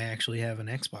that. I actually have an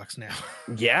Xbox now.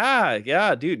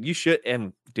 Yeah, dude, you should.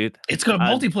 And dude, It's got uh,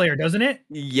 multiplayer, doesn't it?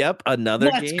 yep,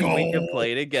 another Let's game we can go.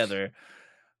 play together.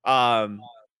 Um,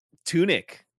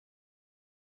 Tunic.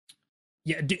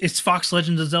 Yeah, it's Fox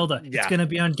Legends of Zelda. It's Yeah, gonna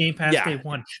be on Game Pass day yeah,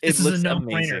 one. it This is a looks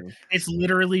no-brainer. amazing, It's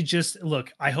literally just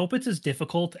look. I hope it's as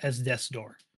difficult as Death's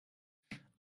Door.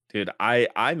 dude.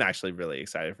 I'm actually really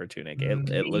excited for Tunic.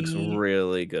 It looks Me,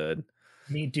 really good.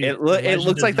 dude. It Legend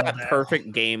looks of like that Zelda.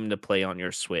 perfect game to play on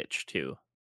your Switch too.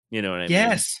 You know what I mean?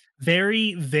 Yes,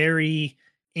 very, very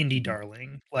indie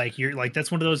darling. Like you're like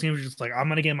that's one of those games. Where you're just like I'm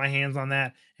gonna get my hands on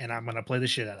that and I'm gonna play the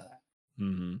shit out of that.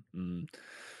 Mm-hmm.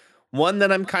 One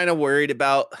that I'm kind of worried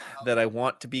about that I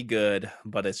want to be good,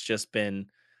 but it's just been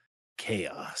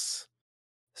chaos.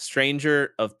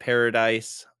 Stranger of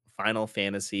Paradise, Final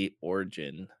Fantasy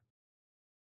Origin.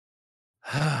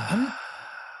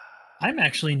 I'm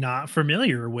actually not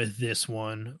familiar with this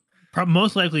one.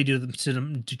 Most likely due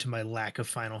to my lack of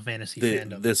Final Fantasy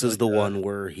fandom. This is But the one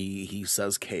where he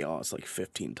says chaos like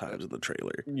 15 times in the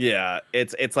trailer. Yeah,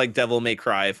 it's like Devil May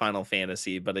Cry Final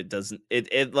Fantasy, but it doesn't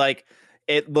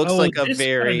it looks oh, like a this got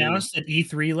very announced at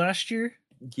E3 last year.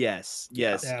 yes,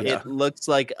 Yeah, yes. Yeah. yeah. It looks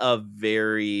like a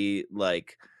very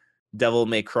like Devil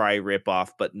May Cry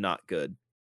ripoff, but not good.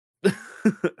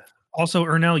 Also,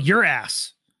 Ernell, your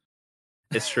ass.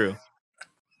 It's true.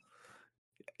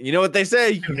 You know what they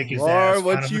say? Tunic You is are ass.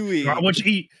 what you You are eat. what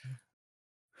you eat.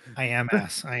 I am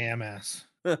ass. I am ass.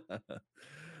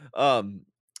 um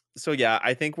so yeah,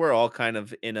 I think we're all kind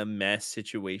of in a mess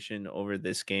situation over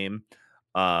this game.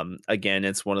 Again,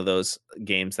 it's one of those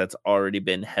games that's already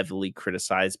been heavily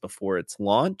criticized before its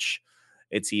launch.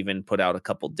 It's even put out a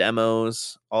couple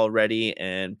demos already,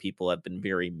 and people have been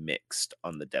very mixed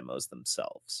on the demos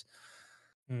themselves.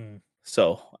 Hmm.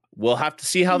 So we'll have to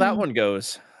see how that one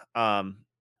goes. Um,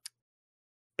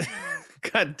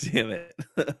 God damn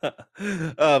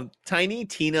it. Tiny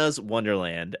Tina's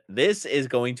Wonderland. This is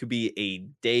going to be a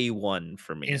day one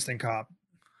for me. Instant cop.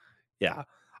 Yeah.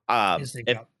 Instant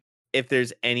If cop. if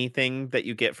there's anything that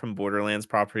you get from Borderlands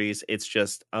properties, it's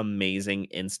just amazing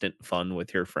instant fun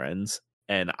with your friends.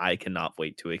 And I cannot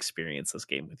wait to experience this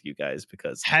game with you guys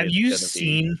because Have it's you gonna be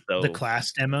seen the so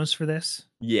class demos for this?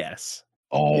 yes.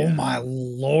 Oh Yeah. my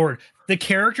lord. The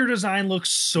character design looks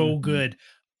so Mhm. good.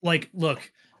 Like, look,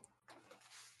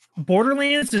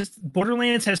 Borderlands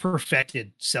has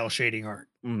perfected cell shading art.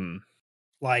 Mhm.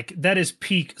 Like that is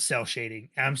peak cell shading.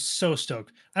 I'm so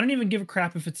stoked. I don't even give a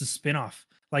crap if it's a spin-off.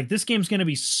 Like this game's gonna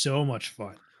be so much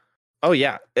fun. Oh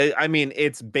yeah. I mean,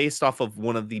 it's based off of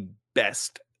one of the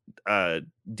best The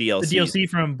DLCs. DLC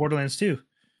from Borderlands 2.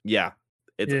 Yeah.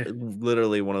 It's Yeah.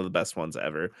 literally one of the best ones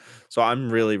ever. So I'm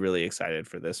really, really excited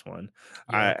for this one.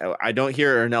 Yep. I don't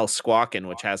hear Ernell squawking,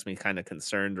 which has me kind of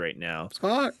concerned right now.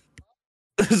 Scott.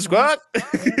 Squawk.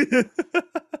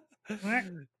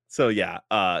 Squawk. So yeah,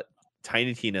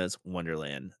 Tiny Tina's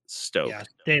Wonderland. Stoked. Yeah,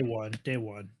 day one. Day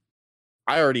one.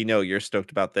 I already know you're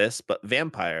stoked about this, but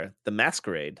Vampire: The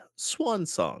Masquerade Swan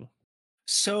Song.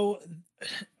 So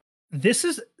this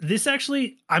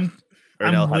actually Ernell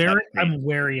had that pre- I'm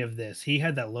wary of this. He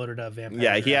had that loaded up vampire.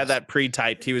 Yeah, he had Dress that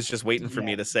pre-typed. He was just waiting for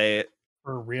me to say it.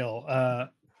 for real.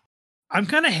 I'm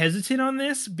kind of hesitant on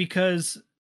this because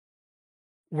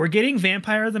we're getting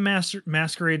Vampire the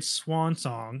Masquerade Swan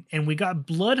Song, and we got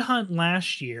Blood Hunt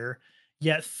last year.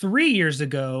 Yet 3 years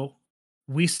ago,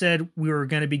 we said we were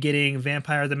going to be getting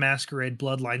Vampire the Masquerade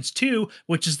Bloodlines 2,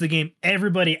 which is the game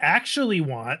everybody actually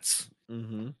wants.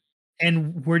 Mm-hmm.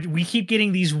 And we keep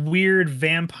getting these weird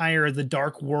Vampire the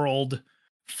Dark World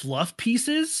fluff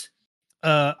pieces.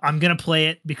 I'm going to play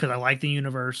it because I like the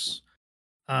universe.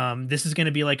 This is going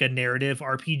to be like a narrative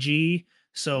RPG.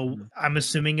 So I'm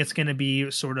assuming it's going to be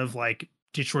sort of like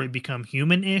Detroit Become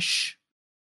Human-ish.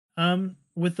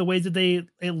 With the way that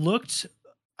it looked,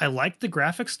 I like the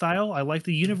graphic style. I like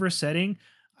the universe setting.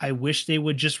 I wish they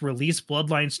would just release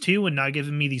Bloodlines 2 and not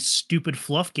giving me these stupid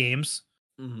fluff games.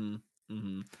 Mm-hmm.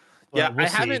 Mm-hmm. But Yeah, we'll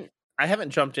see. I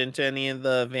haven't jumped into any of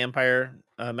the Vampire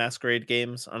Masquerade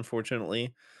games,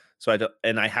 unfortunately. So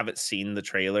I haven't seen the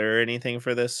trailer or anything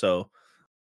for this, so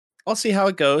I'll see how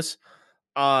it goes.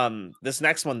 This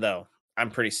next one though, I'm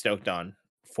pretty stoked on.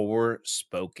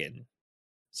 Forspoken.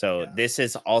 So this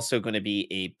is also going to be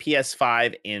a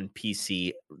PS5 and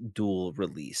PC dual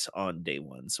release on day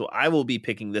one. So I will be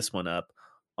picking this one up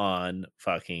on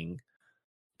fucking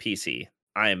PC.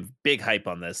 I am big hype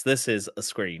on this. This is a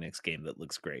Square Enix game that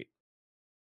looks great.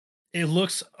 It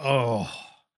looks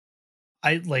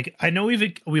I know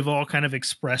we've all kind of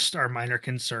expressed our minor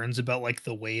concerns about like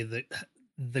the way that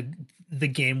the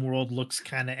game world looks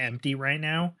kind of empty right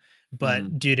now.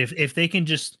 But dude, if they can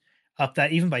just up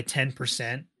that even by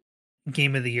 10%,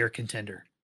 game of the year contender.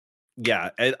 Yeah,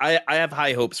 I have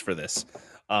high hopes for this.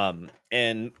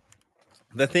 And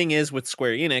the thing is with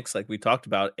Square Enix, like we talked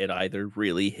about, it either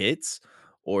really hits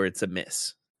or it's a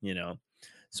miss, you know.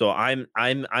 So I'm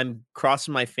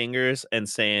crossing my fingers and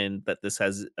saying that this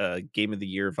has game of the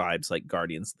year vibes like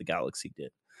Guardians of the Galaxy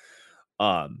did.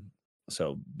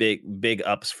 So big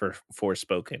ups for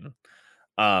Forspoken.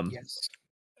 Yes.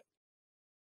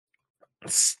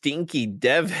 Stinky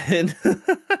Devin.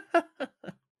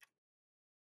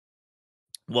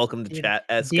 Welcome to chat,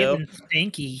 Esco. Devin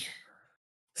Stinky.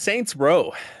 Saints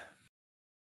Row.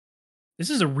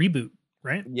 This is a reboot,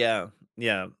 right? Yeah.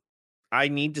 I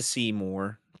need to see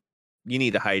more. You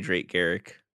need to hydrate,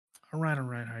 Garrick. All right,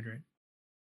 hydrate.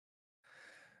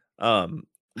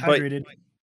 Hydrated.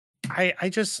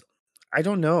 But I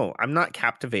don't know. I'm not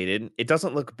captivated. It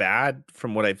doesn't look bad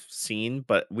from what I've seen,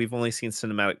 but we've only seen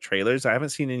cinematic trailers. I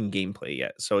haven't seen any gameplay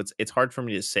yet, so it's hard for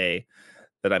me to say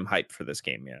that I'm hyped for this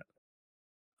game yet.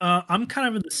 I'm kind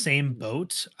of in the same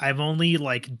boat. I've only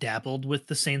like dabbled with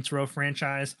the Saints Row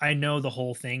franchise. I know the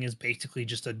whole thing is basically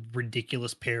just a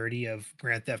ridiculous parody of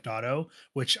Grand Theft Auto,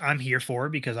 which I'm here for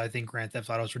because I think Grand Theft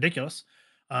Auto is ridiculous.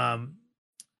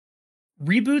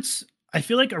 Reboots, I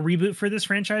feel like a reboot for this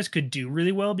franchise could do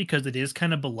really well because it is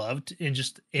kind of beloved in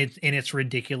its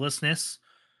ridiculousness.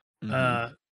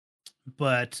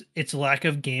 But its lack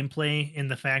of gameplay and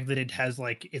the fact that it has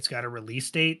like it's got a release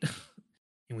date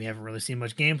and we haven't really seen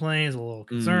much gameplay is a little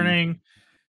concerning.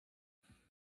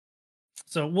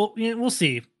 So we'll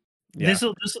see. Yeah.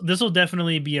 This will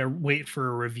definitely be a wait for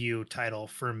a review title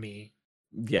for me.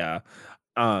 Yeah.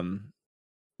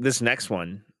 This next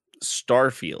one,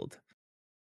 Starfield,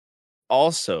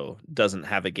 also doesn't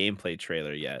have a gameplay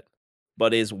trailer yet,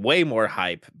 but is way more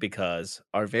hype because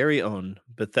our very own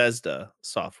Bethesda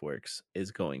Softworks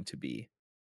is going to be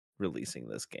releasing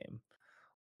this game.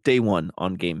 Day one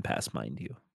on Game Pass, mind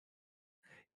you.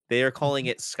 They are calling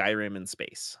it Skyrim in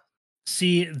space.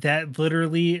 See, that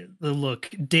literally, look,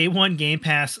 day one Game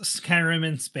Pass, Skyrim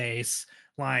in space.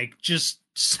 Like, just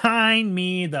sign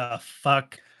me the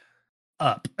fuck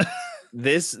up.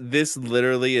 This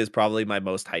literally is probably my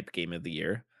most hyped game of the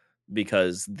year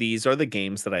because these are the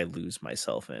games that I lose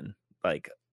myself in.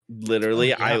 Like,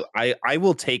 literally, I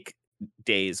will take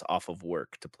days off of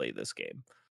work to play this game.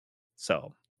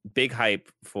 So big hype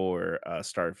for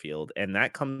Starfield, and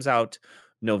that comes out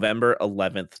November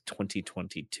 11th,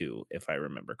 2022, if I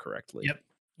remember correctly.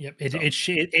 Yep.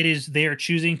 It is. They are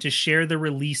choosing to share the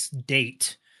release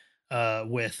date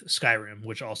with Skyrim,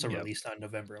 which also released on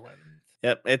November 11th.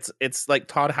 Yep, it's like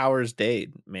Todd Howard's day,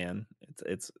 man.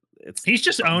 It's he's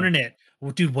just owning it.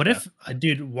 Well, dude, what if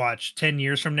watch 10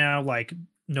 years from now, like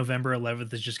November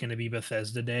 11th is just going to be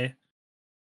Bethesda Day?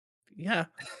 Yeah.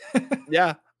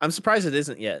 Yeah. I'm surprised it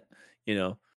isn't yet, you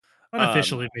know.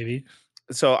 Unofficially, maybe.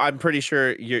 So I'm pretty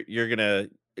sure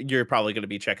you're probably gonna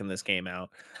be checking this game out.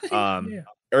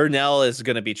 Ernell is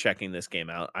gonna be checking this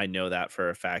game out. I know that for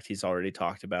a fact. He's already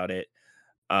talked about it.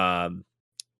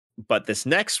 But this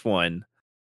next one,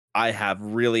 I have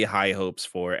really high hopes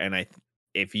for, and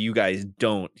if you guys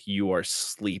don't, you are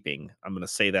sleeping. I'm going to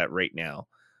say that right now.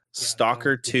 Yeah,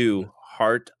 Stalker don't- 2: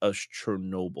 Heart of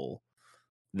Chernobyl.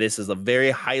 This is a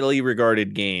very highly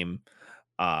regarded game,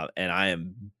 and I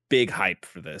am big hype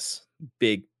for this.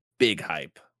 Big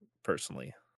hype,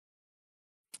 personally.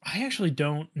 I actually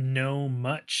don't know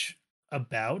much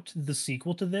about the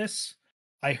sequel to this.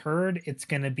 I heard it's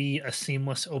going to be a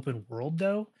seamless open world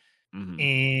though, Mhm.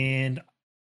 and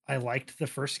I liked the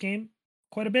first game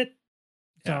quite a bit.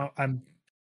 Yeah. So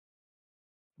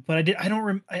but I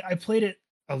don't I played it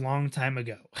a long time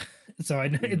ago. So I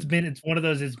know Mhm. it's one of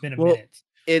those, it's been a Well, minute.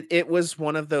 it was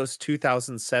one of those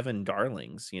 2007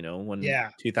 darlings, when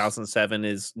Yeah. 2007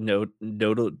 is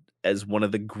noted as one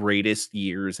of the greatest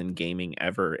years in gaming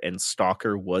ever, and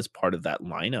Stalker was part of that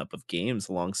lineup of games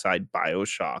alongside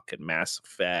BioShock and Mass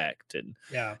Effect, and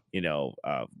Yeah.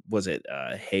 was it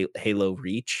Halo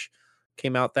Reach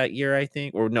came out that year, I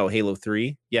think, or no, Halo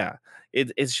 3. Yeah,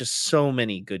 it's just so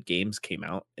many good games came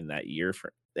out in that year,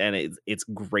 and it's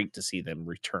great to see them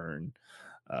return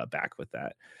back with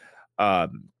that.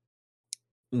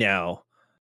 Now,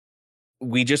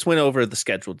 we just went over the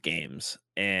scheduled games,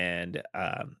 and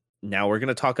now we're going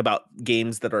to talk about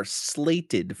games that are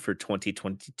slated for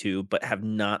 2022 but have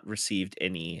not received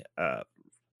any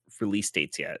release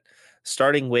dates yet.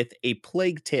 Starting with A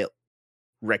Plague Tale: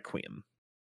 Requiem.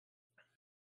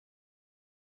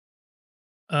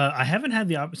 I haven't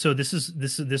had so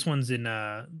this one's in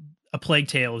A Plague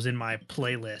Tale is in my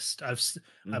playlist. I've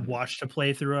Mhm. watched a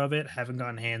playthrough of it, haven't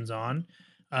gotten hands on.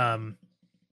 Um,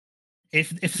 if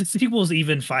the sequel is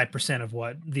even 5% of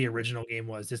what the original game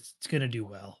was, it's gonna do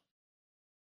well.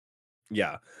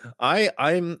 Yeah,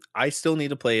 I still need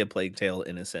to play A Plague Tale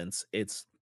Innocence. It's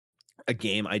a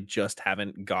game I just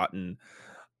haven't gotten.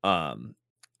 Um,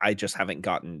 I just haven't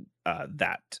gotten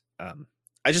that.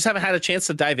 I just haven't had a chance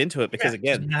to dive into it because,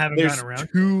 Yeah, just again, haven't gotten there's around to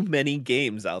it. too many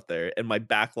games out there, and my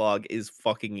backlog is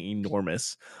fucking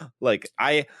enormous. Like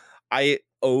I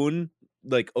own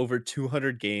like over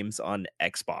 200 games on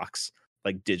Xbox,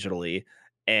 like digitally,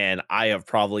 and I have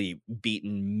probably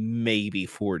beaten maybe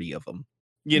 40 of them.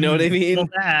 You know what I Feel mean?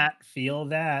 that, feel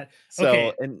that. So,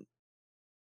 Okay, and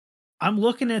I'm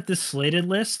looking at this slated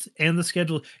list and the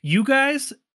schedule. You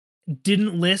guys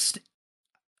didn't list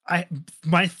I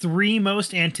my 3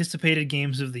 most anticipated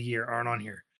games of the year aren't on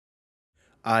here.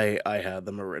 I had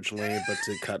them originally, but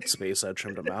to cut space, I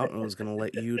trimmed them out and was going to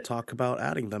let you talk about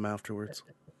adding them afterwards.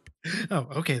 Oh,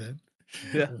 okay then.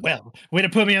 yeah. Well, way to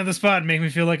put me on the spot and make me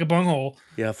feel like a bunghole.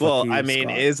 Yeah, fuck Well, you, I mean,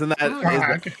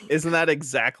 Scott. isn't that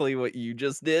exactly what you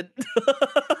just did?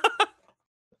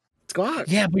 Scott.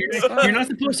 Yeah, but you're not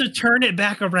supposed to turn it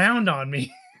back around on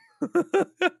me.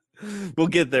 We'll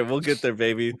get there. We'll get there,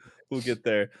 baby. We'll get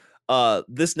there.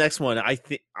 This next one,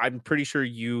 I'm pretty sure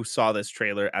you saw this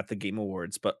trailer at the Game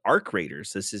Awards, but Arc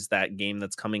Raiders. This is that game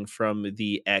that's coming from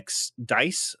the X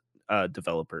Dice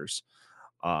developers.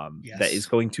 That is Yes.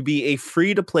 going to be a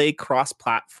free to play cross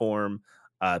platform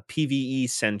PVE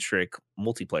centric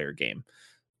multiplayer game.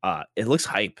 It looks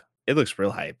hype. It looks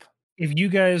real hype. If you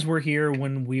guys were here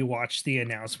when we watched the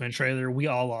announcement trailer, we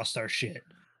all lost our shit.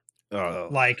 Oh,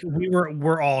 Like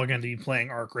we're all going to be playing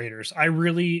Arc Raiders.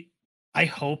 I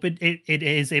hope it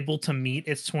is able to meet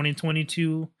its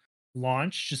 2022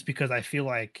 launch just because I feel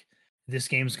like this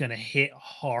game's going to hit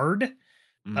hard.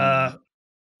 mhm. Uh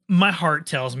my heart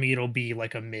tells me it'll be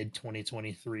like a mid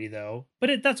 2023 though,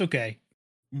 but that's okay.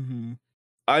 Mm-hmm.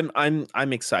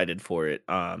 I'm excited for it.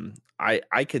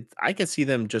 I could see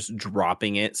them just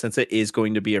dropping it since it is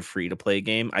going to be a free to play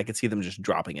game. I could see them just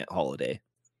dropping it holiday.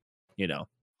 You know,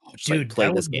 Oh, just like dude, play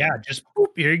that this would game. just boop,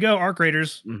 here you go, Arc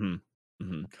Raiders. Hmm.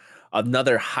 Hmm.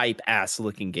 Another hype ass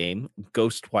looking game,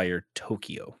 Ghostwire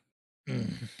Tokyo.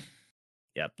 Mm.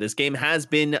 Yep, this game has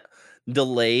been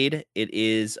delayed. It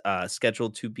is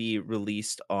scheduled to be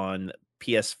released on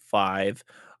PS5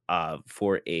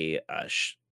 for a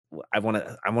I want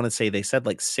to say they said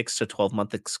like 6 to 12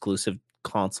 month exclusive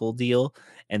console deal,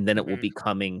 and then it will Mhm. be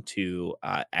coming to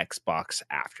Xbox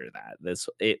after that.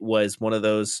 It was one of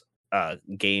those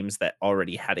games that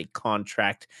already had a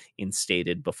contract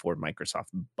instated before Microsoft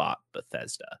bought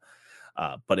Bethesda.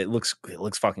 But it looks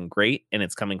fucking great, and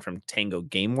it's coming from Tango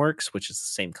GameWorks, which is the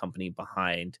same company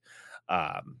behind,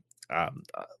 um, um,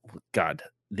 uh, God,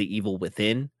 The Evil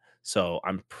Within. So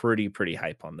I'm pretty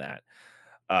hype on that.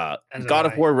 As am God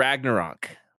of I. War Ragnarok.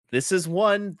 This is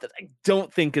one that I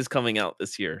don't think is coming out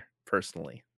this year,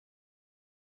 personally.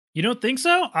 You don't think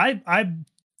so? I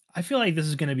feel like this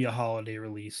is going to be a holiday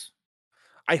release.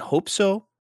 I hope so.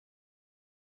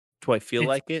 Do I feel It's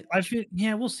like it? I feel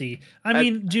yeah, we'll see. I I-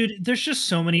 mean, dude, there's just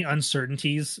so many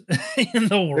uncertainties in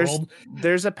the world.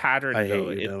 There's a pattern I though.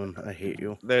 hate you, Devin. I hate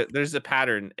you. There's a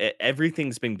pattern.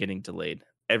 Everything's been getting delayed.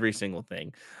 Every single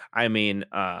thing. I mean,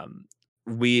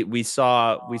 we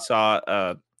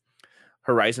saw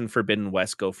Horizon Forbidden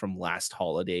West go from last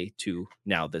holiday to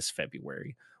now this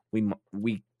February.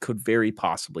 We could very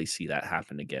possibly see that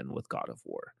happen again with God of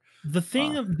War. The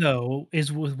thing though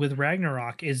is with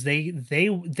Ragnarok is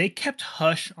they kept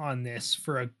hush on this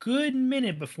for a good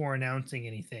minute before announcing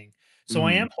anything. So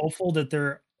I am hopeful that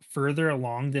they're further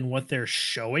along than what they're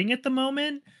showing at the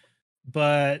moment.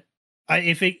 But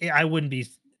I wouldn't be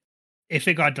if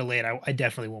it got delayed. I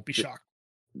definitely won't be shocked.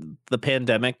 The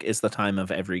pandemic is the time of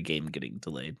every game getting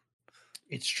delayed.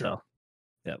 It's true. So,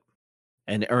 yep.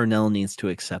 And Ernell needs to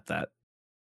accept that.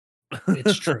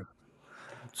 It's true.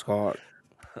 Scott.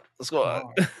 Let's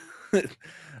go.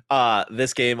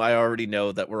 This game, I already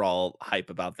know that we're all hype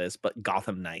about this, but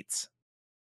Gotham Knights.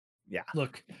 Yeah.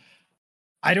 Look,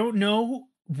 I don't know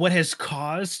what has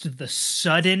caused the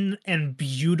sudden and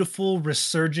beautiful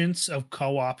resurgence of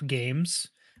co-op games,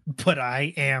 but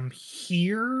I am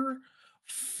here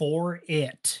for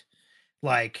it.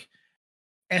 Like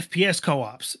FPS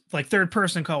co-ops, like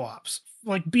third-person co-ops,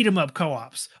 like beat 'em up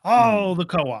co-ops, all the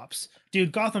co-ops.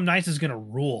 Dude, Gotham Knights is gonna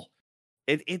rule.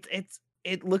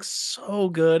 It looks so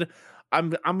good.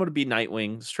 I'm gonna be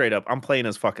Nightwing straight up. I'm playing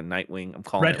as fucking Nightwing. I'm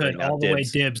calling Red it right Hood now. all the way,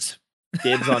 dibs.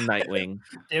 Dibs on Nightwing.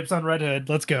 Dibs on Red Hood.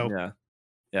 Let's go. Yeah.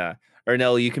 Yeah.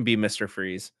 Ernell, you can be Mr.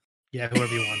 Freeze. Yeah,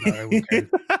 whoever you want. I won't care.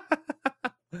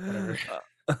 Whatever.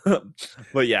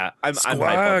 But yeah, I'm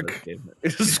hyped on this game.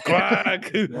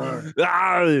 Squawk.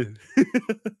 Ah!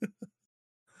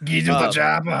 Get to the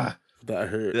chopper. That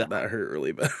hurt. Yeah. That hurt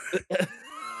really bad.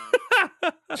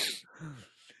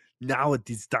 Now it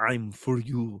is time for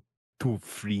you to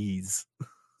freeze.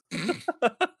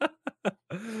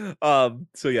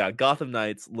 So yeah, Gotham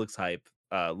Knights looks hype.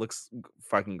 Looks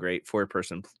fucking great.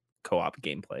 4-person co-op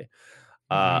gameplay.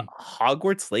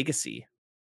 Hogwarts Legacy.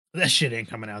 That shit ain't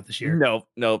coming out this year.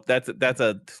 Nope. That's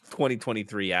a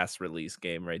 2023 ass release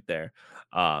game right there.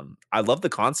 I love the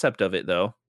concept of it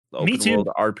though. The Me open too. world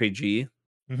RPG,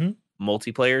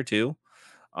 multiplayer too.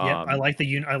 Yeah, I like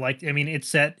I mean, it's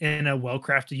set in a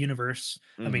well-crafted universe.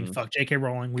 I mean, Mhm. fuck J.K.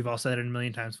 Rowling. We've all said it a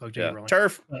million times. Fuck J.K. Yeah. Rowling.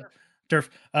 Turf.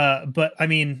 But I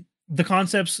mean, the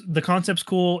concept's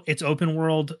cool. It's open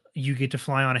world. You get to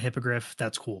fly on a hippogriff.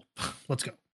 That's cool. Let's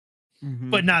go.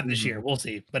 But not this year. We'll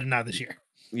see. But not this year.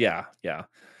 Yeah.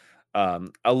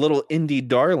 A little indie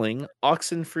darling,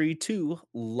 Oxenfree 2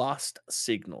 Lost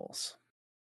Signals.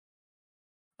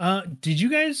 Did you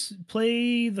guys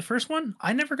play the first one?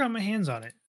 I never got my hands on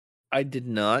it. I did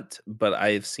not, but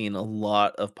I've seen a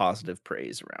lot of positive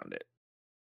praise around it.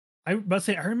 I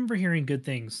remember hearing good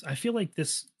things. I feel like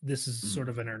this is sort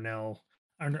of an Ernell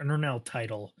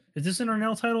title. Is this an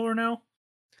Ernell title or no?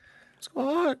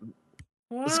 Scott.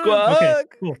 What? Squawk! Okay,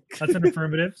 cool. That's an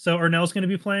affirmative. So Ernell's going to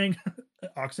be playing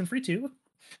Oxenfree 2.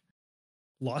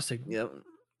 Lost Signal. Yep.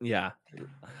 Yeah.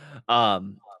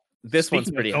 This Speaking one's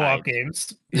of pretty co-op hype.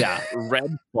 games. Yeah,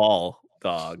 Red Fall,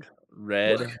 dog.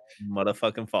 Red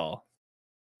motherfucking Fall.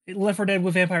 Left 4 Dead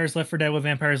with vampires, Left 4 Dead with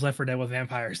vampires, Left 4 Dead with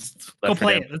vampires. Go Left 4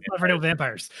 play Dead it. It's Left 4 Dead with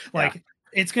vampires. Like,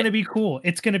 it's going to be cool.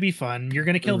 It's going to be fun. You're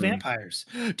going to kill vampires.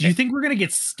 Do you think we're going to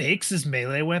get stakes as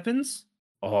melee weapons?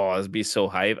 Oh, this would be so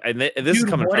hype. And this is Dude,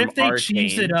 coming what from if they Arcane.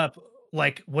 cheesed it up?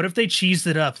 Like, what if they cheesed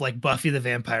it up like Buffy the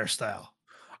Vampire style?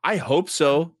 I hope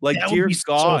so. Like, That dear would be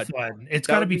God. so fun. It's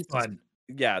That got to would be be fun.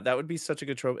 Yeah, that would be such a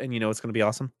good trope. And you know what's going to be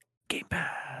awesome? Game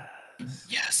Pass.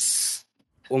 Yes.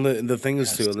 Well, the thing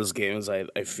is too, this game is I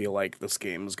feel like this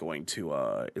game is going to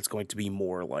it's going to be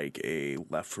more like a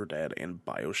Left 4 Dead and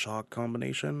BioShock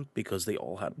combination because they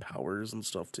all had powers and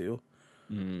stuff too.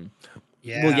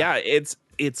 Yeah. Well, yeah, it's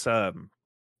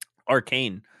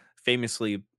Arcane,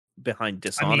 famously behind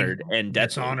Dishonored and Deathloop.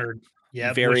 Dishonored.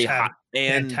 Yeah, very which have hot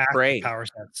and fantastic Prey, power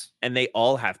sets. and they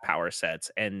all have power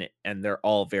sets, and they're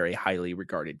all very highly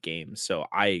regarded games. So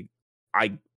I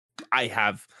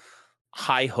have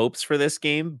high hopes for this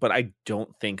game, but I don't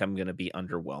think I'm going to be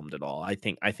underwhelmed at all. I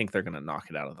think they're going to knock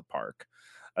it out of the park,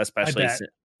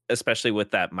 especially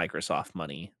with that Microsoft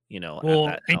money, Well,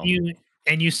 at that and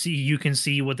helm. you can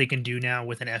see what they can do now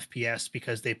with an FPS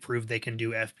because they proved they can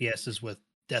do FPSs with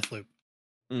Deathloop.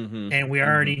 And we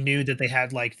already knew that they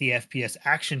had like the FPS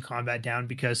action combat down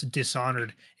because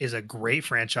Dishonored is a great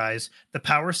franchise. The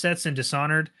power sets in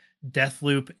Dishonored,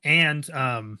 Deathloop, and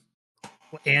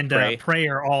Prey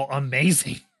are all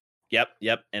amazing. Yep,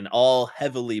 and all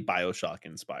heavily BioShock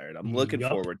inspired. I'm looking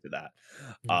Yup. forward to that.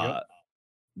 Yup.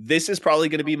 This is probably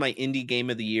going to be my indie game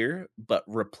of the year, but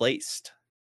Replaced.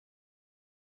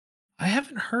 I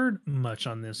haven't heard much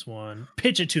on this one.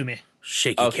 Pitch it to me.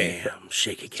 Shaky Okay, cam,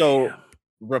 shaky cam. So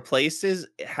Replaced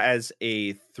has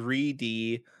a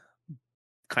 3D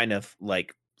kind of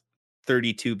like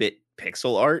 32-bit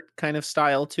pixel art kind of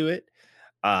style to it.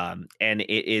 And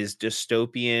it is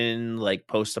dystopian, like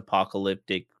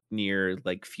post-apocalyptic, near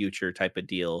like future type of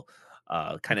deal,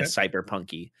 kind of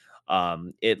cyberpunky.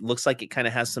 It looks like it kind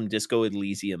of has some Disco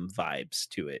Elysium vibes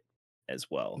to it as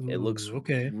well. It looks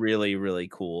okay. really, really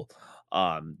cool.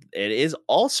 It is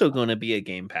also going to be a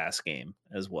Game Pass game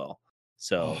as well.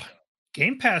 So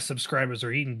Game Pass subscribers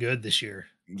are eating good this year.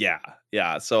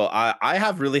 yeah. So I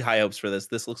have really high hopes for this.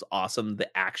 This looks awesome.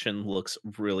 The action looks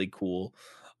really cool.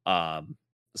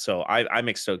 So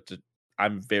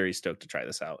I'm very stoked to try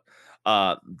this out.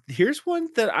 Here's one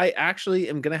that I actually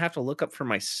am gonna have to look up for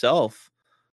myself.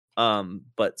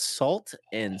 But Salt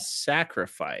and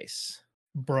Sacrifice.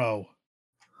 Bro.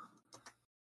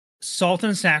 Salt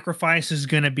and Sacrifice is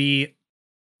gonna be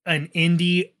an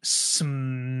indie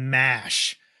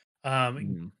smash.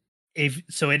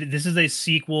 This is a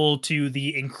sequel to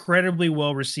the incredibly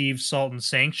well received Salt and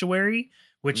Sanctuary,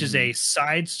 which is a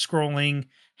side-scrolling,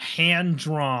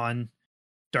 hand-drawn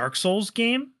Dark Souls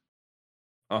game.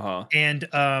 And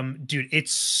dude,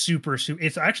 it's super.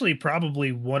 It's actually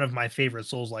probably one of my favorite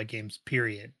Souls-like games.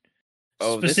 Period.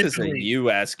 Oh, this is a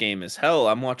US game as hell.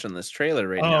 I'm watching this trailer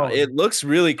right now. It looks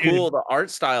really cool. Dude. The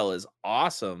art style is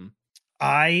awesome.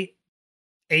 I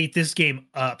ate this game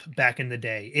up back in the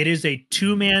day. It is a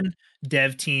 2-man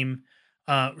dev team,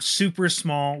 super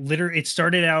small. It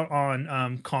started out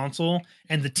on console,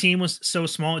 and the team was so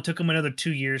small it took them another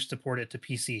 2 years to port it to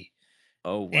PC.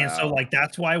 Oh wow. And so like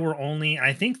that's why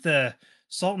I think the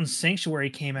Salt and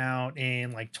Sanctuary came out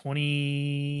in like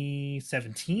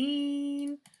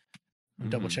 2017. I'm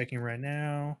double checking right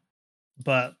now.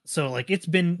 But so like it's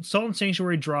been Salt and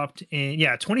Sanctuary dropped in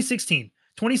 2016.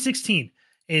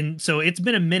 And so it's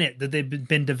been a minute that they've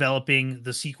been developing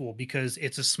the sequel because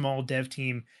it's a small dev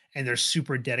team and they're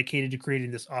super dedicated to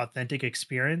creating this authentic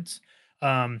experience.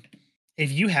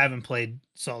 If you haven't played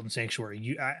Salt and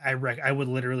Sanctuary, I would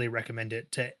literally recommend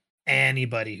it to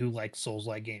anybody who likes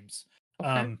Souls-like games.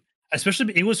 Okay.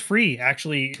 Especially it was free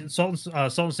actually. Salt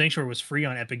and Sanctuary was free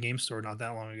on Epic Games Store not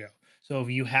that long ago. So if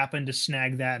you happen to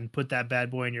snag that and put that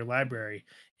bad boy in your library,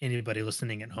 anybody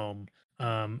listening at home,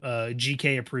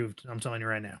 GK approved. I'm telling you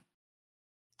right now.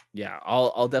 Yeah,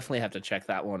 I'll definitely have to check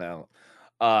that one out.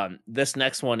 This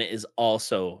next one is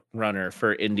also runner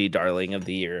for Indie Darling of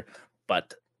the Year,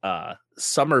 but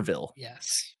Somerville.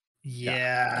 Yes.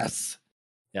 Yeah.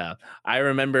 I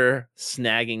remember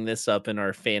snagging this up in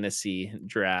our fantasy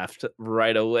draft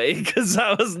right away because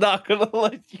I was not gonna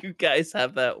let you guys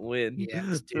have that win.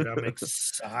 Yes, dude, I'm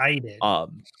excited.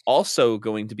 Also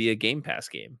going to be a Game Pass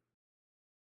game.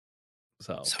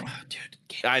 So dude,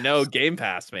 I know Game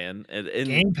Pass, man. And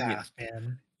Game Pass,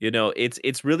 man. You know,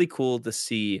 it's really cool to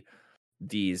see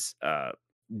these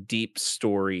deep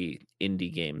story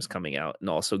indie games coming out and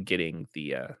also getting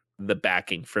the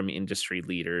backing from industry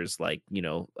leaders like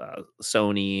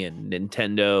Sony and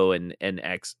Nintendo and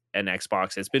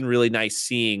Xbox. It's been really nice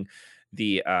seeing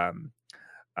the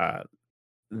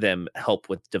them help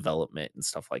with development and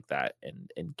stuff like that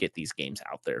and get these games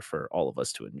out there for all of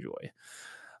us to enjoy.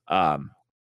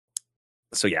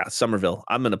 So yeah, Somerville,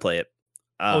 I'm gonna play it.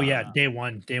 Day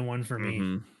one for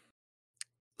me.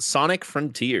 Sonic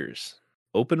Frontiers,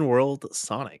 open world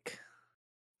Sonic.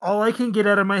 All I can get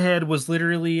out of my head was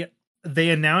literally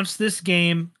they announced this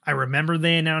game. I remember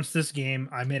they announced this game.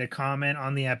 I made a comment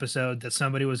on the episode that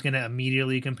somebody was going to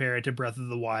immediately compare it to Breath of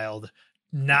the Wild.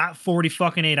 Not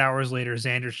 8 hours later,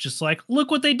 Xander's just like, look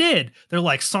what they did. They're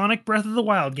like Sonic Breath of the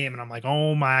Wild game. And I'm like,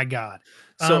 oh my God.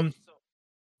 So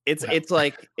it's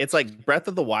like Breath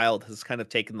of the Wild has kind of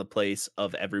taken the place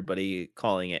of everybody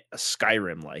calling it a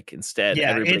Skyrim like instead.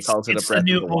 Everybody calls it a Breath of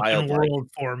the Wild world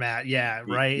format. Yeah,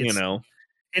 right.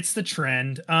 It's the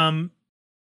trend.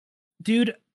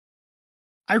 Dude,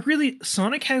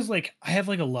 Sonic has I have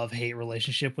a love-hate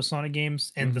relationship with Sonic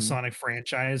games and the Sonic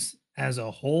franchise as a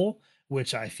whole,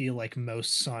 which I feel like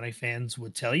most Sonic fans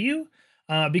would tell you,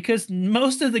 because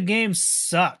most of the games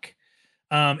suck.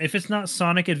 If it's not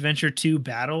Sonic Adventure 2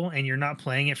 Battle and you're not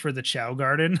playing it for the Chow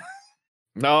Garden.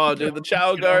 No, dude, the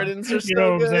Chow Gardens are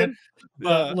so good.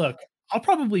 But look, I'll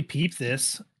probably peep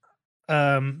this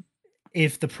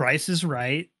if the price is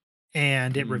right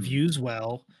and it reviews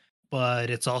well, but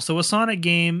it's also a Sonic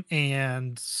game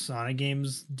and Sonic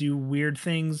games do weird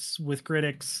things with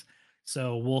critics.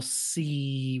 So we'll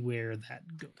see where that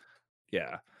goes.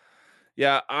 Yeah.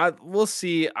 Yeah, we'll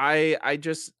see. I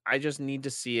just need to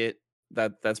see it.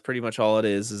 That's pretty much all it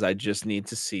is I just need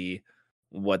to see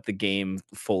what the game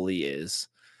fully is.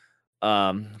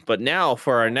 But now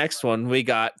for our next one, we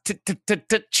got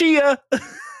Chia.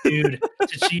 Dude,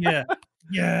 Tachia.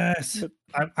 Yes.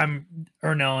 I'm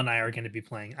Ernell and I are going to be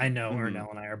playing. I know Mhm. Ernell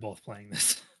and I are both playing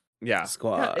this. Yeah.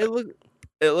 Squad.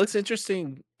 It looks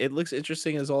interesting. It looks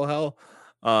interesting as all hell.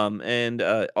 And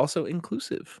also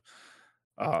inclusive.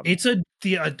 It's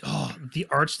the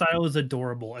art style is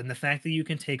adorable, and the fact that you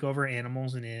can take over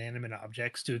animals and inanimate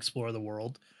objects to explore the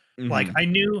world. Like Mhm. I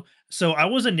knew, so I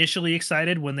was initially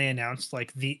excited when they announced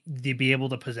like the be able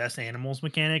to possess animals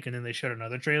mechanic, and then they showed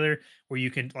another trailer where you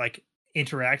can like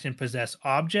interact and possess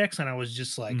objects, and I was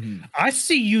just like, Mhm. I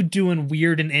see you doing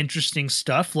weird and interesting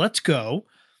stuff. Let's go.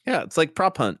 Yeah, it's like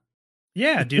prop hunt.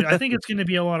 Yeah, dude, I think it's going to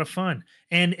be a lot of fun.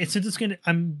 And since it's going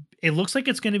to it looks like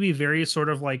it's going to be very sort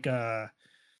of like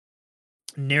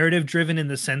narrative driven in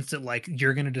the sense that like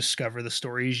you're going to discover the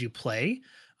stories you play.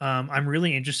 I'm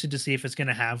really interested to see if it's going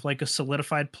to have like a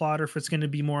solidified plot or if it's going to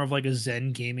be more of like a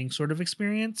Zen gaming sort of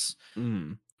experience.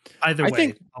 Mm. Either I way,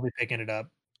 think I'll be picking it up.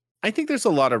 I think there's a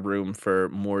lot of room for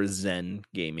more Zen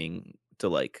gaming to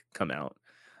like come out.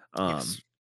 Um Yes.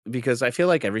 because I feel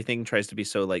like everything tries to be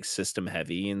so like system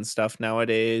heavy and stuff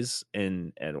nowadays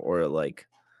and or like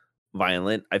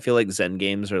violent. I feel like Zen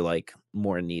games are like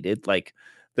more needed. Like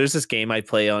there's this game I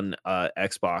play on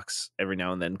Xbox every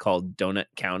now and then called Donut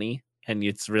County, and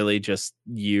it's really just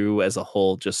you as a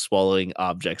whole just swallowing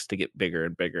objects to get bigger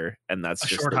and bigger, and that's A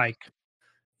just short like hike.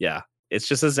 yeah, it's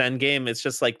just a Zen game. It's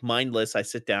just like mindless. I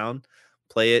sit down,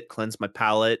 play it, cleanse my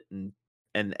palate, and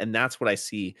that's what I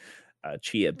see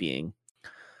Chia being.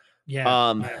 Yeah.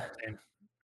 Um, Same.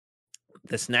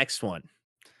 this next one,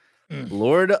 Mm.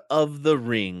 Lord of the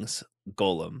Rings,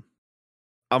 Golem.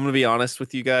 I'm gonna be honest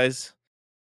with you guys.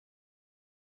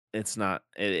 It's not.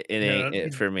 It No, ain't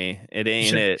it for me. It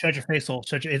ain't it. shut your face hole.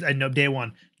 I know day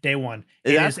one. Day one.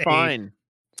 It That's is a fine,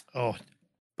 oh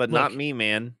but not look, me,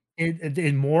 man.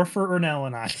 it more for Ernell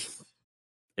and I.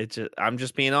 It's just, I'm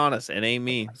just being honest. It ain't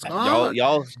me. Y'all,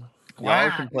 Squad.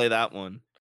 y'all can play that one.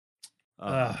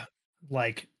 uh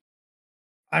like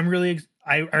I'm really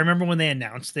I remember when they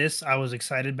announced this, I was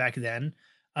excited back then.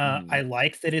 I Mhm,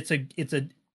 like that it's a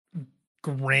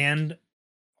grand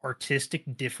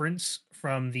artistic difference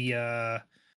from the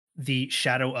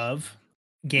Shadow of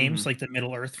games, mhm. like the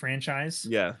Middle Earth franchise.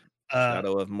 Yeah, Uh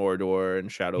Shadow of Mordor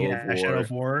and Shadow of yeah, Shadow War.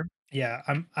 of War. Yeah,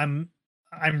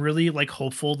 I'm really like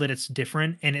hopeful that it's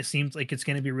different and it seems like it's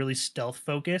going to be really stealth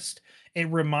focused. It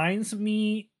reminds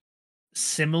me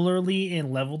similarly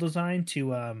in level design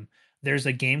to there's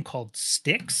a game called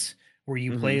Styx where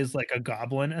you play Mhm. as like a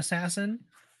goblin assassin.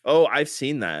 Oh, I've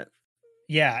seen that.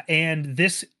 Yeah, and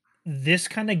this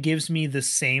kind of gives me the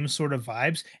same sort of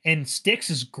vibes, and Styx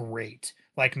is great.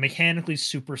 Like mechanically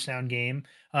super sound game.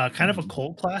 Kind of a Mhm,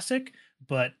 cult classic,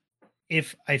 but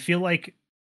if I feel like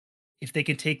if they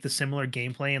could take the similar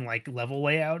gameplay and like level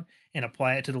layout and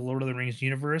apply it to the Lord of the Rings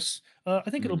universe, I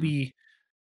think it'll mhm, be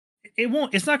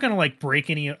it's not gonna like break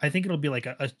any. I think it'll be like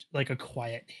a like a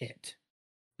quiet hit,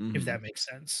 if mhm. that makes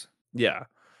sense. Yeah,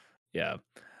 yeah.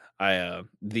 I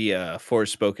the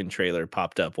Forspoken trailer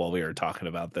popped up while we were talking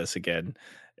about this again,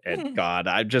 and Mm. God,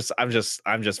 I'm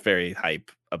just very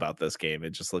hype about this game. It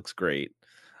just looks great,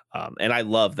 and I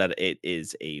love that it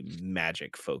is a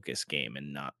magic focus game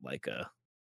and not like a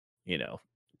you know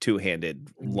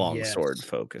two-handed longsword Yes.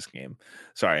 focus game.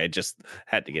 Sorry, I just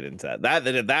had to get into that.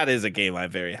 That is a game I'm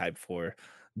very hyped for.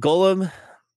 Golem,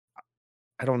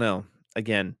 I don't know.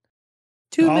 Again,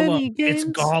 too Gollum. many It's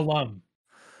games. Gollum.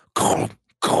 Golem,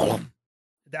 Golem.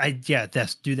 Yeah,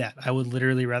 that's do that. I would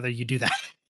literally rather you do that.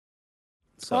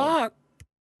 So. Squad.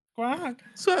 Quack.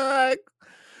 Suck.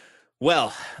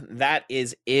 Well, that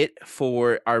is it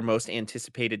for our most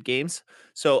anticipated games.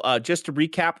 So, just to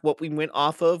recap what we went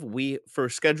off of, we for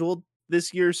scheduled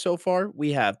this year so far,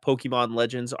 we have Pokemon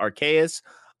Legends Arceus,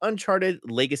 Uncharted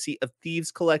Legacy of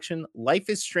Thieves Collection, Life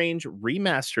is Strange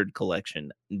Remastered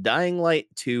Collection, Dying Light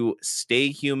 2, Stay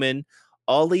Human,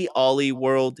 Ollie Ollie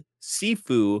World,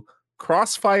 Sifu,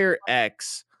 Crossfire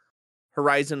X,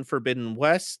 Horizon Forbidden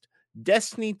West,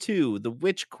 Destiny 2, The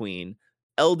Witch Queen,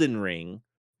 Elden Ring,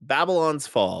 Babylon's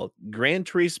Fall, Gran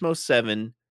Turismo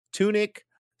 7, Tunic,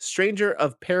 Stranger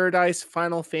of Paradise,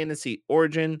 Final Fantasy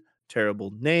Origin,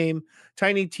 terrible name,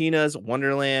 Tiny Tina's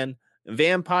Wonderland,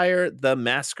 Vampire the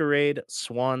Masquerade,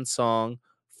 Swan Song,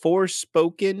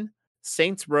 Forspoken,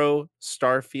 Saints Row,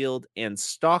 Starfield, and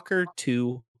Stalker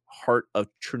 2, Heart of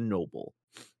Chernobyl.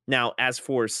 Now, as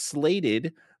for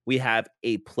slated, we have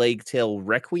A Plague Tale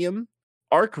Requiem,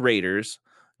 Arc Raiders,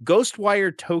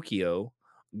 Ghostwire Tokyo,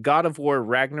 God of War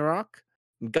Ragnarok,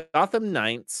 Gotham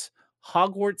Knights,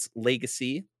 Hogwarts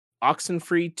Legacy,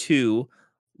 Oxenfree 2,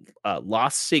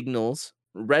 Lost Signals,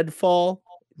 Redfall,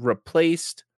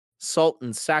 Replaced, Salt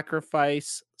and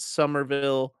Sacrifice,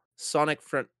 Somerville, Sonic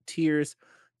Frontiers,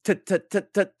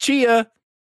 Chia,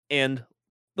 and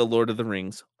The Lord of the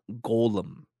Rings,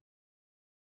 Golem.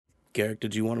 Garrick,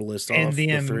 did you want to list And off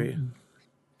the three?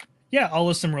 Yeah, I'll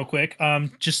list them real quick.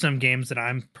 Just some games that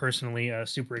I'm personally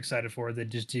super excited for that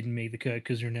just didn't make the cut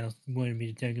because they're now wanting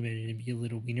me to talk about it and be a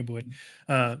little wiener boy.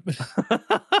 Damn,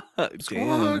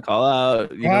 call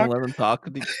out. You gonna let him talk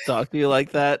to you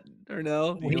like that, or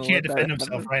no? Well, he can't defend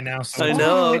himself right now. So I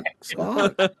know.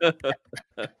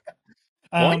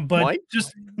 But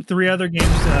just three other games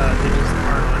that just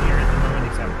aren't on here at the moment,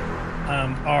 except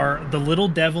are The Little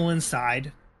Devil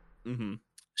Inside,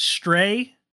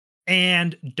 Stray,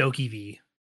 and Doki V.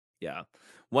 Yeah.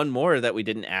 One more that we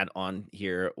didn't add on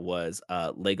here was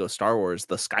Lego Star Wars,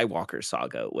 the Skywalker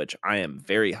Saga, which I am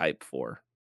very hyped for.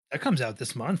 That comes out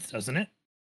this month, doesn't it?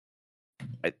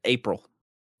 April.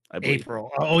 I believe.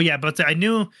 April. Oh, yeah. But I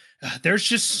knew there's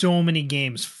just so many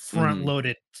games front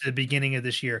loaded to the beginning of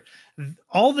this year.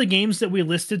 All the games that we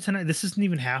listed tonight, this isn't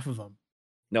even half of them.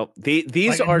 No,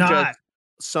 these are just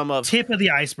some of tip of the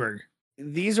iceberg.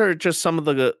 These are just some of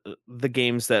the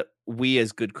games that we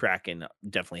as Good Kraken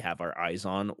definitely have our eyes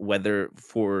on, whether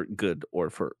for good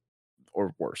or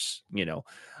worse, you know.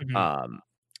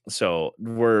 So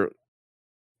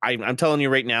I'm telling you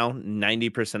right now,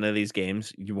 90% of these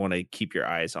games you want to keep your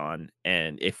eyes on.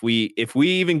 And if we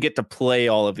even get to play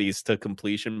all of these to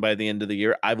completion by the end of the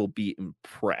year, I will be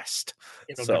impressed.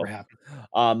 It'll never happen.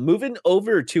 Moving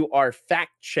over to our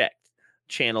fact check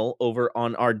channel over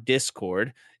on our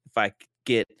Discord. If I could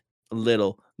get a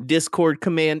little Discord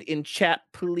command in chat,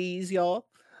 please, y'all.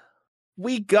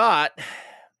 We got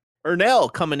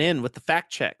Ernell coming in with the fact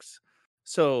checks.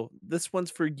 So this one's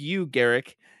for you,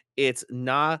 Garrick. It's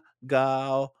Nagoshi.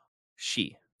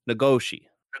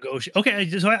 Okay,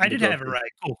 so I did have it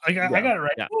right. Cool. I got it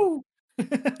right.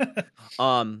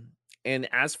 Yeah. And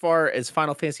as far as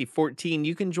Final Fantasy 14,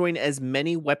 you can join as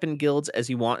many weapon guilds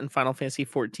as you want in Final Fantasy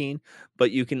 14,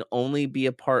 but you can only be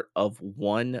a part of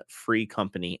one free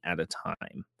company at a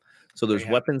time. So there's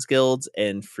weapons guilds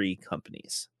and free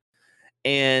companies.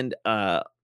 And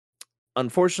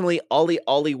unfortunately,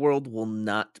 Ollie World will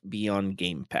not be on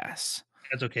Game Pass.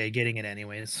 That's okay. Getting it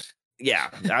anyways. Yeah,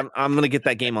 I'm gonna get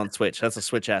that game on Switch. That's a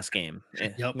Switch ass game.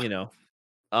 Yep. You know.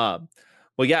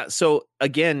 Well, yeah. So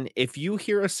again, if you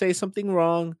hear us say something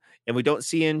wrong and we don't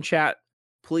see in chat,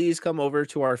 please come over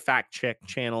to our fact check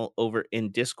channel over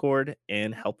in Discord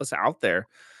and help us out there.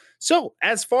 So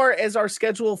as far as our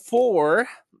schedule for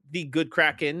the Good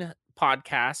Kraken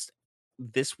podcast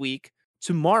this week,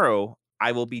 tomorrow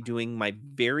I will be doing my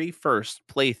very first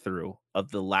playthrough of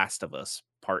The Last of Us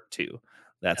Part 2.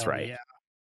 That's right. Yeah.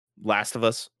 Last of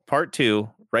Us Part 2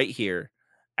 right here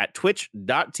at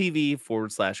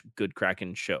twitch.tv/Good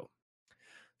Kraken Show.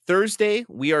 Thursday,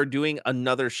 we are doing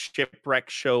another Shipwreck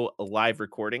Show live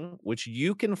recording, which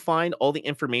you can find all the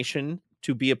information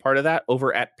to be a part of that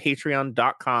over at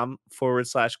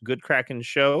patreon.com/Good Kraken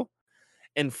Show.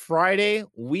 And Friday,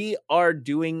 we are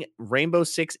doing Rainbow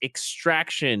Six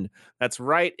Extraction. That's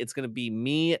right. It's going to be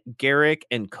me, Garrick,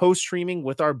 and co-streaming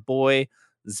with our boy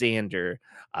Xander.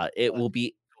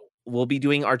 We'll be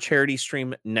doing our charity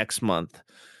stream next month.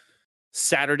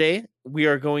 Saturday, we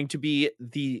are going to be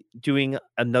doing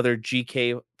another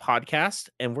GK podcast,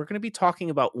 and we're going to be talking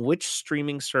about which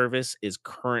streaming service is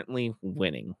currently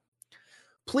winning.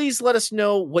 Please let us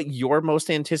know what your most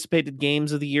anticipated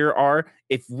games of the year are.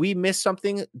 If we miss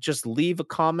something, just leave a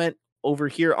comment over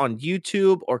here on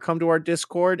YouTube or come to our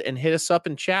Discord and hit us up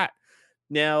in chat.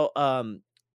 Now,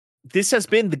 this has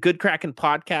been the Good Kraken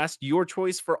Podcast, your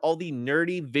choice for all the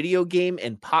nerdy video game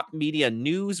and pop media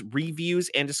news, reviews,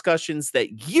 and discussions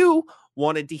that you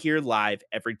wanted to hear live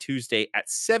every Tuesday at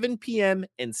 7 p.m.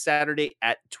 and Saturday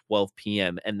at 12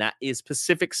 p.m. And that is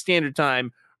Pacific Standard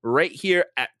Time right here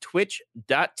at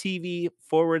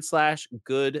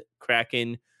twitch.tv/Good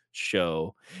Kraken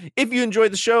Show. If you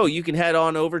enjoyed the show, you can head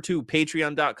on over to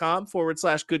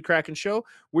patreon.com/Good Kraken Show,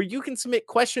 where you can submit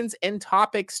questions and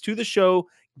topics to the show,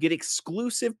 get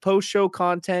exclusive post-show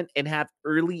content, and have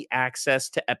early access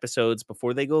to episodes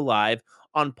before they go live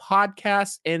on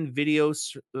podcasts and video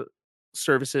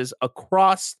services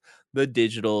across the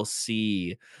digital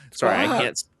sea.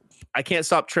 Sorry, I can't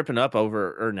stop tripping up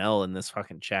over Ernell in this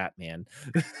fucking chat, man.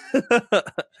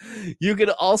 You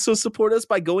can also support us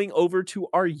by going over to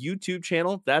our YouTube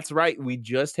channel. That's right. We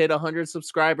just hit 100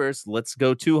 subscribers. Let's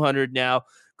go 200 now.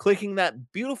 clicking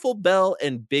that beautiful bell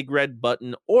and big red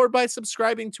button, or by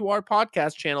subscribing to our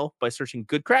podcast channel by searching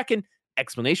Good Kraken, !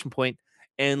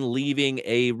 And leaving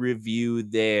a review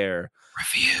there.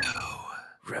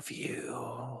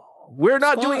 Review. We're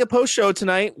not doing a post show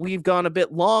tonight. We've gone a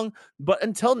bit long, but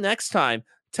until next time,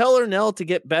 tell Ernell to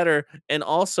get better, and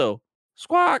also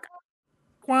squawk,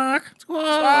 Quack.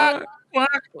 squawk,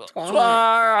 Quack.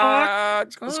 squawk,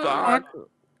 squawk, squawk.